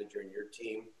manager and your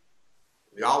team.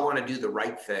 We all want to do the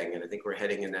right thing, and I think we're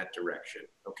heading in that direction.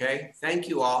 Okay, thank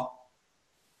you all.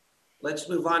 Let's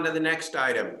move on to the next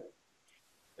item.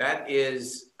 That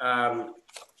is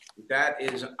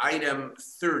item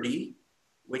 30,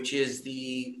 which is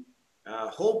the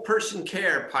whole person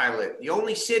care pilot, the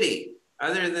only city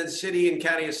other than the city and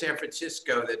county of San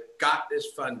Francisco that got this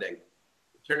funding?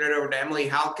 Turn it over to Emily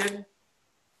Halkin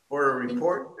for a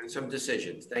report and some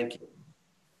decisions. Thank you.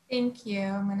 Thank you.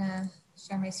 I'm gonna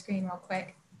share my screen real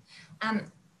quick.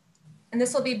 And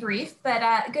this will be brief, but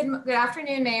good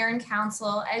afternoon, Mayor and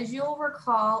Council. As you'll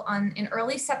recall, in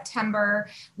early September,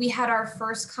 we had our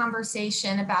first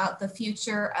conversation about the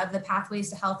future of the Pathways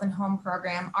to Health and Home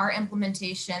program, our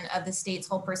implementation of the state's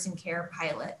whole person care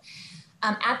pilot.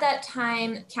 At that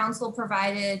time, Council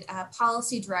provided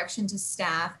policy direction to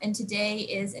staff, and today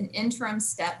is an interim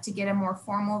step to get a more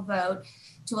formal vote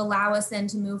to allow us then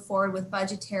to move forward with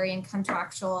budgetary and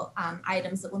contractual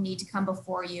items that will need to come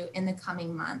before you in the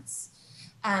coming months.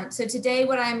 So today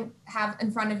what I have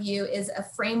in front of you is a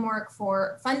framework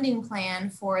for funding plan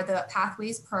for the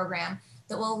Pathways program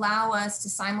that will allow us to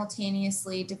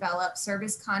simultaneously develop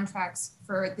service contracts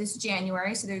for this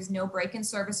January, so there's no break in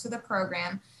service for the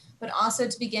program, but also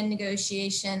to begin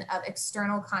negotiation of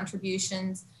external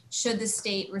contributions should the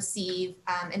state receive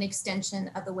an extension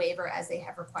of the waiver as they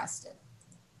have requested.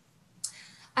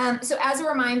 So as a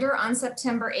reminder, on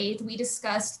September 8th, we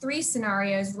discussed 3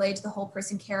 scenarios related to the whole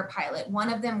person care pilot.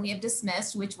 One of them we have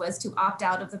dismissed, which was to opt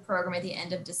out of the program at the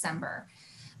end of December.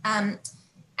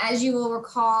 As you will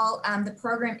recall, the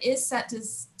program is set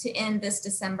to end this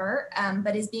December,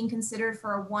 but is being considered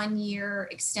for a 1-year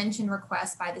extension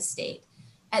request by the state.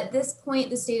 At this point,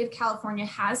 the state of California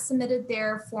has submitted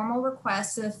their formal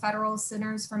request to the Federal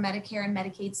Centers for Medicare and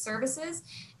Medicaid Services,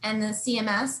 and the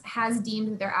CMS has deemed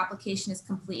that their application is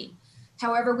complete.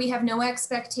 However, we have no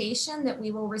expectation that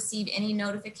we will receive any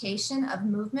notification of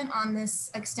movement on this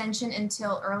extension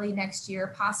until early next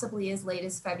year, possibly as late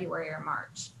as February or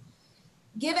March.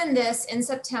 Given this, in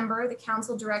September, the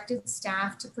council directed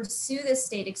staff to pursue this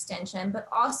state extension, but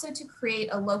also to create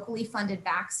a locally funded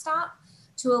backstop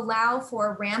to allow for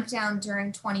a ramp down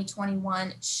during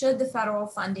 2021 should the federal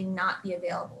funding not be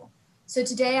available. So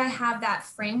today I have that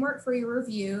framework for your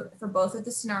review for both of the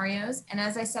scenarios. And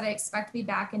as I said, I expect to be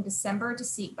back in December to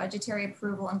seek budgetary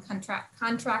approval and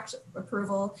contract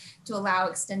approval to allow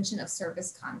extension of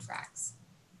service contracts.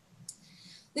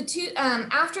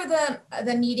 After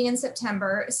the meeting in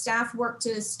September, staff worked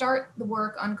to start the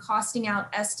work on costing out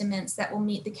estimates that will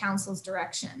meet the council's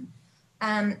direction.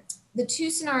 The 2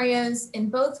 scenarios, in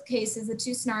both cases, the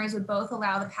 2 scenarios would both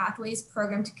allow the Pathways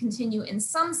program to continue in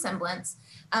some semblance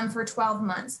for 12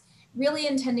 months, really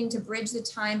intending to bridge the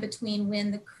time between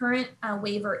when the current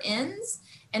waiver ends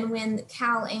and when the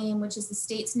CalAIM, which is the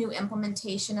state's new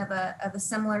implementation of a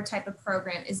similar type of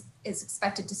program, is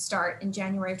expected to start in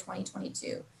January of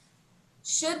 2022.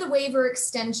 Should the waiver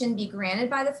extension be granted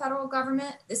by the federal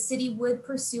government, the city would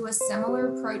pursue a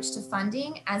similar approach to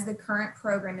funding as the current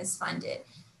program is funded.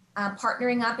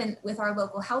 Partnering up with our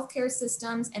local healthcare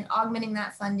systems and augmenting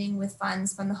that funding with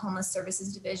funds from the Homeless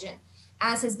Services Division,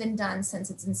 as has been done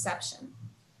since its inception.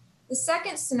 The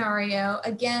second scenario,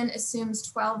 again,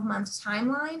 assumes 12-month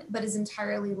timeline, but is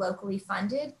entirely locally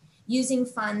funded, using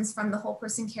funds from the Whole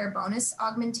Person Care Bonus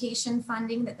augmentation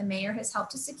funding that the mayor has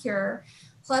helped to secure,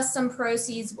 plus some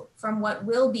proceeds from what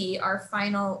will be our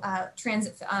final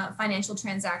financial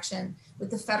transaction with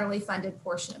the federally funded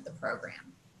portion of the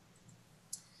program.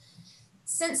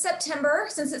 Since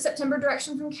the September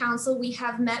direction from council, we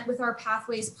have met with our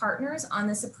Pathways partners on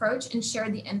this approach and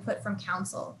shared the input from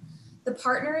council. The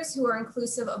partners, who are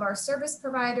inclusive of our service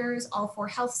providers, all 4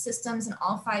 health systems, and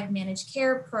all 5 managed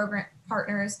care program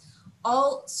partners,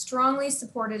 all strongly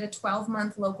supported a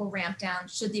 12-month local ramp down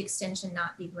should the extension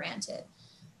not be granted.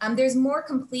 There's more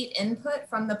complete input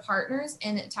from the partners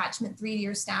in attachment 3 to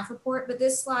your staff report, but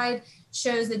this slide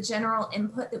shows the general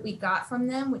input that we got from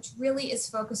them, which really is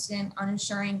focused in on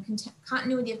ensuring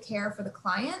continuity of care for the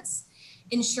clients,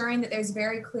 ensuring that there's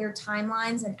very clear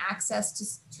timelines and access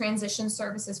to transition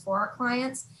services for our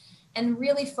clients, and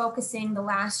really focusing the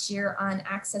last year on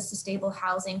access to stable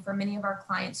housing for many of our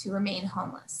clients who remain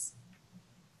homeless.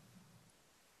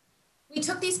 We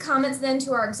took these comments then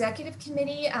to our executive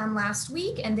committee last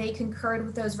week, and they concurred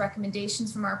with those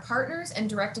recommendations from our partners and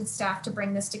directed staff to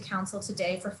bring this to council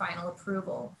today for final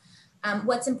approval.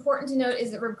 What's important to note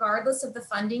is that regardless of the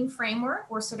funding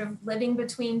framework, we're sort of living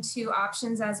between 2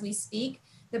 options as we speak.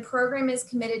 The program is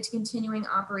committed to continuing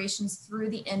operations through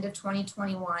the end of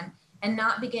 2021 and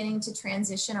not beginning to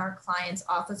transition our clients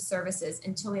off of services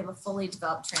until we have a fully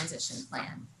developed transition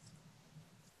plan.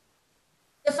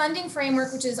 The funding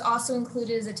framework, which is also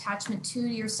included as attachment 2 to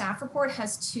your staff report,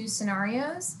 has 2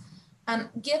 scenarios.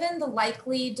 Given the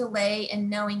likely delay in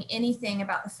knowing anything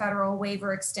about the federal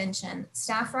waiver extension,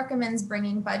 staff recommends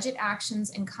bringing budget actions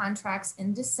and contracts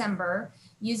in December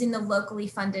using the locally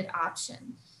funded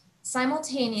option.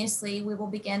 Simultaneously, we will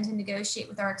begin to negotiate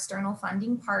with our external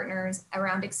funding partners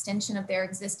around extension of their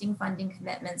existing funding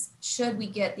commitments should we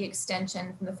get the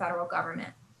extension from the federal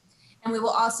government. And we will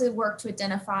also work to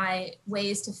identify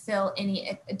ways to fill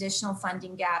any additional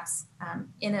funding gaps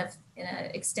in an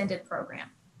extended program.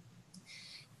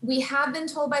 We have been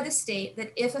told by the state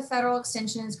that if a federal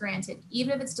extension is granted,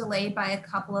 even if it's delayed by a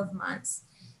couple of months,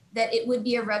 that it would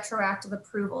be a retroactive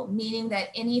approval, meaning that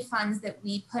any funds that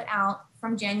we put out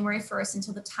from January 1st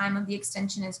until the time of the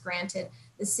extension is granted,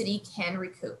 the city can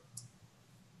recoup.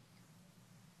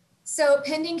 So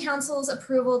pending council's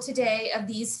approval today of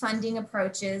these funding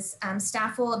approaches,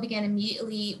 staff will begin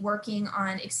immediately working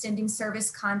on extending service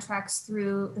contracts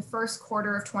through the first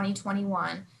quarter of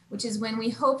 2021, which is when we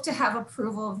hope to have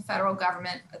approval of the federal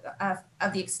government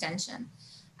of the extension.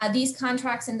 These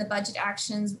contracts and the budget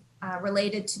actions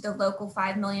related to the local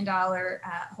 $5 million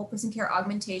whole person care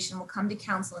augmentation will come to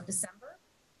council in December.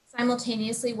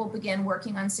 Simultaneously, we'll begin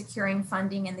working on securing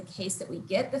funding in the case that we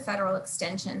get the federal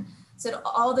extension, so that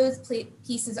all those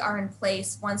pieces are in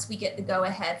place once we get the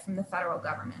go-ahead from the federal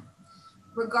government.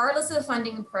 Regardless of the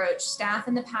funding approach, staff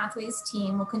and the Pathways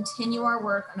team will continue our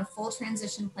work on a full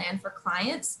transition plan for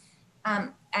clients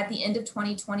at the end of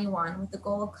 2021 with the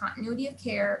goal of continuity of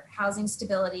care, housing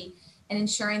stability, and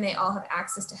ensuring they all have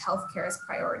access to healthcare as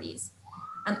priorities.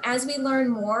 As we learn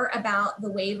more about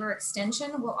the waiver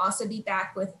extension, we'll also be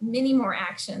back with many more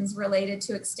actions related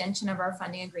to extension of our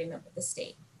funding agreement with the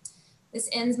state. This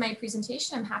ends my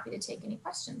presentation. I'm happy to take any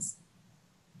questions.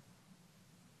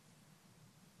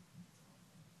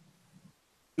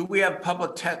 Do we have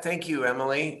thank you,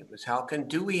 Emily, Ms. Halkin.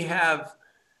 Do we have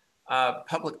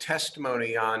public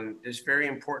testimony on this very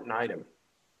important item?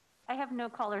 I have no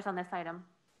callers on this item.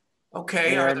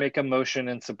 Okay. I make a motion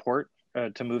in support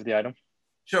to move the item.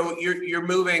 So you're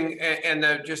moving,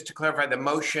 and just to clarify, the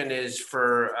motion is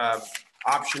for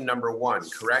option number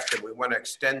 1, correct? That we want to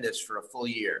extend this for a full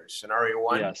year, scenario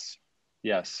 1? Yes,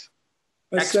 yes.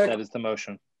 That is the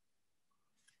motion.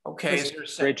 Okay, is there a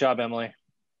second? Great job, Emily.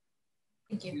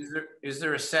 Thank you. Is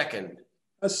there a second?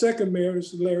 A second, Mayor.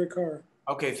 This is Larry Carr.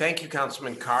 Okay, thank you,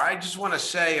 Councilman Carr. I just want to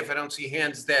say, if I don't see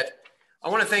hands, that I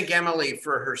want to thank Emily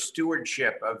for her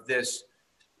stewardship of this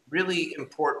really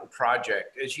important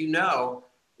project. As you know,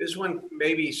 this one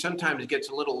maybe sometimes gets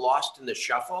a little lost in the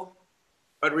shuffle,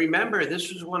 but remember,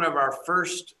 this was one of our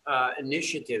first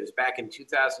initiatives back in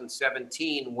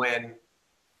 2017 when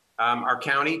our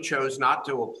county chose not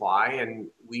to apply and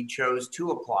we chose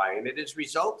to apply. And it has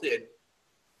resulted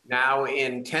now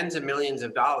in tens of millions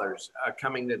of dollars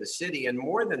coming to the city, and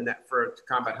more than that to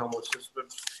combat homelessness, but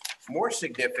more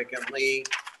significantly,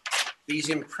 these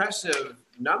impressive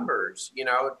numbers, you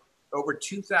know, over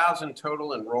 2,000 total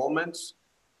enrollments,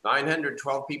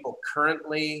 912 people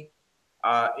currently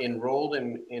enrolled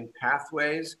in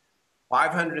Pathways,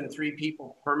 503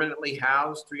 people permanently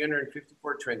housed,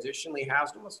 354 transitionally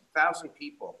housed, almost 1,000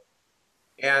 people.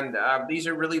 And these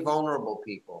are really vulnerable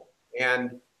people.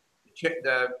 And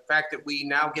the fact that we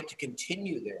now get to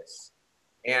continue this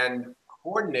and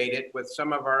coordinate it with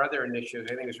some of our other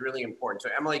initiatives, I think is really important. So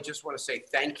Emily, just want to say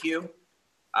thank you.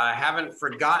 I haven't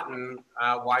forgotten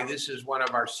why this is one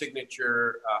of our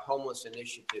signature homeless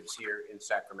initiatives here in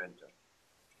Sacramento.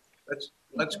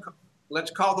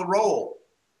 Let's call the roll.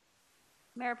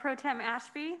 Mayor Pro Tem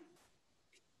Ashby?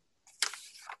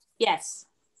 Yes.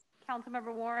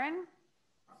 Councilmember Warren?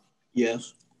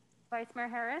 Yes. Vice Mayor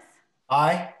Harris?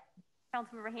 Aye.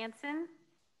 Councilmember Hanson?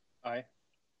 Aye.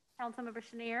 Councilmember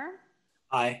Chenier?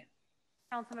 Aye.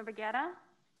 Councilmember Guetta?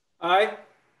 Aye.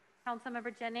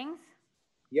 Councilmember Jennings?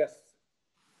 Yes.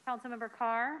 Councilmember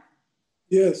Carr?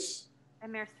 Yes.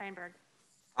 And Mayor Steinberg.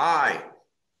 Aye.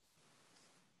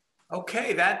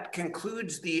 Okay, that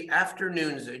concludes the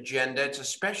afternoon's agenda. It's a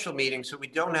special meeting, so we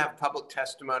don't have public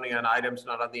testimony on items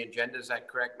not on the agenda. Is that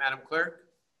correct, Madam Clerk?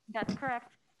 That's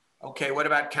correct. Okay, what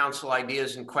about council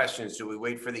ideas and questions? Do we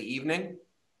wait for the evening?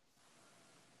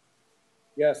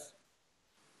 Yes.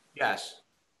 Yes.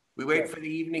 We wait for the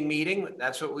evening meeting.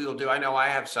 That's what we will do. I know I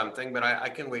have something, but I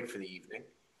can wait for the evening.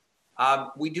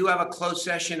 We do have a closed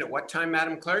session at what time,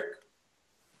 Madam Clerk?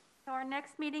 So our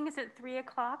next meeting is at 3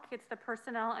 o'clock. It's the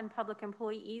Personnel and Public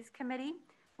Employees Committee.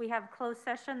 We have closed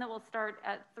session that will start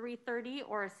at 3:30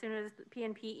 or as soon as the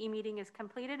PNPE meeting is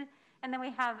completed. And then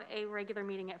we have a regular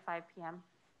meeting at 5 p.m.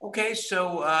 Okay,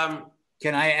 so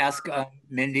can I ask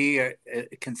Mindy,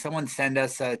 can someone send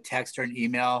us a text or an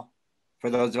email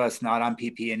for those of us not on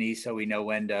PP&E so we know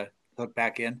when to hook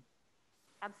back in?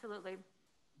 Absolutely.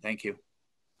 Thank you.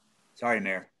 Sorry,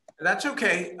 Mayor. That's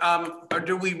okay. Or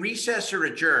do we recess or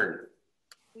adjourn?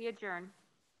 We adjourn.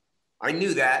 I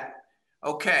knew that.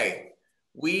 Okay.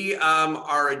 We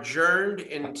are adjourned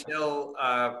until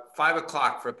 5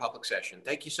 o'clock for a public session.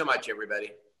 Thank you so much,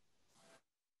 everybody.